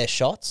pour their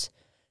shots.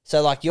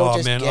 So like you're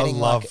just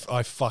getting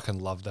I fucking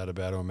love that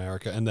about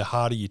America. And the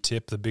harder you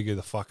tip, the bigger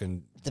the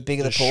fucking the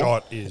bigger the pool.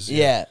 shot is.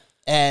 Yeah.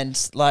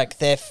 And like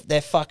they're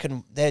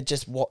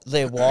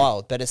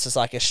wild, but it's just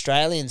like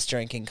Australians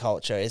drinking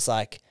culture is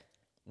like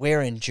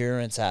we're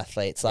endurance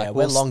athletes. Like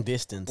we're long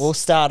distance. We'll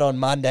start on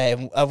Monday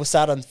and we'll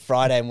start on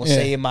Friday and we'll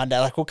see you Monday.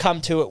 Like we'll come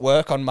to at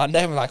work on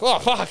Monday and we're like, oh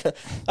fuck,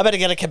 I better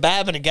get a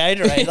kebab and a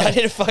Gatorade. I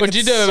need to fucking. What'd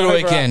you do over the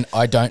weekend?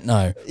 I don't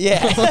know.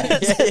 Yeah.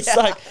 It's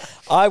like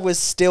I was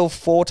still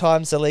 4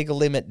 times the legal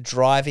limit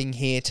driving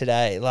here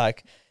today.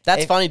 Like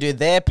that's funny, dude.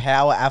 They're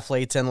power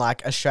athletes, and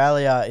like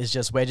Australia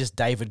is we're just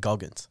David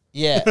Goggins.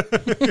 Yeah.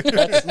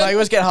 Like we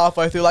always get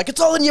halfway through, like, it's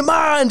all in your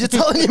mind. It's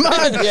all in your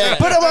mind. Yeah.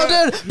 Put them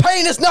on, dude.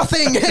 Pain is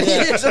nothing.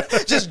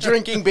 Just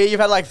drinking beer.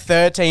 You've had like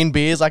 13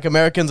 beers. Like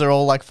Americans are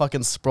all like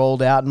fucking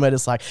sprawled out, and we're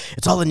just like,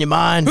 it's all in your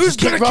mind. Who's just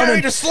keep gonna carry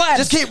running. the slabs?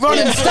 Just keep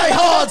running. Stay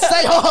hard.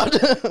 Stay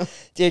hard.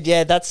 Dude,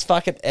 yeah, that's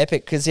fucking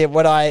epic. Because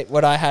what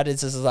I had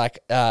is like,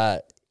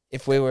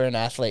 if we were an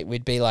athlete,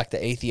 we'd be like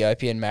the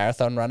Ethiopian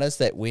marathon runners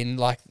that win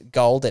like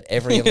gold at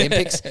every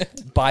Olympics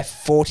by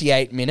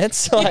 48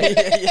 minutes. Like,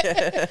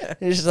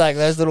 it's just like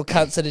those little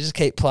cunts that just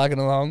keep plugging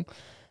along.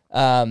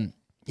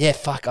 Yeah,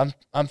 fuck,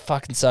 I'm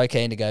fucking so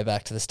keen to go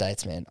back to the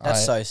States, man.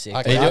 That's so sick.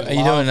 Are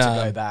you doing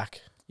to go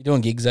back? You doing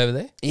gigs over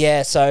there?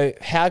 Yeah. So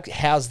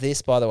how's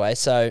this, by the way?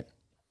 So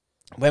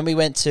when we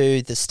went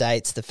to the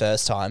States the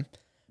first time,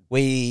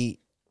 we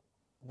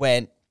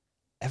went.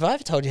 Have I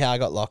ever told you how I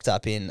got locked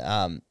up in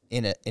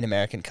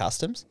American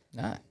customs?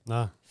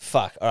 No.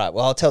 Fuck. All right.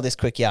 Well, I'll tell this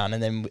quick yarn,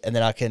 and then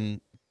I can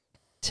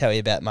tell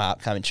you about my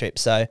upcoming trip.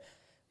 So,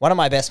 one of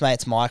my best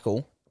mates,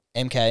 Michael,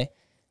 MK,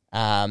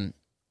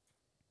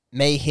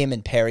 me, him,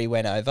 and Perry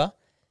went over,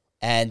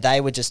 and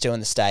they were just doing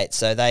the States.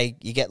 So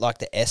you get like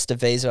the ESTA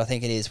visa, I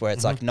think it is, where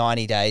it's like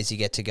 90 days you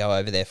get to go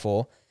over there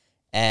for.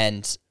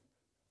 And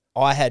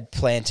I had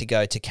planned to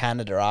go to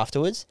Canada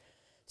afterwards,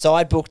 so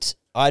I'd booked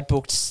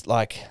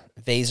like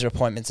visa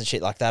appointments and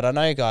shit like that. I don't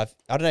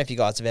know if you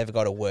guys have ever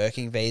got a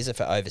working visa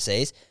for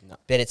overseas,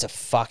 but it's a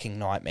fucking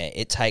nightmare.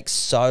 It takes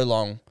so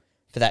long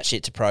for that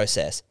shit to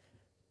process.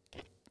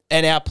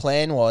 And our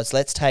plan was,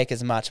 let's take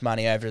as much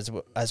money over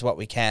as what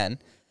we can,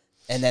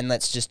 and then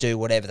let's just do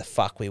whatever the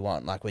fuck we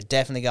want. Like, we're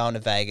definitely going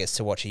to Vegas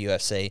to watch a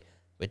UFC.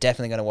 We're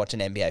definitely going to watch an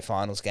NBA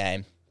Finals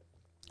game.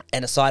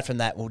 And aside from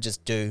that, we'll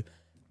just do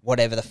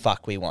whatever the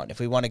fuck we want. If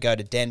we want to go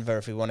to Denver,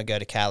 if we want to go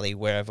to Cali,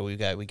 wherever we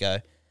go, we go.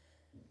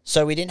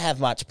 So we didn't have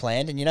much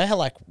planned. And you know how,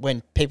 like,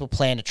 when people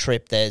plan a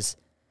trip, there's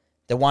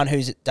the one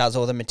who does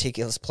all the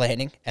meticulous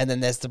planning, and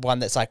then there's the one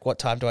that's like, what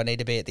time do I need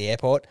to be at the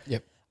airport?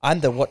 Yep. I'm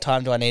the what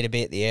time do I need to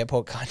be at the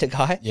airport kind of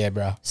guy. Yeah,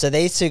 bro. So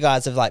these two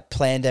guys have, like,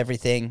 planned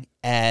everything,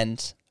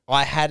 and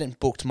I hadn't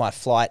booked my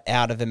flight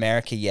out of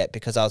America yet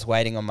because I was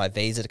waiting on my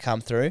visa to come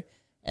through,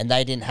 and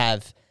they didn't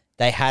have...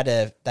 They had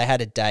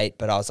a date,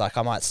 but I was like,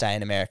 I might stay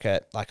in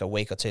America like a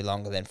week or two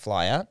longer than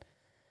fly out.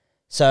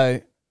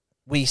 So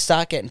we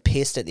start getting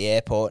pissed at the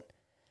airport,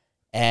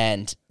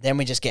 and then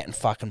we're just getting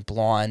fucking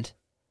blind.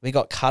 We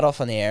got cut off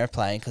on the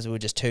airplane because we were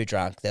just too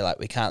drunk. They're like,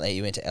 we can't let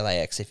you into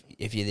LAX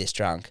if you're this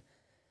drunk.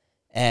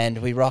 And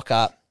we rock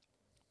up.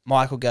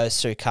 Michael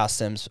goes through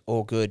customs,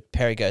 all good.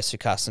 Perry goes through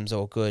customs,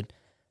 all good.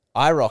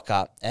 I rock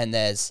up, and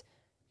there's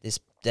this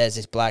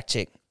black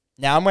chick.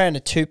 Now, I'm wearing a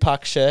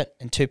Tupac shirt,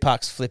 and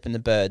Tupac's flipping the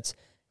birds.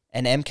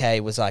 And MK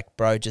was like,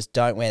 bro, just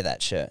don't wear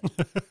that shirt.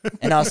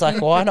 And I was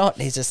like, why not?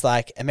 And he's just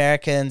like,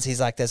 Americans, he's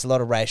like, there's a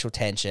lot of racial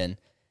tension.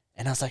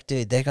 And I was like,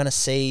 dude, they're going to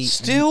see...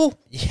 Still?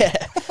 Yeah.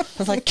 I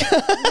was like,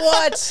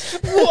 what?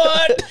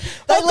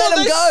 They let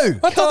him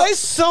go. I thought they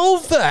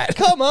solved that.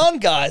 Come on,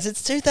 guys.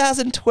 It's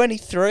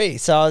 2023.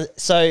 So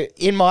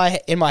in my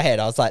head,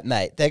 I was like,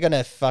 mate, they're going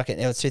to fucking...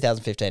 It was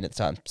 2015 at the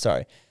time.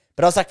 Sorry.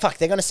 But I was like, fuck,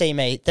 they're going to see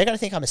me. They're going to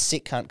think I'm a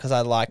sick cunt because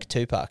I like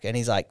Tupac. And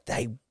he's like,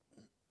 they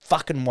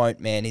fucking won't,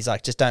 man. He's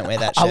like, just don't wear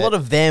that shirt. A lot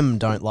of them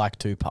don't like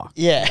Tupac.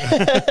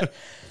 Yeah.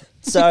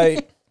 So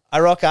I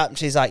rock up and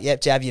she's like, yep,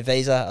 do you have your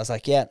visa? I was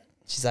like, yeah.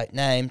 She's like,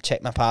 name,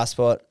 check my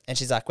passport. And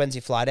she's like, when's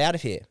your flight out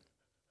of here?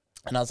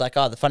 And I was like,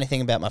 oh, the funny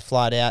thing about my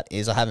flight out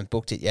is I haven't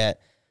booked it yet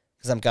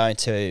because I'm going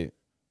to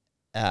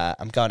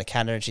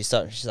Canada. And she's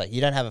like,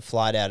 you don't have a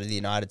flight out of the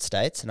United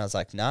States? And I was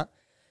like, nah.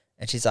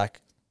 And she's like,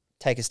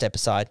 take a step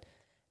aside.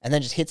 And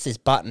then just hits this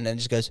button and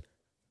just goes,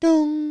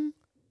 dong.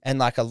 And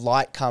like a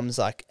light comes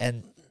like,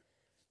 and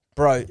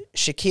bro,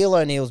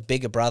 Shaquille O'Neal's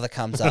bigger brother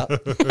comes up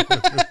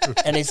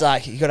and he's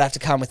like, you're going to have to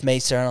come with me,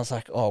 sir. And I was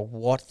like, oh,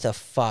 what the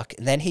fuck?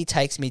 And then he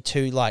takes me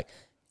to like,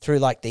 through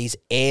like these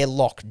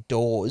airlock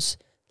doors,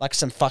 like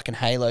some fucking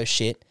Halo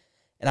shit.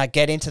 And I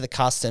get into the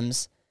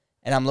customs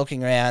and I'm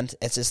looking around.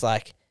 It's just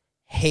like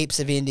heaps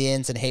of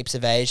Indians and heaps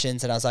of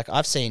Asians, and I was like,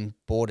 I've seen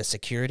border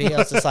security. I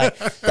was just like,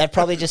 they've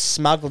probably just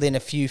smuggled in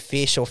a few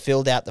fish or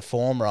filled out the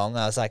form wrong.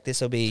 I was like,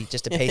 this will be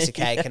just a piece of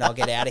cake and I'll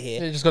get out of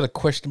here. You just got a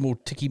questionable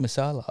tikka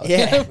masala.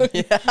 Yeah.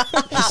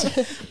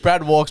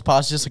 Brad walks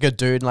past just like a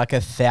dude and like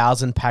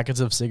 1,000 packets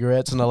of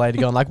cigarettes, and a lady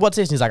going like, "What's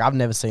this?" And he's like, "I've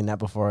never seen that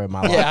before in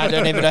my life." Yeah, I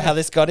don't even know how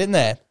this got in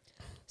there.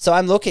 So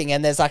I'm looking,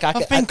 and there's like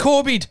I've been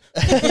corbied.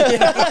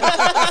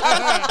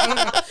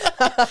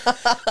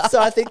 So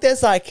I think there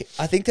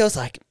was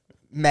like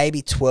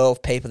maybe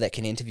 12 people that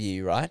can interview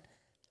you, right?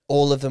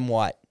 All of them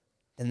white.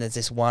 And there's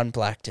this one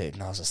black dude,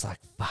 and I was just like,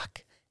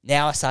 fuck.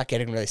 Now I start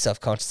getting really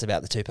self-conscious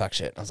about the Tupac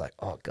shit. I was like,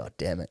 oh, god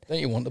damn it. Don't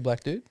you want the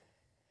black dude?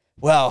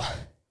 Well,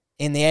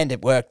 in the end,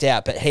 it worked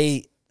out, but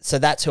so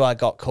that's who I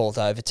got called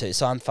over to.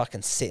 So I'm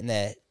fucking sitting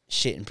there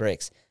shitting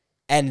bricks.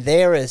 And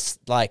they're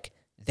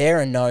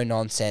a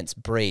no-nonsense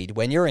breed.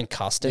 When you're in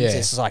customs,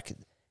 it's like,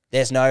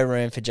 there's no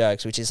room for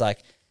jokes, which is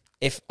like,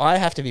 if I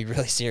have to be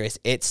really serious,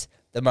 it's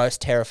the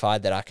most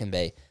terrified that I can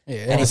be. Yeah,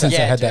 ever since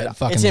they had dude, that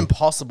fucking... it's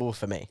impossible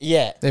for me.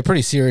 Yeah. They're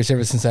pretty serious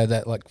ever since they had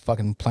that, like,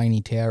 fucking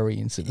Planey Towery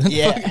incident.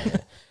 Yeah.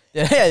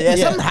 Yeah.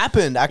 Something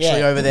happened actually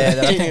Yeah. over there.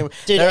 That I think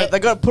they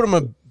got to put them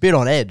a bit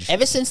on edge.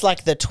 Ever since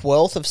like the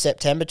 12th of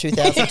September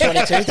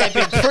 2022, they've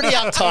been pretty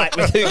uptight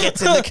with who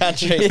gets in the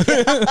country.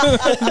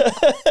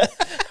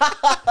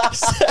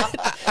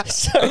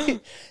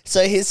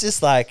 So he's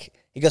just like,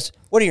 he goes,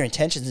 "What are your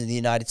intentions in the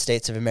United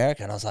States of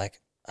America?" And I was like,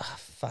 "Oh,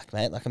 fuck,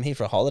 mate. Like, I'm here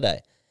for a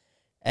holiday."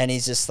 And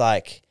he's just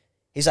like,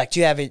 do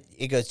you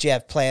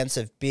have plans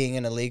of being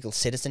an illegal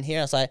citizen here?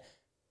 I was like,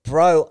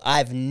 bro,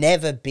 I've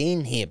never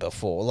been here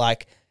before.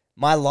 Like,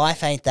 my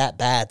life ain't that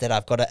bad that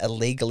I've got to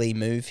illegally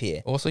move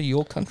here. Also,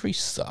 your country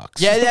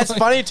sucks. Yeah, that's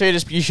funny too.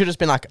 You should have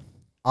been like,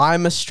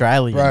 "I'm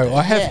Australian, Bro, dude.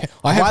 I have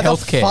Why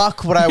healthcare. the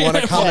fuck would I want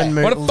to come and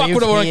move? Why the fuck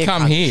would I want to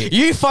come here?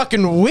 You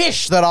fucking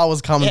wish that I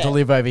was coming to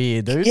live over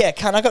here, dude. Yeah,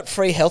 I got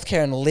free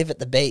healthcare and live at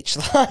the beach.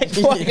 Like,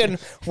 fucking,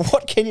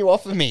 what can you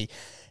offer me?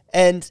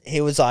 And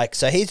he was like,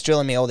 so he's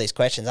drilling me all these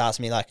questions,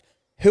 asking me like,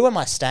 who am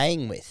I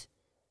staying with?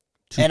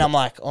 And I'm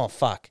like, oh,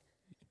 fuck.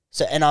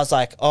 So, and I was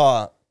like,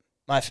 oh,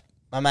 my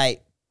mate,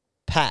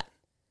 Pat.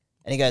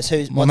 And he goes,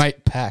 who's My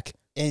mate, Pack.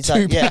 And he's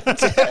like, yeah.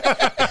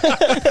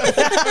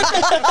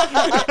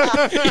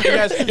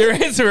 Your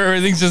answer for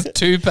everything's just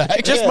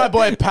Tupac. Just my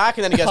boy Pack,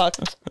 and then he goes,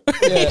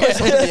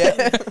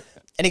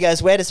 And he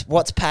goes,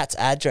 what's Pat's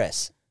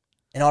address?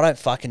 And I don't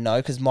fucking know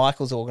because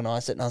Michael's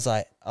organised it. And I was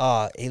like,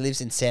 oh, he lives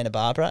in Santa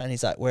Barbara. And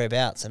he's like,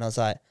 whereabouts? And I was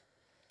like,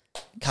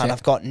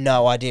 I've got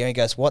no idea. And he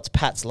goes, what's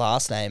Pat's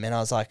last name? And I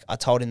was like, I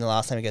told him the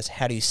last name. He goes,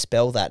 how do you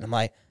spell that? And I'm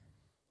like,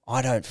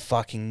 I don't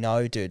fucking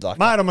know, dude. Like,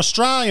 Mate, I'm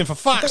Australian, for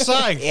fuck's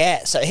sake.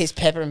 yeah. So he's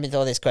peppering me with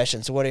all these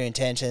questions. So what are your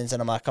intentions?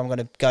 And I'm like, I'm going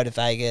to go to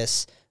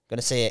Vegas. I'm going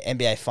to see an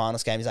NBA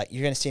Finals game. He's like,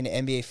 you're going to see an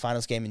NBA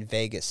Finals game in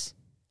Vegas?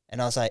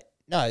 And I was like,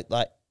 no,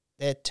 like,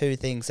 they're two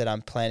things that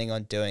I'm planning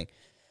on doing.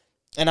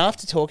 And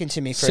after talking to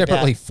me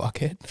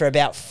for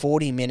about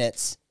 40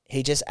 minutes,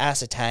 he just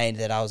ascertained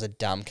that I was a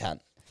dumb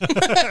cunt.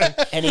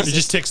 And He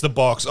just ticks the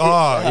box.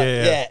 Oh,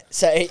 yeah.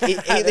 So he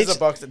 "There's a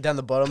box down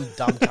the bottom,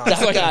 dumb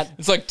cunt."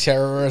 It's like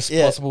terrorist,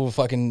 possible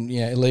fucking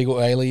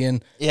illegal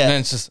alien. Yeah. And then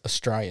it's just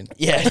Australian.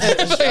 Yeah.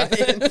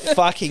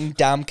 Fucking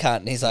dumb cunt.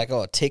 And he's like,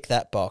 oh, tick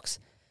that box.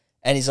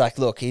 And he's like,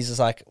 look, he's just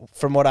like,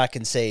 from what I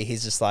can see,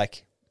 he's just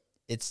like,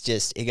 it's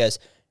just, he goes,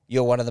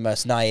 you're one of the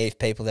most naive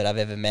people that I've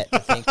ever met to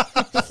think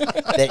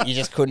that you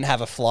just couldn't have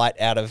a flight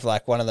out of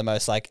like one of the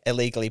most like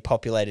illegally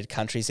populated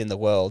countries in the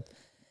world.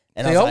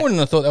 And See, I was I like, wouldn't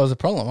have thought that was a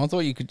problem. I thought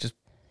you could just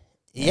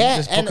book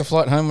a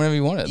flight home whenever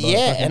you wanted. Like,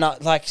 yeah,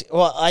 fucking-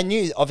 and I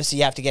knew obviously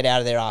you have to get out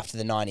of there after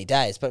the 90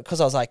 days, but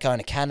because I was like going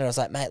to Canada, I was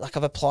like, mate, like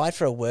I've applied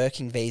for a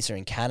working visa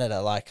in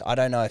Canada. Like, I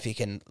don't know if you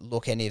can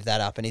look any of that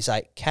up. And he's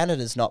like,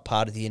 Canada's not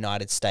part of the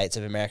United States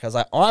of America. I was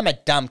like, I'm a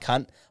dumb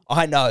cunt.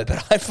 I know,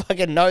 but I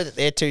fucking know that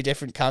they're two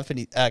different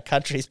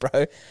countries,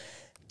 bro.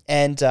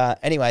 And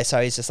anyway,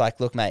 so he's just like,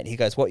 look, mate, he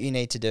goes, what you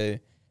need to do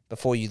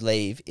before you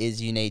leave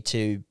is you need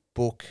to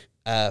book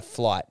a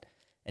flight.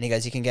 And he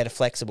goes, you can get a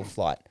flexible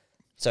flight.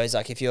 So he's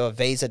like, if your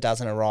visa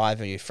doesn't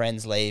arrive or your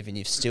friends leave and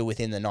you're still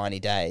within the 90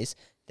 days,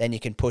 then you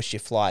can push your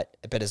flight.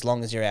 But as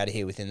long as you're out of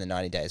here within the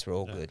 90 days, we're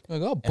all good.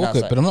 Like, I'll And I book was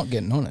it, like- but I'm not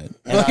getting on it.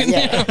 And I-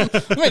 yeah.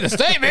 I made a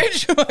stay,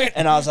 bitch.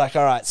 And I was like,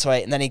 all right,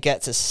 sweet. And then he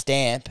gets a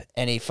stamp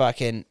and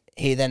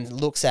he then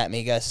looks at me,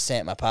 he goes to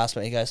stamp my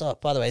passport. He goes, oh,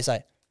 by the way, he's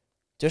like,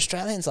 do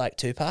Australians like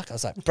Tupac? I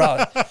was like,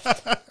 bro,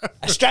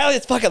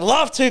 Australians fucking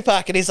love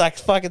Tupac. And he's like,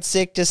 fucking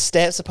sick, just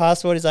stamps the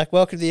passport. He's like,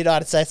 welcome to the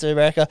United States of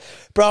America.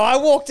 Bro, I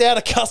walked out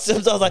of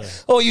customs. I was like,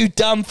 oh, you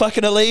dumb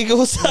fucking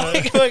illegals.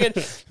 Like,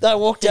 fucking, I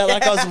walked out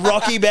like I was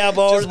Rocky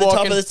Balboa at the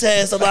top of the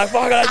stairs. I'm like,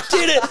 fucking, I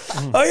did it.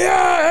 Oh,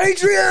 yeah,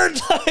 Adrian.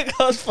 Like,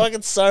 I was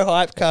fucking so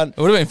hyped, cunt. It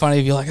would have been funny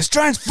if you're like,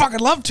 Australians fucking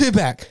love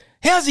Tupac.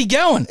 How's he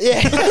going? Yeah.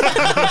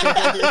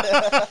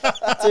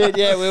 Dude,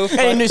 yeah, we were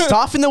Any new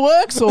stuff in the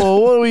works,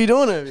 or what are we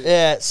doing over here?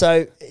 Yeah,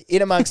 so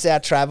in amongst our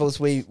travels,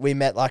 we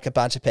met like a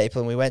bunch of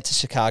people, and we went to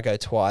Chicago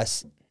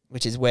twice,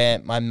 which is where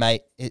my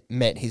mate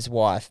met his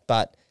wife.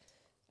 But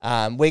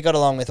We got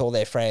along with all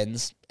their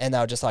friends, and they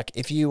were just like,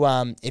 if you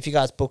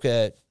guys book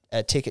a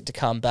ticket to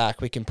come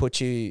back, we can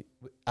put you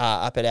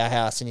up at our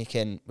house,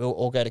 and we'll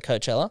all go to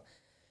Coachella.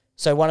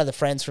 So one of the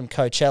friends from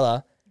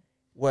Coachella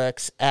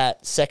works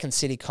at Second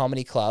City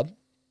Comedy Club,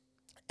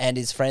 and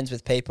is friends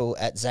with people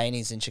at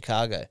Zanies in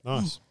Chicago.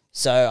 Nice.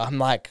 So I'm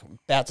like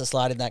about to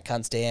slide in that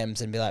cunt's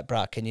DMs and be like,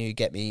 bruh, can you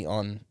get me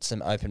on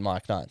some open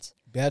mic nights?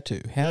 About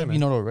to. How have you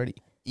not already?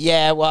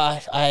 Yeah, well,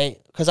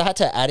 because I had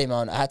to add him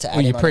on. I had to add Well,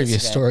 him your on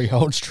previous Instagram. story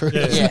holds true.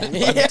 Yeah, I'm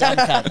a dumb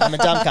cunt. I'm a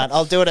dumb cunt.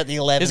 I'll do it at the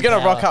 11th He's gonna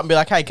hour. rock up and be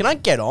like, "Hey, can I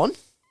get on?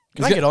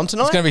 Can I get on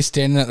tonight?" He's going to be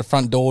standing at the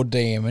front door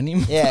DMing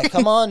him. Yeah,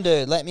 come on,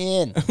 dude, let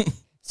me in.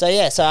 So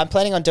I'm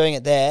planning on doing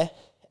it there,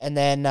 and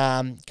then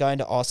going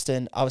to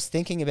Austin. I was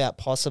thinking about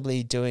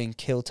possibly doing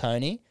Kill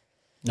Tony.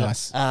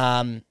 Nice.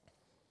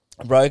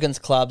 Rogan's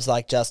Club's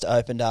like just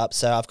opened up,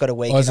 so I've got a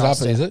week. Oh, is in it up?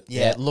 Austin. Is it?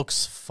 Yeah, Yeah, it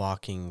looks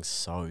fucking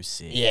so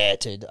sick. yeah,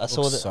 dude. I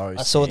saw the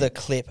sick.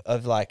 clip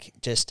of like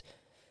just.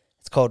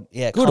 It's called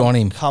Good on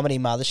him. Comedy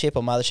Mothership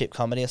or Mothership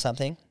Comedy or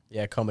something.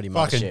 Yeah, comedy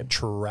Fucking mothership.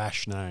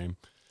 trash name.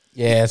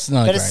 Yeah, it's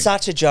not But great. it's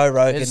such a Joe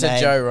Rogan It's name. a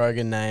Joe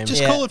Rogan name.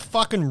 Just Yeah. call it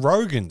fucking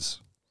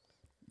Rogan's.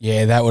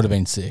 Yeah, that would have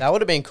been sick. That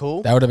would have been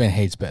cool. That would have been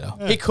heaps better.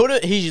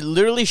 He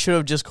literally should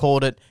have just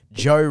called it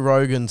Joe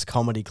Rogan's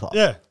Comedy Club.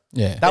 Yeah.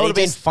 Yeah. That would he have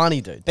been just-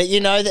 funny, dude. But you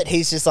know that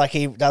he's just like,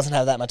 he doesn't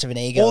have that much of an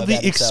ego. Or the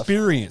about himself.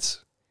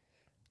 experience.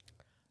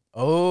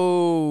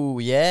 Oh,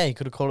 yeah, he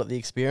could have called it The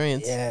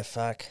Experience. Yeah,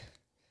 fuck.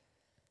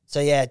 So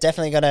yeah,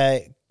 definitely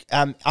gonna.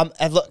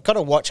 I've got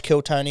to watch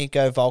Kill Tony,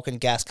 go Vulcan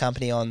Gas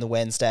Company on the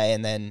Wednesday,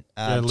 and then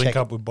Link check.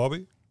 up with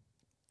Bobby.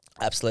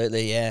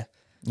 Absolutely, yeah.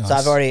 Nice.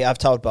 So I've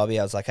told Bobby,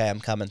 I was like, hey, I'm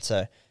coming.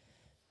 So,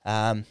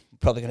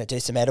 probably gonna do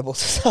some edibles,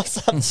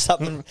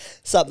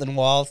 something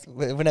wild.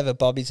 Whenever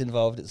Bobby's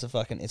involved, it's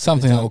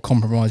Something that will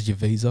compromise your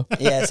visa.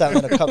 yeah,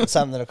 something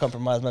that'll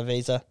compromise my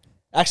visa.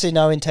 Actually,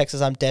 no, in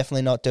Texas, I'm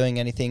definitely not doing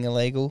anything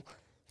illegal.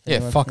 Yeah,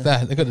 Anyone- fuck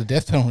that. They got the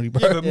death penalty,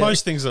 bro. Yeah, but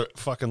most things are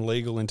fucking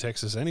legal in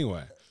Texas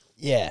anyway.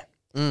 Yeah.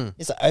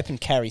 It's an open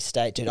carry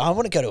state, dude. I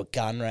want to go to a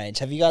gun range.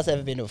 Have you guys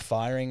ever been to a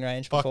firing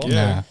range Fuck before?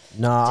 yeah.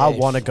 No, I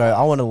Dude, want to go.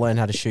 I want to learn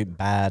how to shoot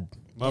bad.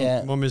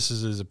 Yeah. My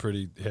missus is a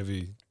pretty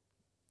heavy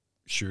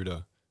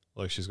shooter.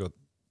 Like she's got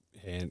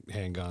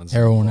handguns,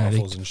 Heroin and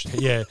rifles addict. and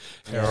shit. Yeah,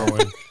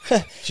 heroin.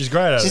 She's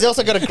great at She's it.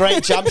 also got a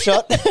great jump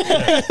shot.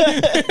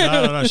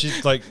 No.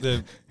 She's like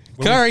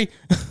Curry.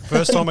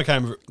 First time I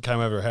came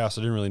over her house,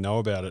 I didn't really know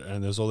about it,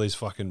 and there's all these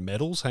fucking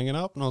medals hanging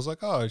up, and I was like,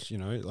 oh,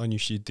 I knew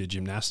she did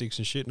gymnastics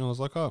and shit, and I was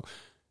like, oh,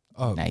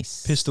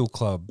 Nice. pistol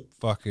club,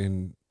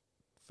 fucking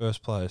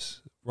first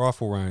place,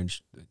 rifle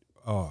range,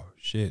 oh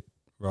shit,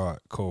 right,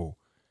 cool.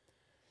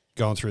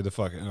 Going through the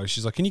fucking,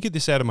 she's like, can you get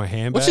this out of my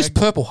handbag? What's this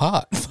Purple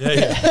Heart?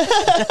 Yeah.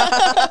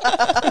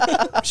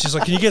 She's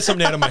like, can you get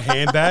something out of my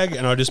handbag?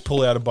 And I just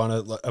pull out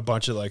a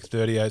bunch of like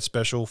 38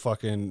 special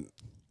fucking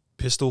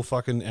pistol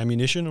fucking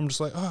ammunition. I'm just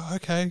like, oh,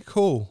 okay,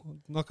 cool.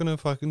 I'm not gonna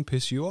fucking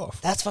piss you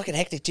off. That's fucking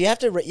hectic. Do you have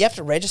to you have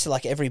to register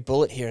like every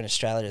bullet here in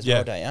Australia as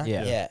well, don't you?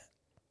 Yeah.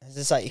 It's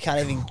just like you can't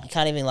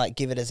even like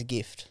give it as a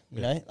gift.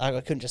 You know, like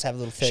I couldn't just have a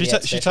little 38 She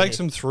special takes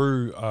here. them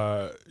through.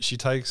 She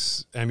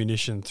takes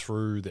ammunition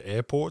through the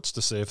airports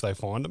to see if they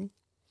find them.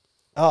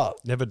 Oh,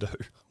 Never do.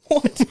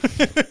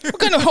 What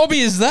kind of hobby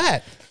is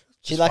that?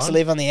 she likes to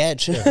live on the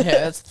edge. Yeah,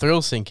 that's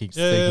thrill seeking.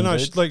 Yeah, no.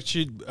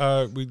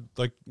 We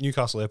like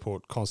Newcastle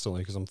Airport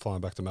constantly because I'm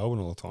flying back to Melbourne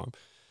all the time.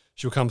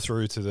 She'll come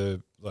through to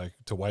the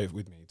to wait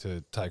with me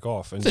to take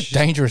off, and It's a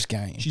dangerous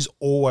game. she's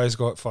always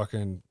got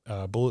fucking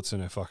bullets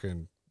in her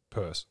fucking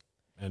purse,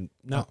 and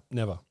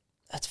never.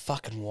 That's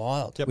fucking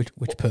wild. Yep.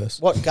 Which purse?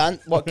 What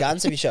guns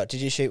have you shot?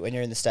 Did you shoot when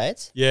you're in the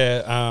States? Yeah,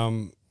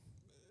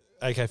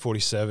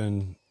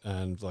 AK-47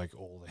 and like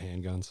all the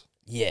handguns.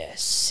 Yeah,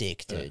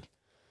 sick, dude.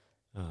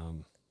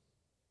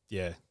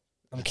 Yeah,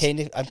 I'm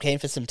keen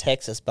for some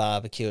Texas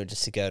barbecue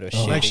just to go to a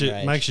shooting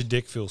range. makes your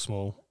dick feel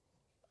small.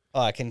 Oh,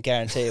 I can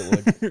guarantee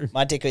it would.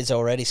 My dick is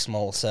already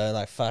small, so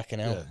like fucking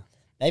hell. Yeah.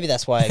 Maybe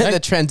that's why. The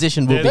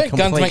transition will be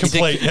Guns make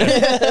complete. you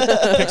Complete.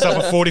 Yeah. Picks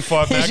up a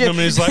 45 Magnum and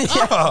he's like,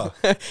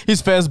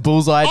 His first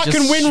bullseye I just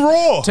can win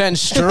Raw.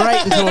 turns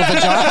straight into a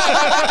vagina.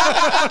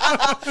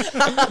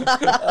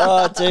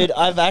 Oh, dude,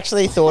 I've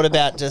actually thought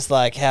about just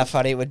like how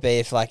funny it would be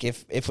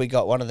if we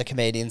got one of the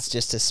comedians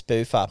just to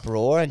spoof up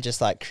Raw and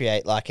just like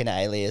create like an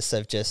alias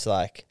of just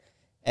like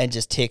and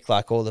just tick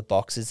like all the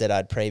boxes that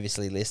I'd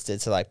previously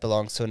listed. So like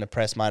belongs to an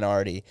oppressed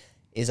minority,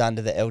 is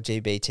under the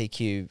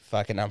LGBTQ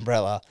fucking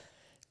umbrella.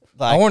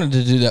 Like, I wanted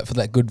to do that for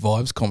that Good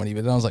Vibes comedy,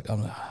 but then I was like,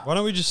 Why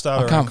don't we just start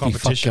I our own can't be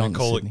competition and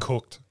fucking call Sydney. it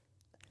Cooked?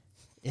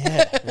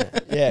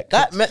 yeah.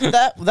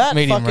 That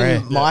Medium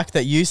fucking rare. mic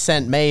that you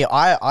sent me,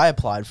 I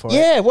applied for it.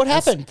 Yeah, what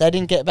happened? They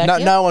didn't get back No,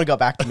 yet? no one got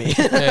back to me.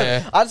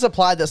 Yeah. I just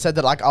applied that said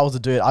that like I was a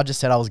dude. I just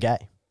said I was gay.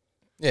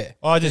 yeah.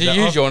 Oh, I did did that.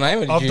 you use I've- your name?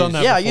 Or did I've you done use-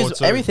 that. Yeah, I before used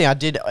too. everything. I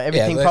did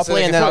everything so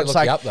properly, they and can then I probably was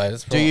look you like, up, though,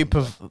 that's "Do you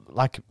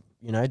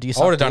right. do you?"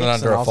 I would've done it suck under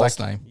dicks? a And I was false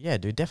like, name. Yeah,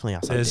 dude, definitely. I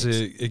suck There's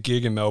dicks. a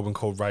gig in Melbourne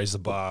called Raise the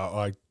Bar.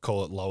 I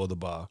call it Lower the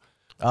Bar.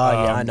 Oh,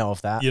 yeah, I know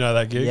of that. You know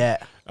that gig? Yeah.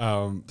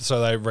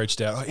 So they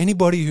reached out.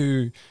 Anybody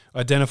who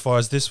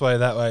identifies this way,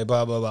 that way,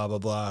 blah, blah, blah, blah,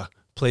 blah,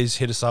 please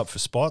hit us up for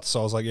spots. So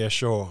I was like, yeah,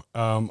 sure.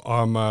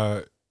 I'm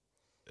a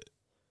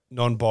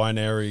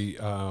non-binary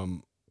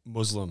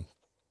Muslim.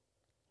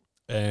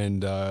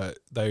 And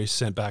they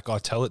sent back, I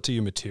tell it to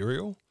you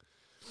material.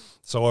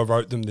 So I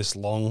wrote them this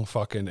long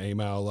fucking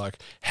email like,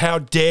 how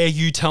dare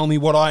you tell me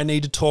what I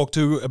need to talk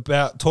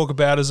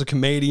about as a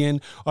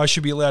comedian? I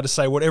should be allowed to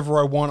say whatever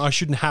I want. I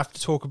shouldn't have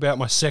to talk about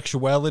my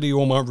sexuality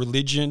or my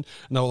religion.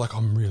 And they were like,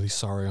 I'm really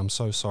sorry. I'm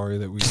so sorry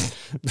that we...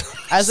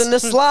 As an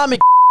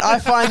Islamic, I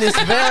find this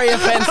very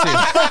offensive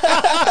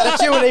that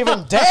you would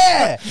even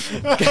dare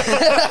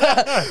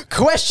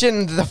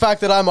question the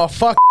fact that I'm a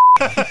fuck.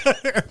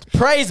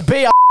 Praise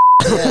be.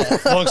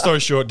 Long story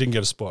short, didn't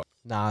get a spot.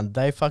 Nah,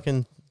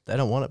 they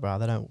don't want it, bro.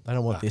 They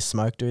don't want this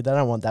smoke, dude. They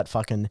don't want that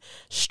fucking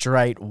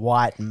straight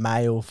white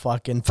male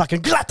fucking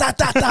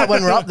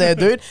when we're up there,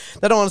 dude.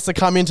 They don't want us to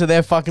come into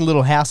their fucking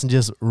little house and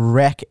just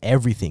wreck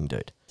everything,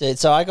 dude. Dude,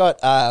 so I got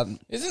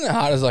Isn't it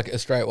hard as like a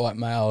straight white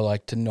male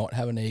like to not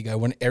have an ego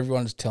when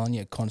everyone's telling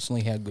you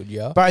constantly how good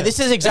you are? Bro,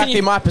 this is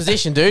exactly my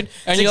position, dude.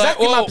 And It's you're like,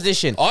 exactly my well,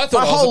 position. I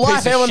thought my I was whole a piece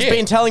life, of everyone's shit.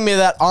 been telling me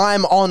that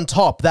I'm on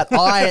top, that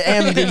I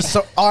am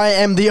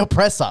the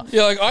oppressor.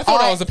 You're like, I thought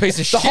I was a piece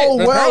of shit. The whole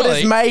but world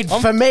is apparently made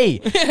for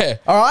me. Yeah.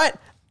 All right?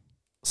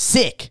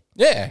 Sick.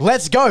 Yeah.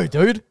 Let's go,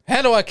 dude.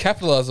 How do I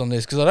capitalize on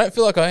this? Because I don't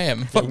feel like I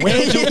am. Where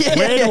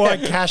do I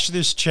cash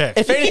this check?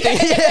 If anything,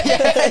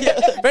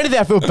 if anything,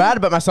 I feel bad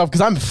about myself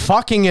because I'm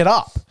fucking it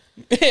up.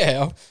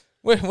 Yeah.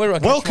 Where do I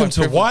catch Welcome my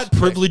to White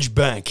Privilege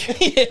Bank.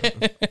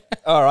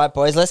 all right,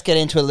 boys. Let's get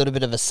into a little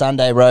bit of a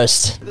Sunday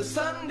roast. The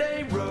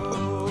Sunday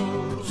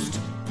roast.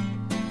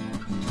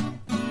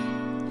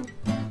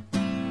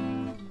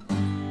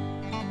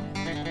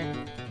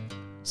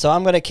 So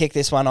I'm going to kick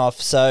this one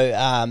off.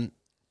 So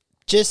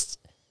just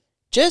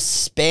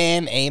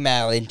spam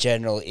email in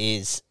general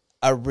is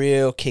a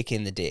real kick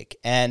in the dick.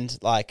 And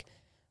like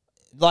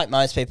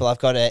most people, I've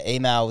got an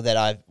email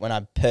that when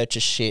I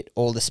purchase shit,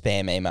 all the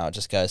spam email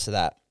just goes to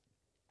that.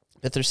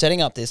 But through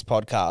setting up this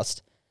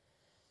podcast,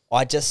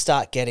 I just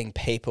start getting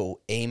people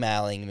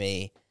emailing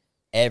me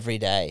every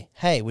day.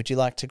 Hey, would you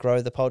like to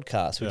grow the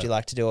podcast? Would you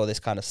like to do all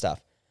this kind of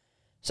stuff?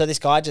 So this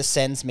guy just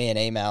sends me an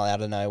email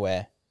out of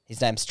nowhere.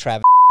 His name's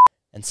Travis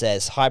and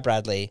says, hi,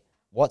 Bradley,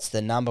 what's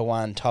the number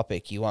one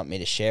topic you want me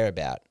to share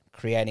about?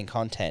 Creating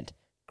content,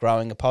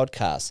 growing a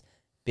podcast,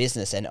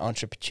 business and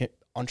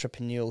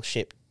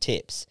entrepreneurship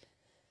tips,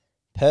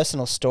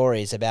 personal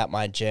stories about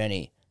my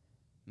journey,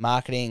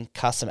 marketing,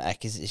 customer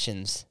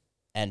acquisitions,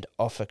 and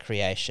offer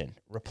creation.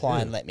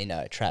 Reply and let me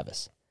know,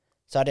 Travis.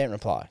 So I didn't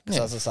reply because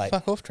I was just like,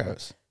 fuck off,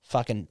 Travis.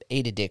 Fucking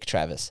eat a dick,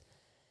 Travis.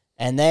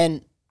 And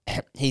then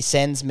he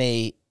sends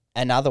me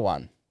another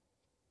one.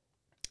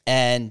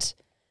 And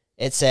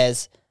it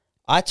says,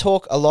 I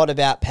talk a lot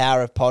about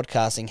power of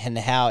podcasting and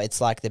how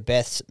it's like the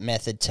best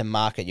method to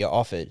market your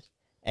offer.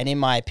 And in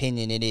my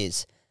opinion, it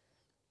is.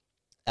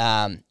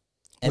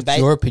 What's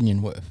your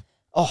opinion worth?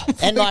 Oh,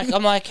 and like,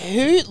 I'm like,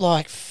 who,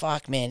 like,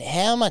 fuck, man,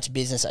 how much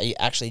business are you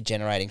actually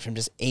generating from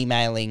just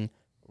emailing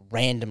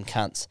random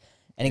cunts?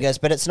 And he goes,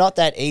 but it's not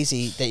that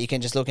easy that you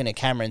can just look in a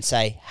camera and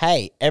say,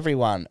 hey,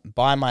 everyone,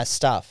 buy my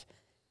stuff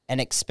and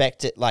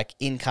expect it, like,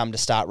 income to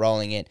start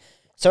rolling in.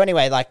 So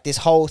anyway, like, this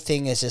whole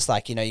thing is just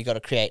like, you know, you got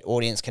to create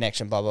audience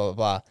connection, blah, blah, blah,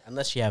 blah.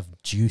 Unless you have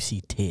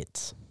juicy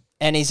tits.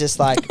 And he's just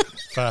like,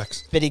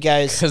 Facts. but he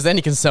goes, Because then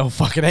you can sell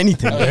fucking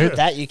anything, dude.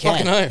 that you can.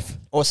 Fucking oath.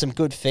 Or some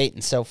good feet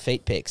and sell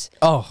feet pics.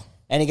 Oh.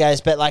 And he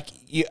goes, but like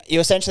you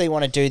essentially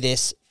want to do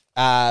this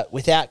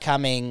without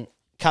coming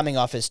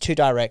off as too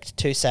direct,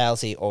 too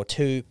salesy, or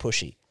too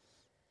pushy.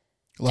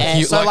 Like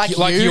you, so like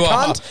like you you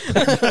are.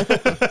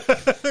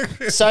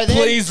 So then,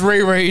 Please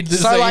reread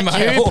this So email.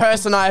 like you,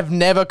 person I've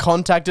never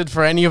contacted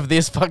for any of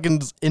this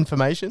fucking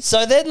information.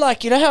 so then,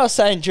 like, you know how I was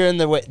saying during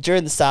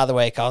the start of the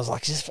week, I was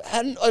like just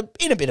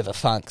in a bit of a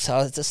funk. So I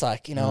was just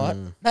like, you know what,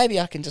 maybe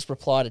I can just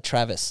reply to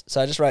Travis.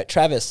 So I just wrote,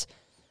 Travis,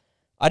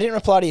 I didn't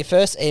reply to your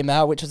first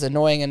email, which was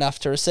annoying enough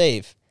to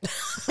receive.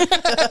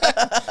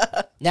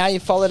 Now you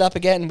followed up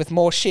again with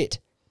more shit.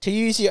 To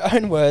use your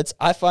own words,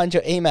 I find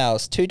your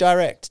emails too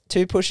direct,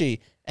 too pushy,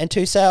 and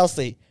too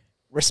salesy.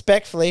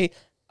 Respectfully,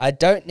 I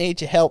don't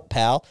need your help,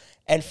 pal.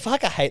 And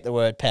fuck, I hate the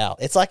word pal.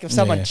 It's like if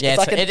someone... Yeah,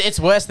 it's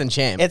worse than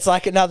champ. It's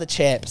like another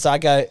champ. So I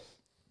go,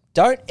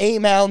 don't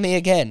email me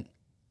again.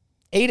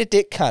 Eat a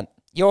dick, cunt.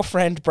 Your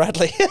friend,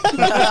 Bradley.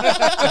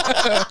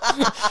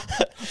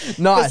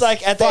 Nice. It's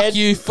like at the Fuck end...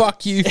 you,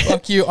 fuck you,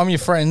 fuck you. I'm your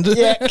friend.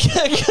 Yeah,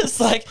 because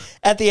like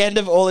at the end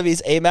of all of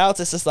his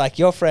emails, it's just like,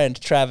 your friend,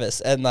 Travis.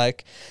 And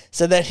like,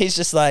 so then he's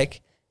just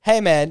like,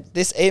 hey man,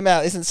 this email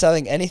isn't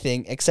selling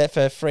anything except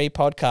for a free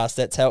podcast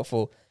that's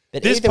helpful.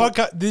 But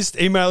This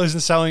email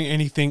isn't selling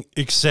anything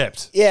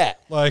except. Yeah.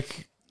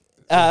 Like,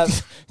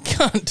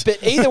 Cunt.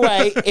 But either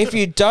way, if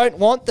you don't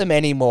want them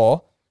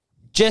anymore,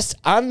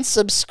 just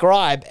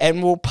unsubscribe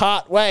and we'll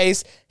part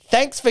ways.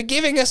 Thanks for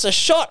giving us a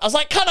shot. I was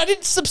like, cunt, I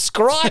didn't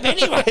subscribe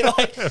anyway.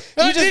 Like,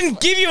 I didn't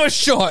give you a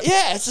shot.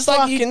 yeah, it's just like,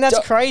 fucking,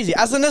 that's crazy.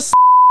 As an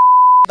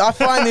I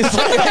find this.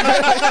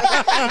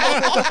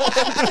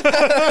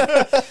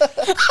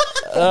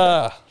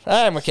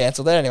 And we're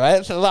cancelled there anyway.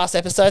 That's the last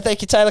episode.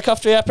 Thank you, Taylor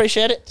Coughtire. I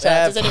appreciate it.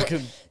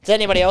 Does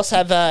anybody else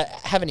have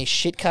any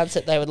shit cunts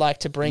that they would like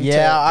to bring?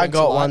 Yeah, I bring to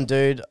got light? one,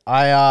 dude.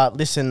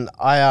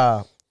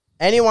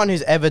 Anyone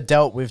who's ever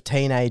dealt with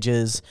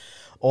teenagers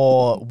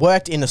or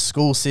worked in a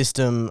school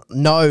system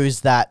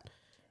knows that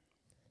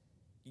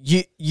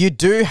you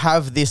do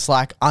have this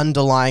like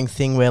underlying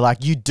thing where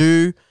like you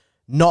do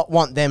not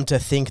want them to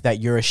think that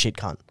you're a shit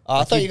cunt. Oh,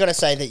 I thought you were going to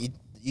say that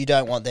you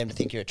don't want them to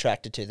think you're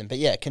attracted to them. But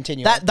yeah,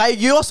 continue.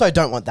 You also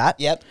don't want that.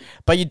 Yep.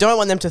 But you don't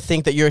want them to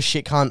think that you're a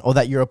shit cunt or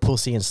that you're a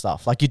pussy and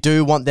stuff. Like you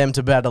do want them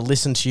to be able to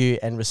listen to you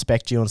and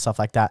respect you and stuff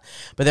like that.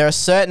 But there are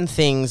certain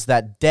things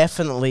that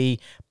definitely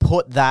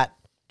put that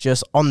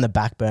just on the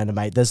back burner,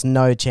 mate. There's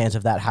no chance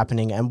of that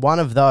happening. And one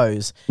of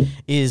those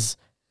is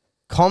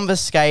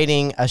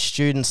confiscating a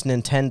student's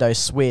Nintendo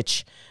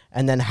Switch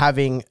and then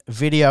having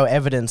video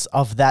evidence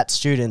of that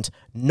student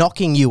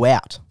knocking you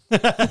out. Oh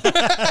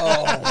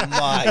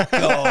my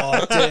god,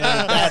 dude,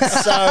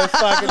 that's so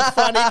fucking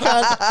funny,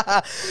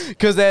 cunt.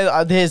 Because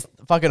there's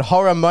fucking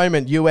horror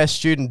moment. US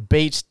student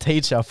beats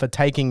teacher for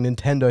taking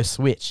Nintendo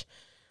Switch,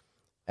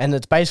 and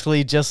it's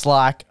basically just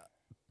like,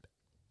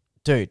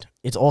 dude.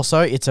 It's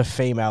a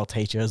female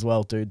teacher as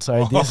well, dude.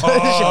 So this,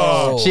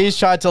 she's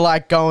tried to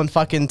like go and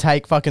fucking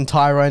take fucking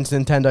Tyrone's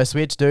Nintendo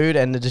Switch, dude,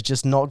 and it's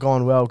just not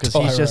going well because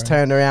he's just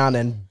turned around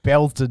and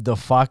belted the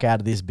fuck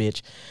out of this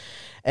bitch.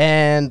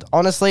 And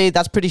honestly,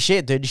 that's pretty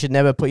shit, dude. You should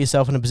never put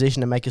yourself in a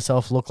position to make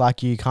yourself look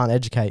like you can't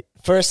educate.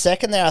 For a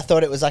second there, I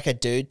thought it was like a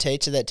dude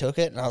teacher that took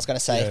it. And I was going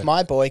to say, if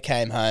my boy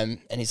came home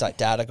and he's like,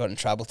 Dad, I got in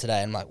trouble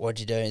today. I'm like, what'd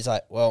you do? And he's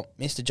like, well,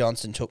 Mr.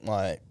 Johnson took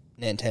my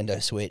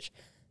Nintendo Switch.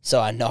 So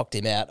I knocked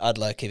him out. I'd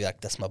low-key be like,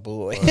 that's my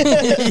boy.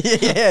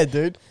 Yeah,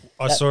 dude.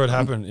 I saw it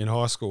happen in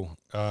high school.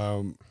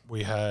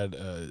 We had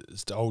an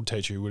old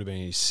teacher who would have been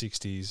in his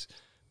 60s,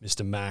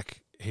 Mr.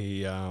 Mac.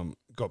 He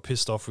got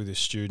pissed off with his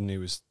student. He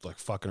was like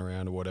fucking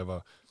around or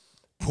whatever.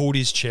 Pulled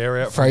his chair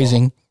out.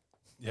 Phrasing.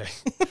 Yeah.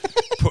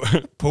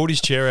 Pulled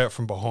his chair out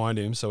from behind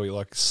him, so he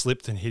like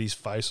slipped and hit his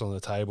face on the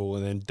table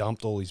and then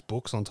dumped all his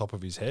books on top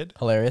of his head.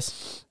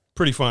 Hilarious.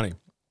 Pretty funny.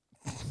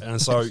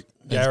 And so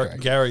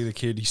great. Gary, the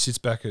kid, he sits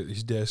back at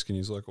his desk and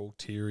he's like all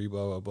teary,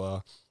 blah, blah,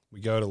 blah.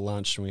 We go to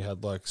lunch and we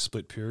had like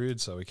split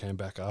periods, so we came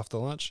back after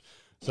lunch.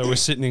 So we're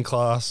sitting in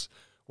class,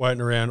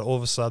 waiting around. All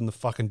of a sudden, the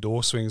fucking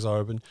door swings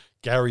open.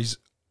 Gary's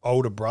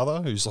older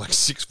brother, who's like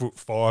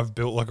 6'5",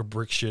 built like a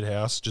brick shit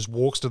house, just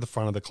walks to the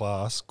front of the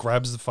class,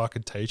 grabs the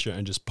fucking teacher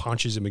and just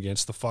punches him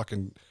against the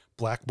fucking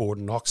blackboard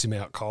and knocks him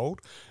out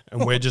cold.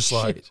 And we're just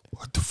like,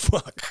 what the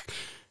fuck?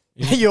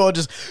 You're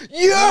just,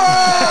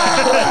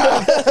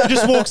 yeah! He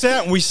just walks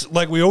out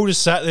and we all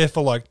just sat there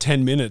for like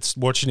 10 minutes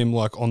watching him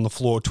like on the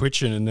floor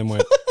twitching and then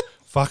went,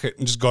 fuck it,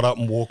 and just got up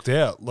and walked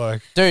out.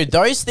 Like, dude,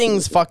 those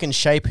things fucking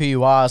shape who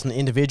you are as an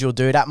individual,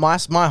 dude. At my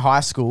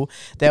high school,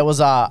 there was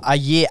a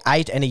year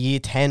 8 and a year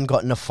 10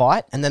 got in a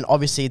fight, and then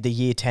obviously the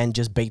year 10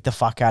 just beat the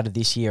fuck out of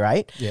this year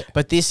 8. Yeah.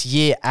 But this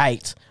year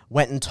 8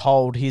 went and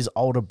told his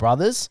older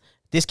brothers.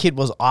 This kid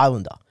was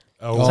Islander.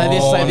 oh,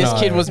 So this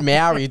kid was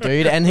Maori,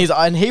 dude, and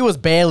he was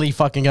barely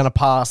fucking gonna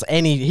pass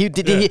any.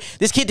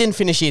 This kid didn't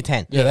finish year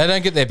 10. Yeah, they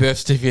don't get their birth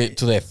certificate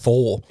till they're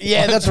 4.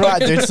 Yeah, that's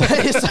right, dude.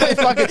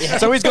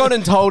 So he's gone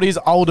and told his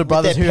older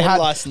brothers their who pen had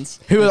license.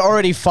 who are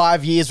already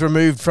 5 years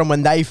removed from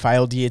when they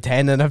failed year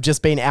 10 and have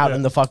just been out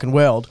in the fucking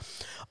world.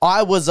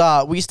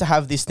 We used to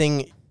have this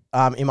thing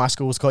in my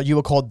school. You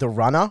were called the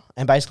runner,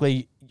 and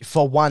basically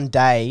for one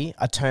day,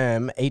 a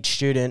term, each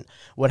student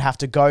would have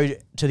to go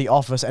to the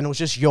office, and it was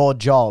just your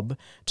job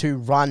to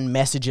run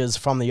messages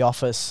from the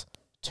office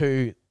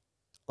to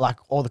like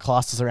all the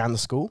classes around the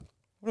school.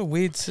 What a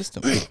weird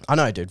system. I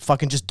know, dude.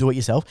 Fucking just do it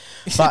yourself.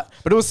 But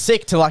it was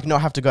sick to like not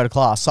have to go to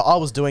class. So I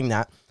was doing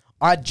that.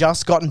 I'd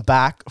just gotten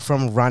back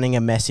from running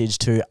a message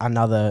to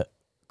another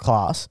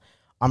class.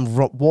 I'm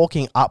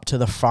walking up to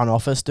the front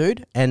office,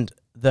 dude, and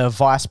the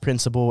vice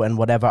principal and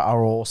whatever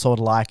are all sort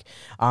of like,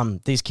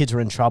 these kids are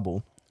in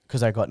trouble because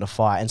they got in a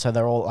fight. And so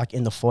they're all like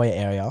in the foyer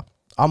area.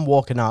 I'm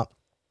walking up.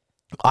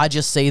 I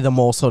just see them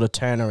all sort of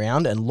turn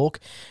around and look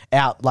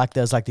out, like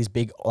there's like these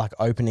big like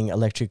opening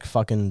electric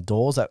fucking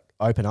doors that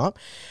open up.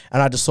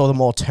 And I just saw them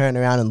all turn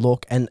around and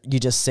look, and you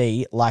just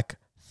see like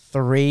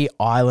 3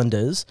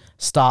 Islanders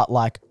start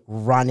like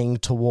running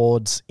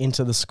towards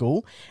into the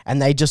school, and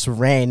they just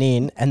ran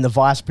in, and the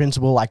vice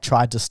principal like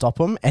tried to stop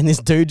them, and this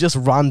dude just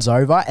runs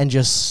over and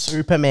just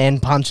Superman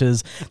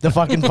punches the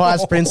fucking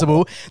vice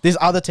principal. These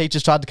other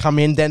teachers tried to come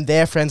in, then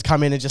their friends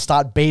come in and just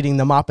start beating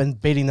them up, and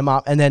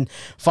then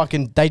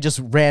fucking they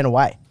just ran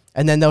away.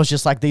 And then there was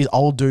just like these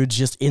old dudes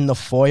just in the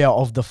foyer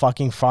of the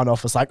fucking front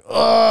office, like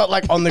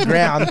on the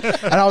ground.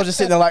 And I was just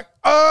sitting there like,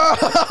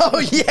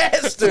 oh,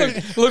 yes,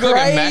 dude. Look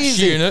like a MASH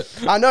unit.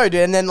 I know,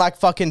 dude. And then like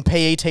fucking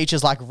PE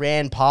teachers like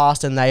ran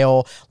past, and they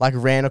all like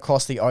ran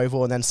across the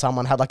oval. And then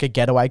someone had like a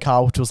getaway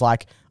car, which was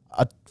like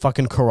a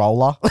fucking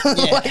Corolla,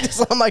 like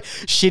some like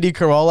shitty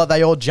Corolla.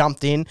 They all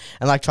jumped in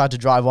and like tried to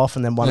drive off,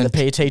 and then one of the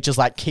PE teachers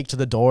like kicked to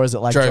the door as it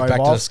like drove back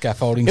off. to the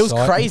scaffolding. It was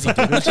site. crazy,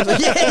 dude. It was just like,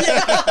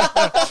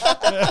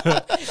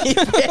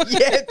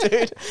 yeah,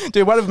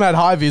 dude. One of them had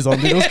high vis on.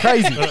 Dude. It was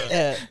crazy.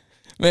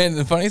 Man,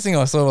 the funniest thing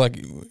I saw, like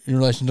in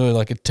relation to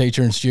like a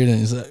teacher and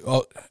student, is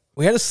that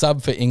we had a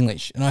sub for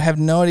English, and I have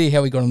no idea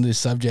how we got onto this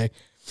subject.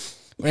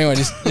 But anyway,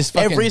 this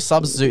fucking, Every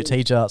substitute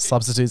teacher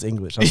substitutes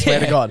English. I swear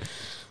to God.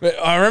 But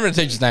I remember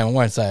the teacher's name. I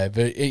won't say it,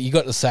 but he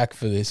got the sack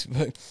for this.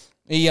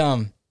 He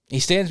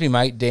stands me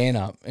mate Dan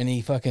up, and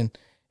I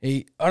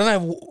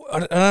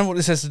don't know what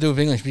this has to do with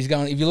English, but he's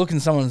going, if you look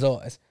in someone's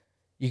eyes,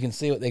 you can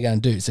see what they're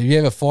going to do. So if you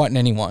ever fight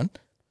anyone,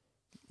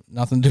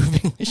 nothing to do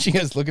with English, he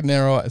goes, look in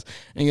their eyes,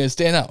 and he goes,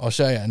 stand up, I'll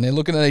show you. And they're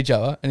looking at each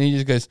other, and he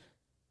just goes,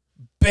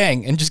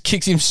 bang, and just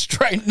kicks him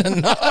straight in the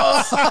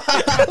nuts.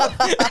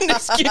 And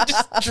this kid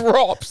just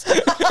drops. And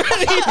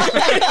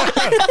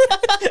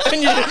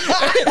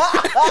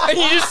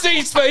you just see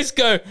his face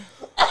go,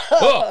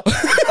 oh.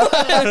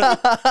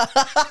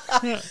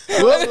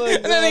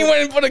 And then he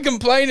went and put a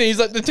complaint in. He's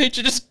like, the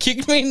teacher just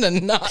kicked me in the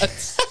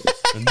nuts.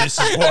 And this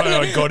is why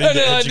I got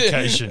into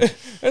education.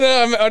 I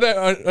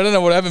don't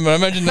know what happened, but I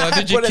imagine,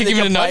 did you kick him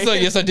in the nuts?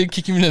 Like, yes, I did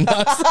kick him in the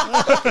nuts.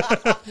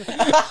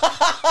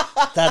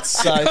 That's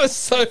so. That was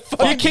so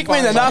funny. You kicked me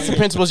in the nuts. The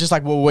principal's just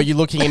like, well, were you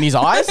looking in his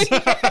eyes?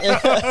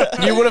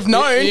 You would have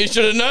known. You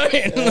should have known.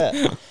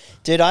 Yeah.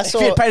 Dude, If you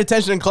had paid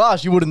attention in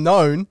class, you would have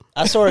known.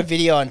 I saw a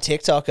video on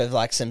TikTok of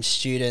like some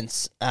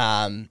students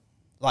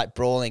like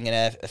brawling,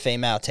 and a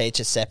female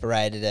teacher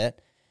separated it,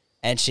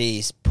 and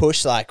she's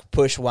pushed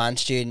one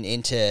student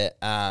into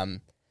a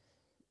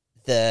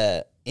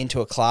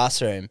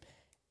classroom,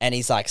 and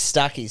he's like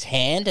stuck his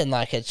hand and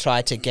like had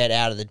tried to get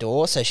out of the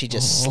door, so she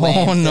just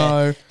slammed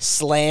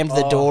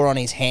the door on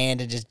his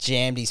hand and just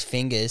jammed his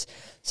fingers.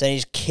 So he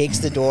just kicks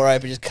the door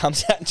open, just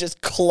comes out and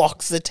just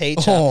clocks the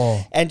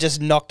teacher and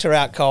just knocked her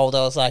out cold. I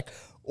was like,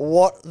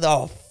 what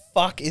the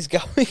fuck is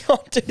going on,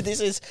 dude?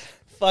 This is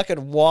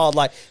fucking wild.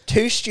 Like,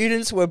 two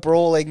students were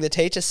brawling, the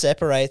teacher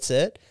separates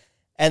it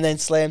and then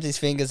slams his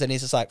fingers, and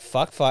he's just like,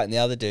 fuck fighting the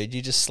other dude.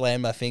 You just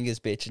slammed my fingers,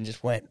 bitch, and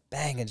just went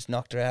bang and just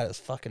knocked her out. It was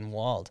fucking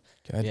wild.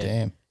 God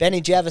damn. Benny,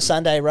 do you have a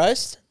Sunday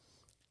roast?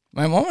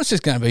 Man, mine was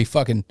just going to be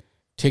fucking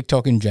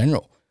TikTok in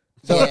general.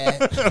 So,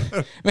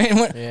 Yeah. man,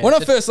 when I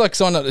first like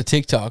signed up to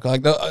TikTok,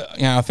 like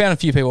I found a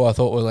few people I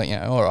thought were like,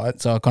 all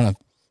right, so I kind of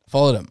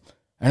followed them,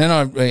 and then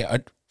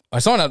I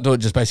signed up to it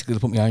just basically to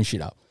put my own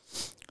shit up,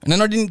 and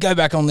then I didn't go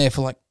back on there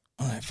for like,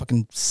 I don't know,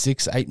 fucking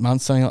 6-8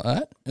 months, something like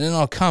that, and then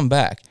I'll come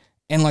back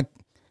and like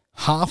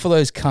half of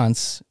those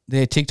cunts,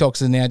 their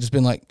TikToks have now just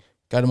been like,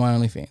 go to my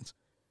OnlyFans,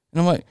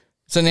 and I'm like.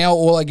 So now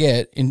all I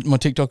get in my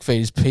TikTok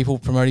feed is people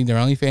promoting their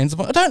OnlyFans. I'm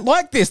like, I don't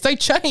like this. They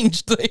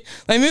changed.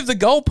 They moved the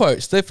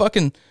goalposts. They're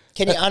fucking.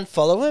 Can you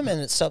unfollow him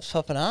and it stops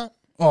popping up?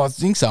 Oh, I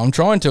think so. I'm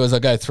trying to as I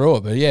go through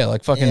it, but yeah,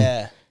 like fucking.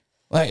 Yeah.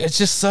 Like it's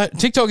just so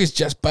TikTok is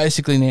just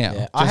basically now. Yeah.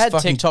 Just I had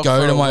fucking TikTok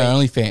go for to a my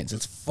week. OnlyFans.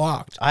 It's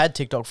fucked. I had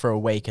TikTok for a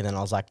week, and then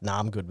I was like, nah,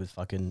 I'm good with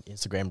fucking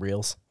Instagram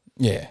Reels.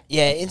 Yeah.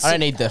 Yeah. I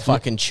don't need the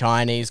fucking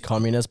Chinese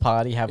Communist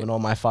Party having all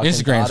my fucking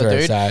Instagram's data, where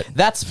dude. it's at.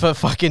 That's for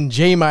fucking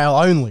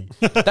Gmail only.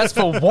 That's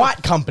for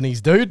white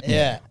companies, dude.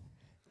 Yeah.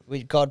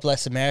 God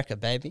bless America,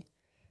 baby.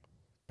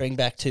 Bring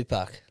back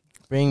Tupac.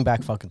 Bring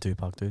back fucking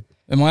Tupac, dude.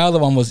 And my other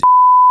one was.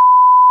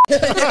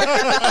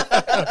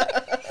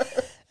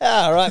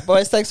 All right,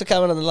 boys. Thanks for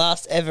coming on the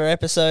last ever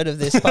episode of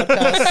this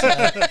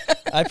podcast.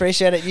 I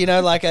appreciate it. You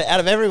know, like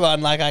out of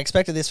everyone, like I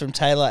expected this from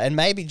Taylor and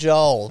maybe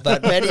Joel,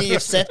 but Benny,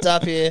 you've stepped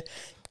up here.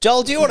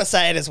 Joel, do you want to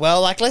say it as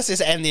well? Like, let's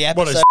just end the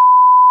episode.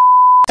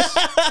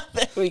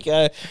 There we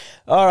go.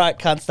 All right,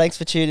 cunts. Thanks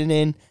for tuning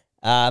in.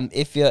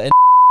 If you're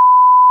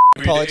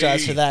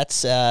apologise for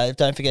that.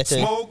 Don't forget to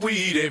Smoke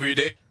weed every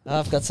day.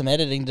 I've got some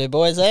editing to do,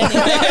 boys. Eh?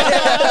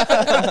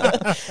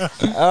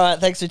 All right,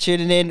 thanks for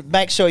tuning in.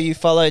 Make sure you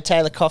follow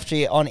Taylor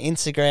Coughtire on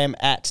Instagram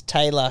at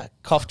Taylor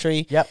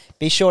Coughtire. Yep.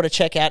 Be sure to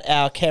check out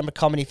our Canberra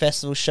Comedy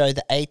Festival show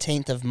the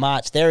 18th of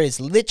March. There is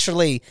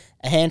literally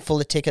a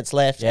handful of tickets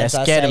left. Yeah,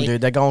 get them,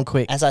 dude. They're going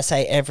quick. As I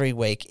say every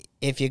week,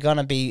 if you're going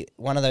to be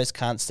one of those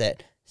cunts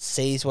that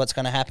sees what's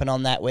going to happen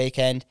on that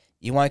weekend,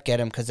 you won't get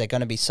them because they're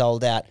going to be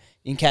sold out.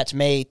 You can catch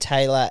me,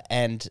 Taylor,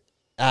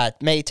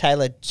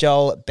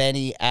 Joel,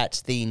 Benny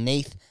at the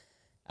Neath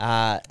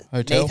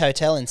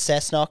Hotel in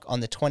Cessnock on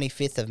the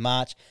 25th of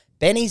March.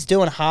 Benny's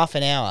doing half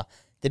an hour.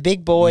 The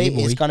big boy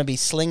is going to be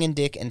slinging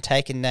dick and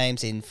taking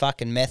names in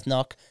fucking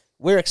Methnock.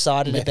 We're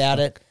excited about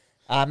it.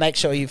 Make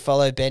sure you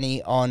follow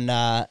Benny on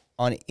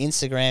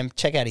Instagram.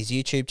 Check out his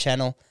YouTube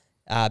channel,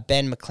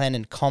 Ben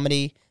Mclennan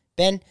Comedy.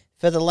 Ben,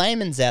 for the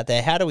layman's out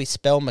there, how do we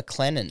spell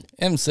Mclennan?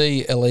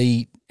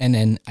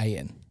 McLennan.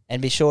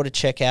 And be sure to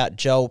check out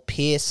Joel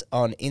Pearse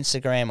on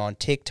Instagram, on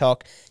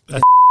TikTok.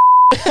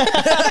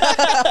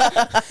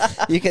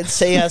 You can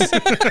see us.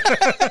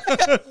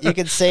 You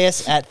can see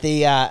us at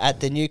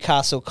the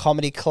Newcastle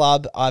Comedy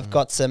Club. I've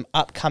got some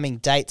upcoming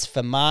dates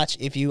for March.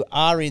 If you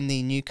are in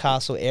the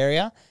Newcastle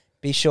area,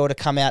 Be sure to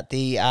come out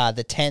the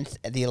 10th,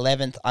 the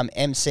 11th. I'm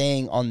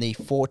emceeing on the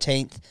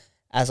 14th.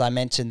 As I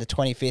mentioned, the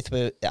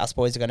 25th, us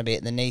boys are going to be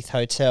at the Neath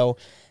Hotel.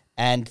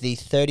 And the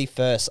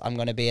 31st, I'm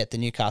going to be at the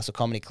Newcastle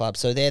Comedy Club.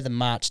 So they're the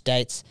March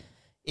dates.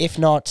 If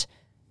not,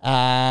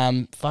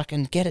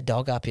 fucking get a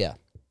dog up here,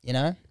 you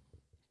know?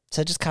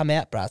 So just come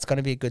out, bro. It's going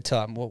to be a good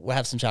time. We'll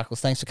have some chuckles.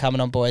 Thanks for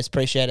coming on, boys.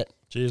 Appreciate it.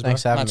 Cheers,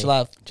 Thanks for bro. having Much me.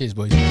 love. Cheers,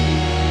 boys.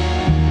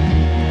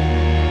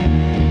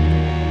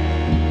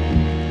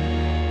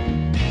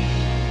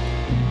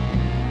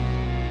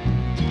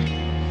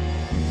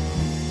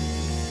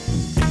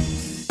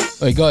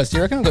 Hey guys, do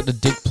you reckon I've got the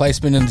dick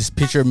placement in this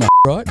picture of my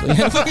right?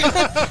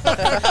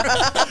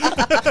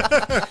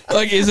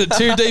 Like, is it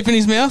too deep in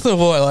his mouth or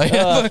what? Like,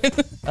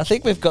 I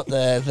think we've got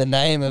the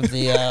name of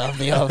the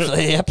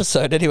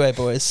episode anyway,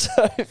 boys.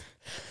 So,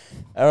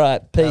 all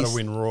right, How peace. to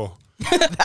win Raw.